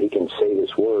where he can say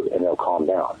this word and they'll calm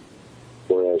down.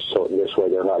 Whereas, so this way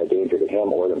they're not a danger to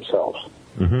him or themselves.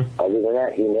 Other than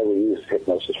that, he never used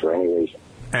hypnosis for any reason.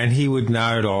 And he would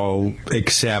not at all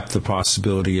accept the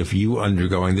possibility of you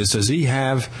undergoing this. Does he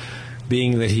have,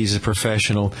 being that he's a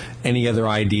professional, any other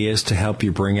ideas to help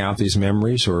you bring out these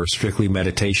memories, or strictly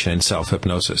meditation and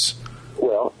self-hypnosis?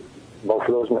 Well, both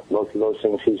of those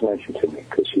things he's mentioned to me,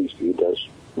 because he does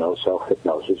know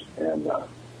self-hypnosis, and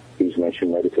he's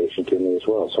mentioned meditation to me as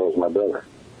well. So is my brother.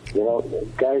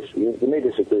 Guys, you may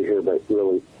disagree here, but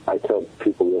really, I tell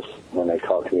people this when they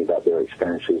talk to me about their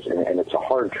experiences, and it's a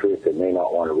hard truth that may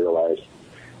not want to realize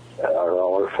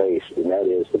or face, and that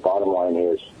is, the bottom line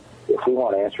is, if we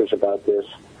want answers about this,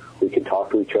 we can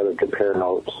talk to each other, compare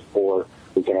notes, or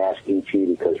we can ask ET,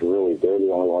 because really they're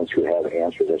the only ones who have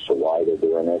answers as to why they're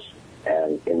doing this.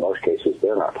 And in most cases,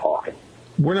 they're not talking.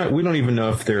 We don't even know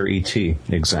if they're ET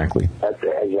exactly.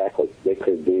 Exactly. They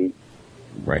could be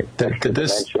right.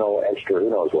 Dimensional, extra, who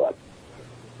knows what.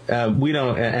 We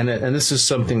don't, and this is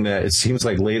something that it seems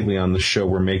like lately on the show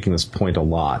we're making this point a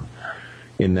lot.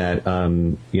 In that,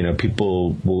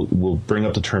 people will bring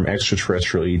up the term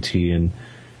extraterrestrial ET, and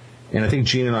I think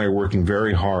Gene and I are working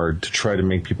very hard to try to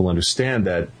make people understand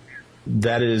that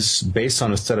is based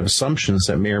on a set of assumptions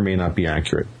that may or may not be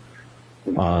accurate.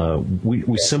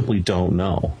 We simply don't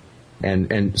know.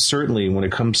 And certainly when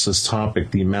it comes to this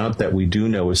topic, the amount that we do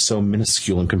know is so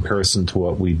minuscule in comparison to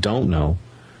what we don't know.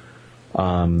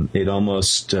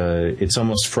 It's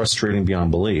almost frustrating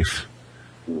beyond belief,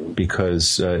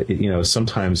 because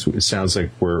sometimes it sounds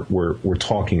like we're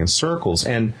talking in circles.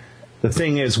 And the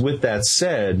thing is, with that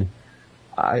said,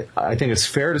 I think it's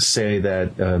fair to say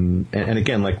that, and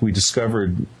again, like we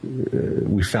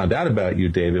found out about you,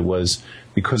 David, was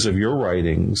because of your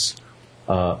writings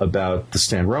about the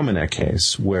Stan Romanek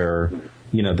case, where,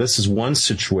 this is one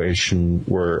situation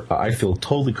where I feel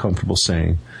totally comfortable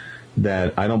saying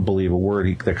that I don't believe a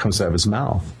word that comes out of his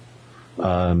mouth,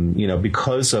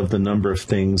 because of the number of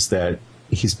things that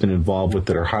he's been involved with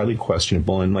that are highly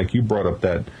questionable. And like you brought up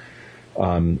that,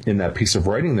 in that piece of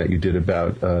writing that you did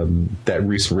about that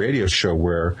recent radio show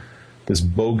where this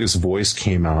bogus voice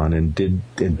came on and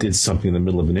did something in the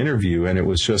middle of an interview, and it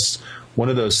was just one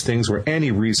of those things where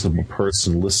any reasonable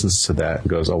person listens to that and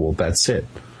goes, "Oh, well, that's it."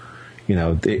 You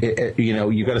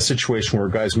got a situation where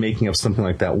a guy's making up something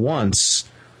like that once,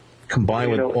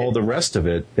 combined with all the rest of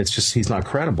it. It's just he's not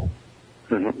credible.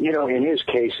 Mm-hmm. In his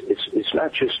case, it's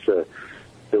not just the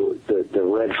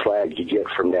red flag you get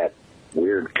from that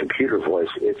weird computer voice.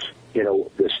 It's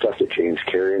the stuff that James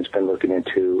Carrion's been looking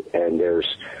into, and there's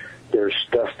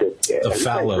stuff that the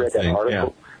fallow thing. Article? Yeah.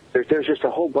 There's just a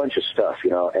whole bunch of stuff,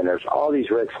 and there's all these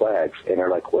red flags, and they're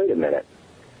like, wait a minute.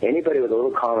 Anybody with a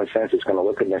little common sense is going to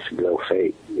look at this and go,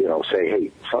 say,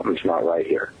 hey, something's not right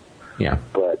here. Yeah.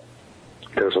 But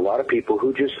there's a lot of people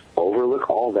who just overlook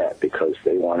all that because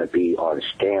they want to be on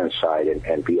Stan's side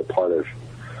and be a part of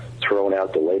throwing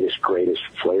out the latest, greatest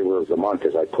flavor of the month,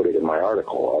 as I put it in my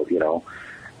article,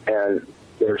 and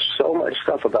there's so much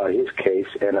stuff about his case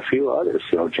and a few others,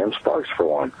 Jim Sparks for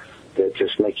one, that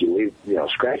just make you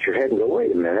scratch your head and go,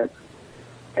 wait a minute.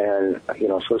 And,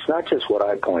 so it's not just what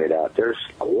I pointed out. There's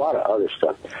a lot of other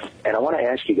stuff. And I want to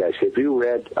ask you guys, have you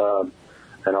read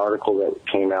an article that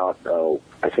came out,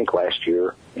 I think last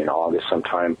year in August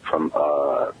sometime, from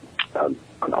an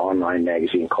online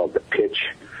magazine called The Pitch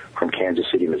from Kansas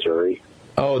City, Missouri?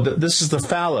 Oh, this is the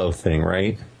fallow thing,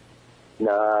 right?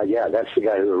 Yeah, that's the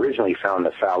guy who originally found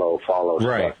the follow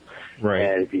right. stuff. Right.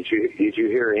 And did you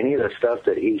hear any of the stuff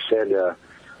that he said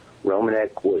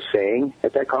Romanek was saying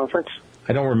at that conference?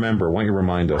 I don't remember. Why don't you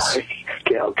remind us?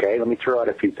 Okay, let me throw out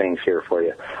a few things here for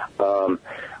you.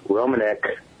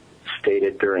 Romanek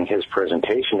stated during his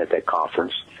presentation at that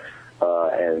conference,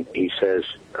 and he says,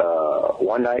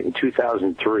 one night in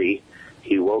 2003,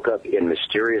 he woke up in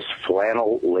mysterious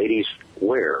flannel ladies'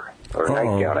 wear, or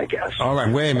nightgown, I guess. All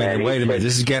right, wait a minute.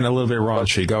 This is getting a little bit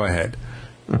raunchy. Go ahead.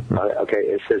 Okay,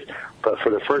 it says, but for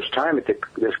the first time at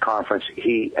this conference,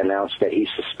 he announced that he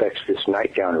suspects this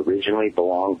nightgown originally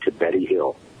belonged to Betty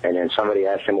Hill. And then somebody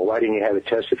asked him, well, why didn't you have it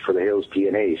tested for the Hill's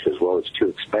DNA? He says, well, it's too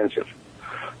expensive.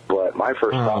 But my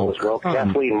first thought was, well,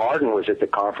 Kathleen Martin was at the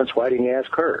conference. Why didn't you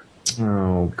ask her?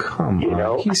 Oh, come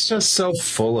on. He's just so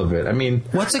full of it. I mean,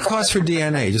 what's it cost for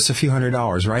DNA? Just a few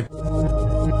 $100s, right?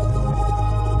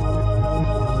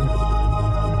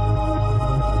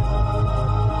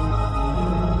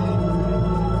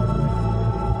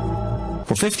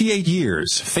 For 58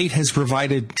 years, Fate has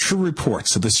provided true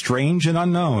reports of the strange and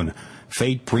unknown.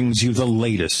 Fate brings you the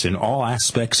latest in all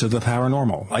aspects of the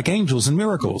paranormal, like angels and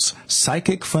miracles,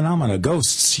 psychic phenomena,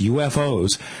 ghosts,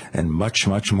 UFOs, and much,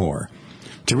 much more.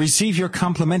 To receive your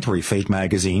complimentary Fate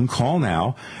magazine, call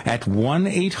now at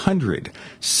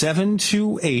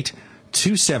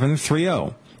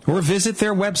 1-800-728-2730 or visit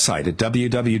their website at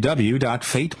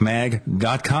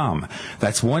www.fatemag.com.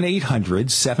 That's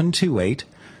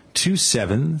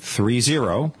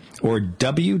 1-800-728-2730 or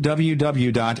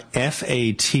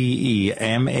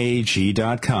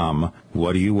www.fatemag.com.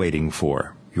 What are you waiting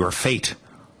for? Your fate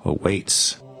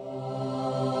awaits.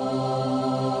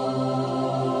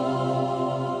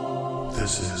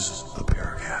 This is the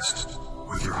Paracast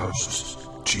with your hosts,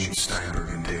 Gene Steinberg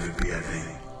and David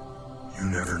Biedney. You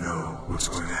never know what's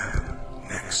going to happen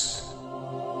next.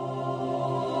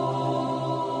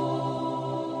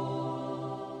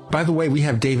 By the way, we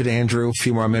have David Andrew, a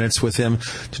few more minutes with him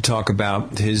to talk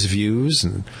about his views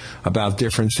and about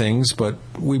different things, but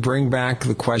we bring back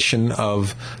the question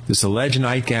of this alleged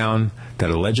nightgown that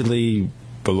allegedly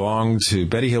belonged to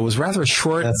Betty Hill. Was rather a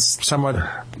short,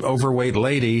 somewhat overweight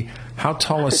lady. How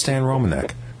tall is Stan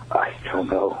Romanek? I don't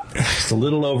know. Just a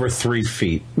little over 3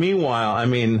 feet. Meanwhile, I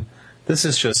mean, this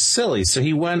is just silly. So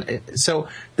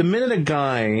the minute a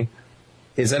guy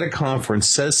is at a conference,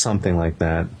 says something like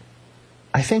that,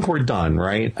 I think we're done,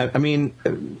 right? I mean,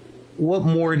 what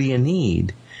more do you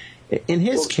need? In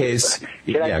his case,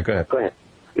 go ahead. Go ahead.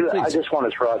 Please. I just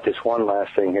want to throw out this one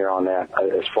last thing here on that,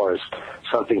 as far as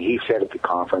something he said at the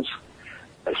conference.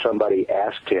 Somebody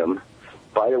asked him,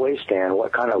 by the way, Stan,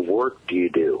 what kind of work do you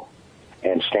do?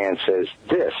 And Stan says,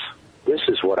 this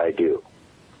is what I do.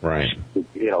 Right.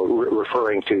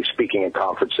 Referring to speaking at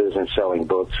conferences and selling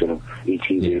books and ET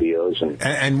videos.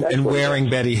 And wearing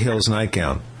Betty Hill's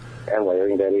nightgown. And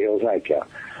wearing Betty Hill's nightgown.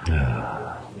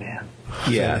 Oh, man.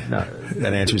 Yeah. No.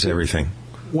 That answers everything.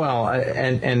 Well,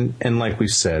 and like we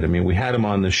said, I mean, we had him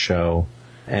on the show,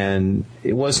 and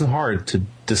it wasn't hard to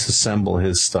disassemble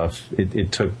his stuff.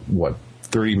 It took,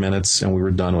 30 minutes, and we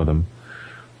were done with him.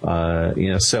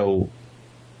 So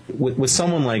with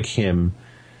someone like him,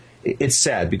 it's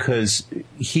sad because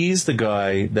he's the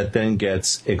guy that then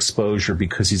gets exposure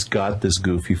because he's got this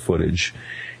goofy footage.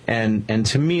 And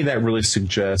to me, that really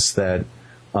suggests that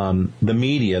the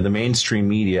media, the mainstream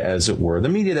media, as it were, the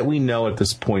media that we know at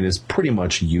this point is pretty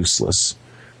much useless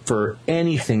for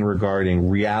anything regarding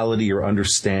reality or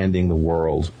understanding the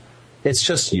world. It's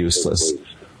just useless.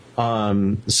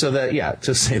 So that,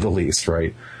 to say the least,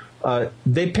 right?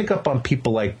 They pick up on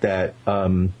people like that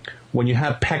when you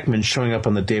have Peckman showing up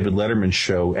on the David Letterman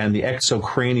show and the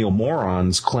exocranial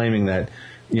morons claiming that,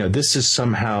 this is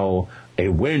somehow a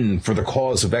win for the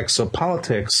cause of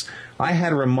exopolitics. I had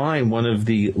to remind one of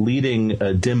the leading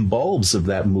dim bulbs of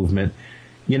that movement,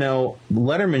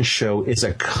 Letterman's show is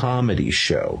a comedy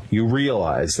show. You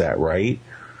realize that, right?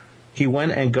 He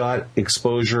went and got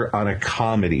exposure on a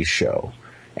comedy show.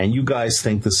 And you guys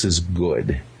think this is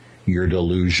good. You're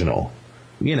delusional.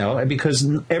 Because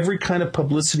every kind of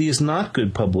publicity is not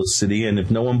good publicity. And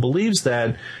if no one believes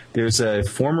that, there's a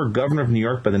former governor of New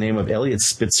York by the name of Eliot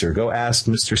Spitzer. Go ask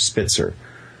Mr. Spitzer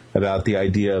about the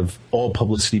idea of all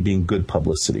publicity being good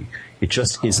publicity. It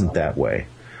just isn't that way.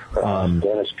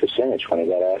 Dennis Kucinich when he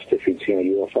got asked if he'd seen a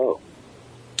UFO.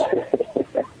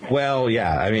 Well,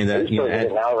 yeah. I mean, that.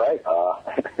 Now, right?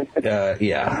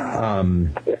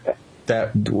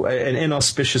 That an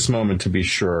inauspicious moment, to be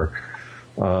sure.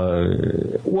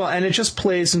 And it just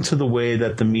plays into the way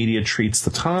that the media treats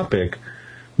the topic.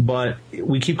 But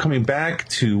we keep coming back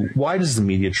to, why does the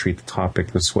media treat the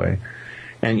topic this way?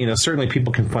 And, certainly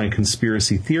people can find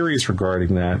conspiracy theories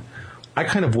regarding that. I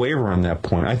kind of waver on that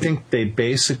point. I think they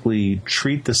basically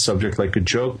treat the subject like a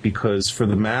joke because for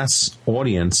the mass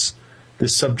audience,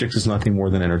 this subject is nothing more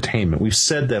than entertainment. We've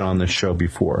said that on this show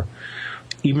before.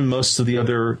 Even most of the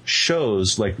other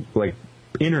shows, like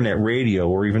internet radio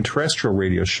or even terrestrial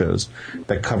radio shows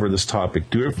that cover this topic,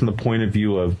 do it from the point of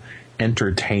view of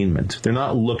entertainment. They're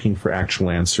not looking for actual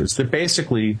answers. They're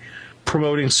basically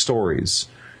promoting stories.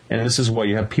 And this is why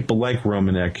you have people like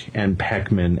Romanek and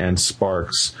Peckman and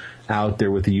Sparks out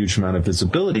there with a huge amount of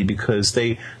visibility, because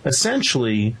they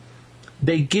essentially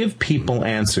give people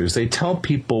answers. They tell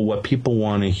people what people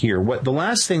want to hear. The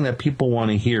last thing that people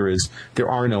want to hear is there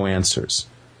are no answers.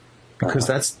 Because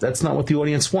that's not what the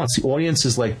audience wants. The audience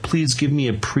is like, please give me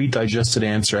a pre-digested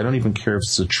answer. I don't even care if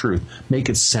it's the truth. Make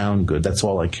it sound good. That's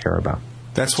all I care about.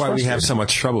 That's why we have so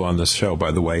much trouble on this show,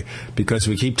 by the way, because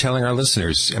we keep telling our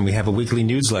listeners, and we have a weekly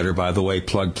newsletter, by the way,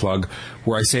 plug,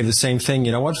 where I say the same thing.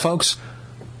 You know what, folks?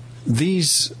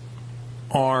 These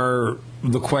are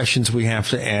the questions we have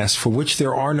to ask, for which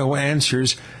there are no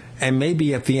answers, and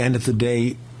maybe at the end of the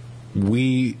day,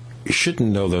 we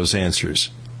shouldn't know those answers.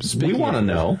 We want to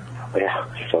know. Yeah,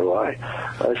 so do I.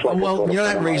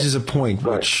 That raises a point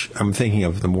which I'm thinking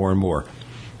of the more and more.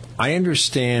 I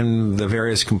understand the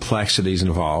various complexities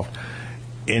involved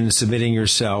in submitting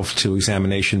yourself to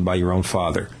examination by your own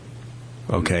father.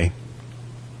 Okay?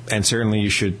 And certainly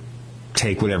you should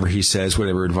take whatever he says,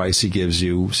 whatever advice he gives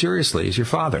you, seriously as your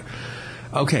father.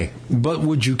 Okay, but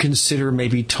would you consider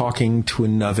maybe talking to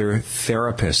another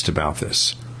therapist about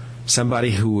this?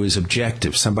 Somebody who is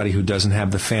objective, somebody who doesn't have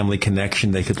the family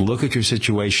connection. They could look at your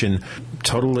situation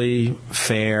totally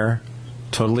fair,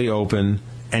 totally open,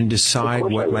 and decide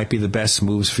what might be the best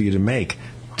moves for you to make,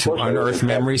 to unearth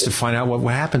memories, to find out what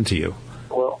happened to you.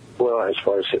 Well, as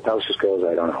far as hypnosis goes,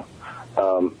 I don't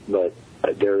know. But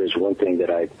there is one thing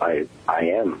that I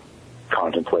am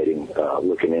contemplating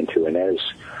looking into, and that is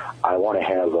I want to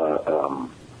have a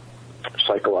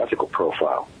psychological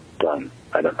profile done.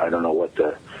 I don't know what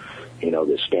the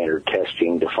standard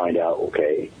testing to find out,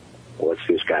 okay, what's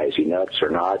this guy, is he nuts or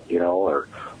not, or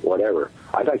whatever.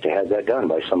 I'd like to have that done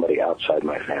by somebody outside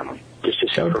my family. Just to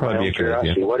see for my own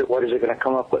curiosity, what is it going to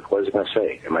come up with? What is it going to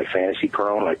say? Am I fantasy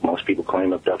prone like most people claim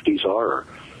abductees are?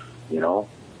 Or,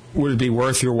 Would it be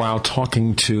worth your while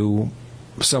talking to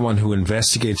someone who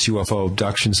investigates UFO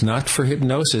abductions, not for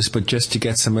hypnosis, but just to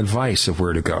get some advice of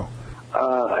where to go?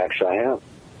 Actually, I have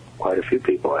quite a few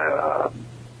people.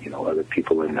 Other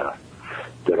people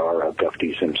that are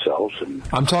abductees themselves. And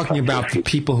I'm talking about the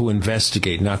people who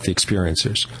investigate, not the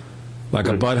experiencers. Like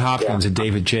a Bud Hopkins, a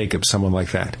David Jacobs, someone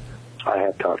like that. I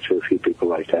have talked to a few people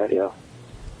like that, yeah.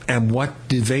 And what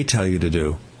did they tell you to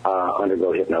do?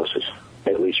 Undergo hypnosis.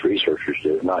 At least researchers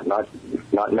do. Not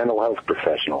mental health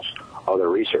professionals. Other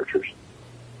researchers.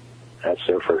 That's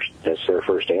their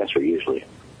first answer usually.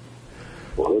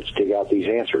 Well, let's dig out these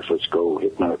answers. Let's go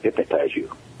hypnotize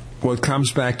you. Well, it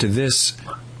comes back to this.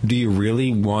 Do you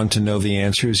really want to know the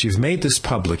answers? You've made this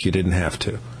public. You didn't have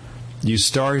to. You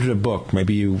started a book.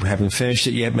 Maybe you haven't finished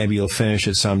it yet. Maybe you'll finish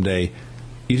it someday.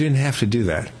 You didn't have to do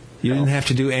that. You didn't have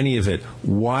to do any of it.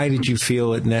 Why did you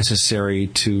feel it necessary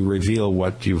to reveal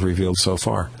what you've revealed so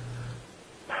far?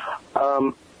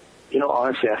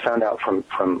 Honestly, I found out from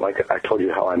like I told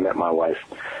you how I met my wife,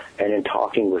 and in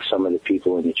talking with some of the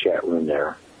people in the chat room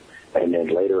there, and then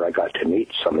later I got to meet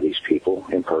some of these people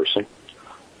in person,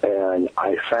 and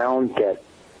I found that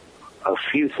a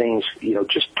few things,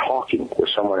 just talking with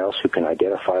someone else who can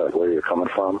identify like where you're coming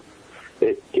from,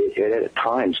 it at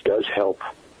times does help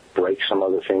break some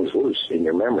other things loose in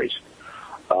your memories.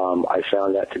 I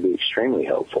found that to be extremely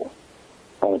helpful.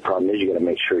 Only problem is you got to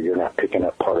make sure you're not picking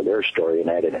up part of their story and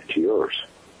adding it to yours.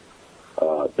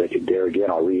 But there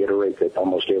again, I'll reiterate that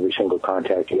almost every single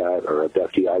contactee or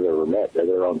abductee I've ever met, they're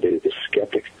their own bit of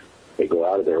skeptics. They go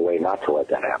out of their way not to let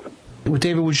that happen. Well,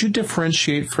 David, would you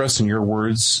differentiate for us in your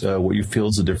words what you feel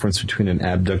is the difference between an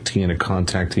abductee and a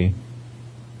contactee?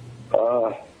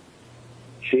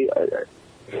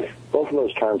 Both of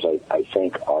those terms I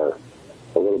think are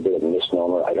a little bit of a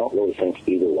misnomer. I don't really think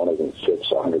either one of them fits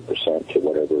 100% to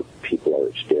whatever people are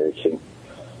experiencing.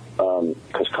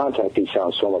 Because contactee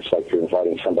sounds so much like you're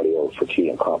inviting somebody over for tea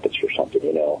and crumpets or something,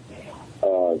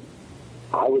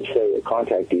 I would say a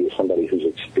contactee is somebody who's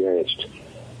experienced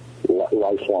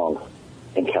lifelong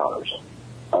encounters.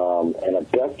 An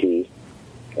abductee,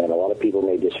 and a lot of people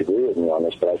may disagree with me on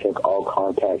this, but I think all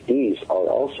contactees are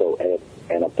also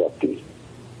an abductee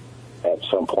at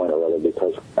some point or other,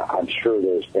 because I'm sure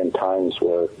there's been times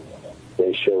where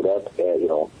they showed up,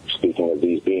 speaking of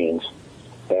these beings,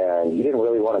 and you didn't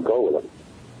really want to go with them,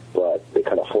 but they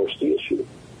kind of forced the issue.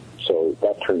 So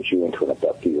that turns you into an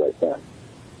abductee right then.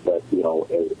 But,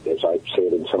 as I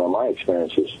said in some of my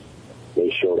experiences,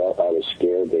 they showed up, I was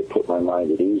scared, they put my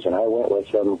mind at ease, and I went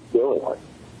with them willingly.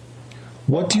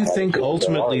 What do you think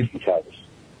ultimately?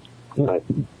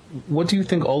 What do you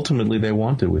think ultimately they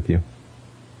wanted with you?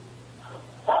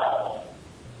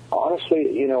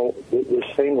 Honestly, this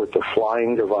thing with the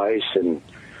flying device and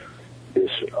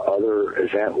this other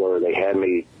event where they had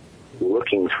me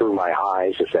looking through my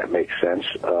eyes, if that makes sense,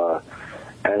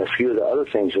 and a few of the other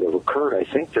things that have occurred, I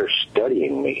think they're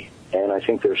studying me, and I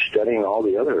think they're studying all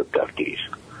the other abductees.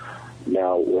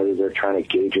 Now, whether they're trying to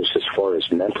gauge us as far as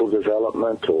mental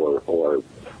development or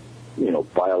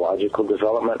biological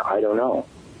development, I don't know.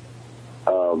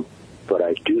 But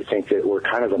I do think that we're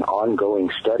kind of an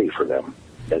ongoing study for them.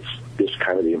 That's just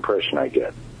kind of the impression I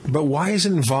get. But why does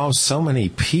it involve so many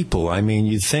people? I mean,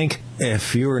 you'd think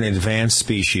if you're an advanced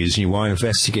species and you want to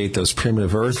investigate those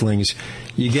primitive earthlings,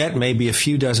 you get maybe a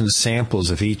few dozen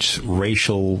samples of each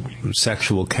racial,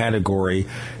 sexual category,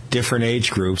 different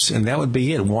age groups, and that would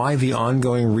be it. Why the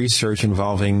ongoing research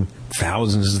involving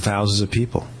thousands and thousands of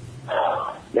people?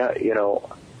 Yeah,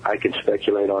 I can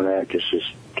speculate on that just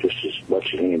as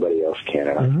much as anybody else can,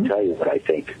 and I can tell you what I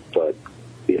think, but,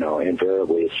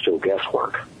 invariably it's still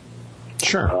guesswork.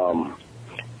 Sure.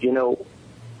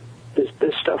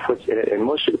 This stuff with, and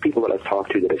most of the people that I've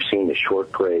talked to that have seen the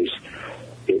short grays,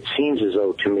 it seems as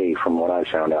though to me, from what I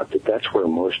found out, that that's where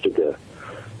most of the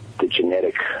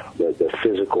genetic, the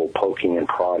physical poking and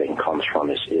prodding comes from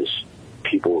is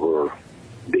people who are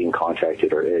being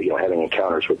contacted or having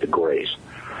encounters with the grays.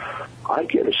 I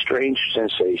get a strange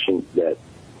sensation that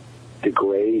the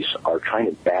grays are trying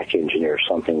to back engineer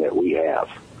something that we have.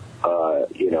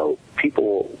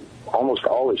 People almost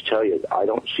always tell you, I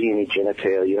don't see any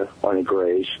genitalia on the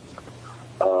grays.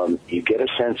 You get a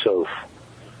sense of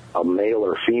a male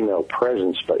or female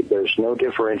presence, but there's no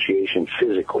differentiation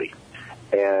physically.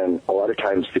 And a lot of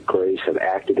times the Greys have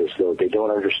acted as though they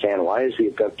don't understand, why is the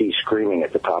abductee screaming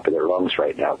at the top of their lungs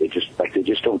right now? They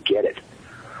just don't get it.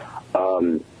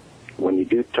 When you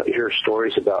do hear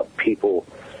stories about people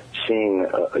seeing,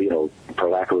 for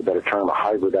lack of a better term, a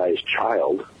hybridized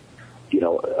child, a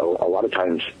lot of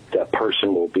times that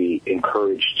person will be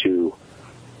encouraged to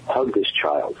hug this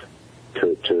child,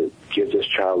 to give this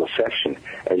child affection,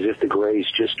 as if the Greys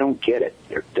just don't get it.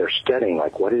 They're studying,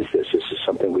 like, what is this? This is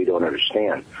something we don't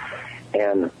understand.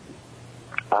 And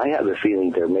I have a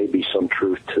feeling there may be some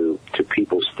truth to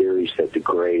people's theories that the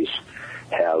Greys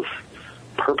have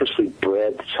purposely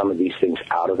bred some of these things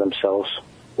out of themselves,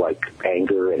 like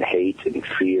anger and hate and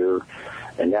fear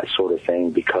and that sort of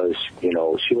thing, because,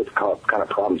 see what kind of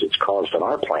problems it's caused on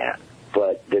our planet.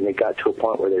 But then they got to a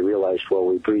point where they realized, well,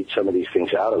 we breed some of these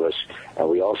things out of us, and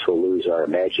we also lose our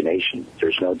imagination.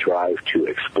 There's no drive to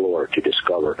explore, to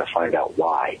discover, to find out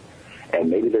why. And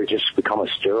maybe they're just become a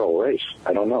sterile race.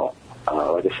 I don't know.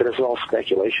 Like I said, it's all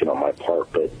speculation on my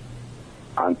part, but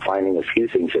I'm finding a few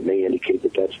things that may indicate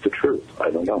that that's the truth.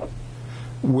 I don't know.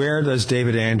 Where does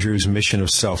David Andrews' mission of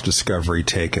self-discovery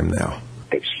take him now?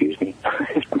 Excuse me?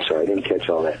 I'm sorry, I didn't catch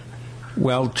all that.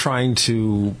 Well, trying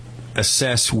to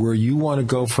assess where you want to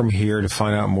go from here to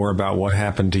find out more about what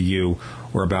happened to you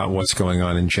or about what's going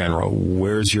on in general.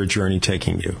 Where's your journey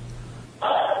taking you?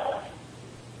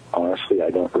 Honestly, I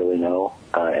don't really know,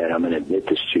 and I'm going to admit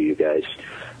this to you guys.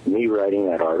 Me writing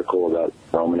that article about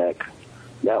Romanek,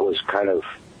 that was kind of,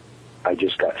 I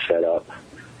just got fed up,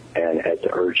 and at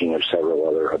the urging of several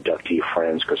other abductee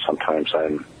friends, because sometimes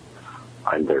I'm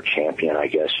their champion, I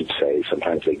guess you'd say.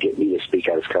 Sometimes they get me to speak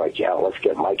out. It's kind of like, yeah, let's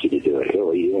get Mikey to do it.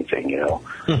 He'll eat anything,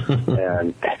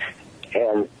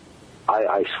 and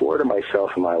I swore to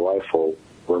myself, and my wife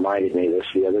reminded me of this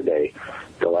the other day.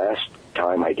 The last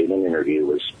time I did an interview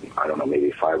was, I don't know,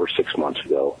 maybe 5 or 6 months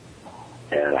ago.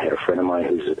 And I had a friend of mine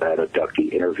who's an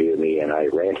abductee interview me, and I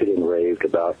ranted and raved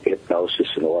about hypnosis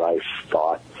and what I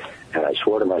thought. And I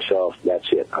swore to myself,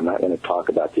 that's it. I'm not going to talk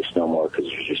about this no more, because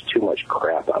there's just too much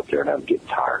crap out there, and I'm getting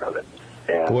tired of it.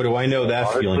 And what do I know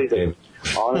that feeling, Dave?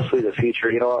 Honestly, the future,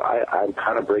 I'm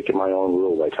kind of breaking my own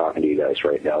rule by talking to you guys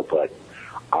right now, but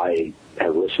I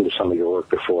have listened to some of your work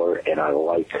before, and I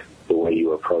like the way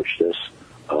you approach this.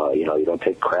 You don't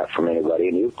take crap from anybody,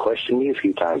 and you've questioned me a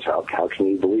few times. How can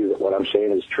you believe that what I'm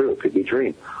saying is true? It could be a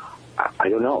dream. I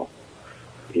don't know.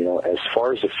 As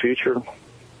far as the future,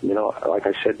 like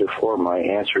I said before, my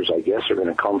answers, I guess, are going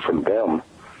to come from them,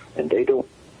 and they don't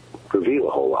reveal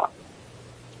a whole lot.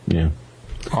 Yeah.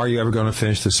 Are you ever going to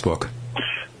finish this book?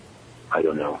 I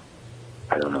don't know.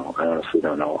 I honestly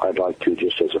don't know. I'd like to,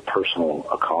 just as a personal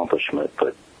accomplishment,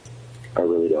 but I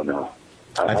really don't know.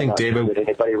 I think, David, sure that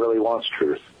anybody really wants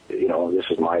truth. This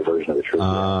is my version of the truth.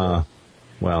 Well,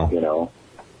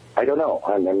 I don't know.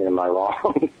 I mean, am I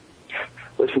wrong?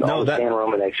 Listen to all the Stan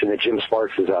Romaneks and the Jim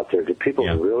Sparkses out there. Do people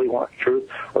really want truth,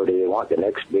 or do they want the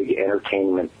next big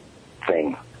entertainment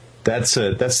thing? That's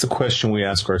the question we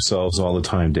ask ourselves all the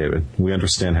time, David. We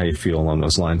understand how you feel along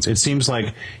those lines. It seems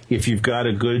like if you've got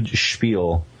a good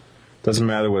spiel, doesn't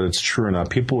matter whether it's true or not,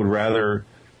 people would rather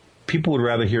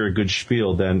hear a good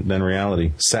spiel than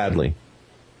reality, sadly.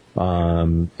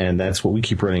 And that's what we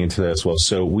keep running into that as well.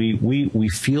 So we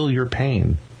feel your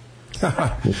pain.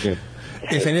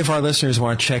 If any of our listeners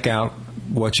want to check out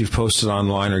what you've posted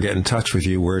online or get in touch with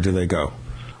you, where do they go?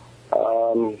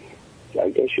 I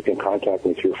guess you can contact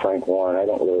me through Frank Warren. I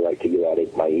don't really like to give out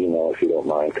my email, if you don't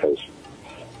mind, because,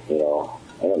 I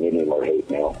don't need any more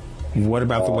hate mail. What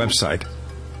about the website?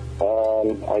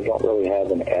 I don't really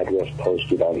have an address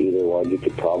posted on either one. You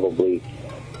could probably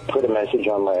put a message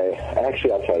on my...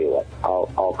 Actually, I'll tell you what.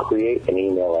 I'll create an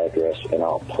email address, and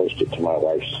I'll post it to my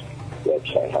wife's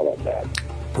website. How about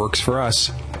that? Works for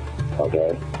us.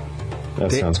 Okay.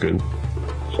 That sounds good.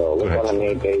 So look on the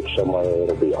main page somewhere.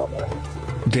 It'll be on there.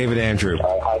 David Andrew.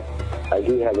 I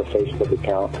do have a Facebook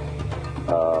account.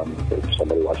 If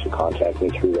somebody wants to contact me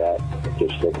through that,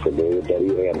 just look for David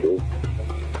W. Andrew.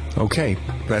 Okay,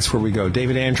 that's where we go.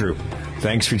 David Andrew,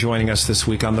 thanks for joining us this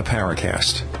week on the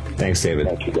Paracast. Thanks, David.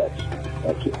 Thank you, guys.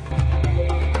 Thank you.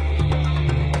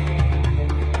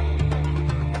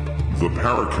 The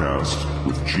Paracast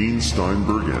with Gene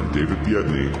Steinberg and David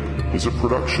Biedny is a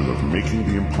production of Making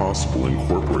the Impossible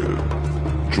Incorporated.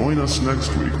 Join us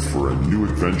next week for a new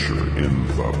adventure in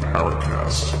the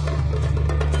Paracast.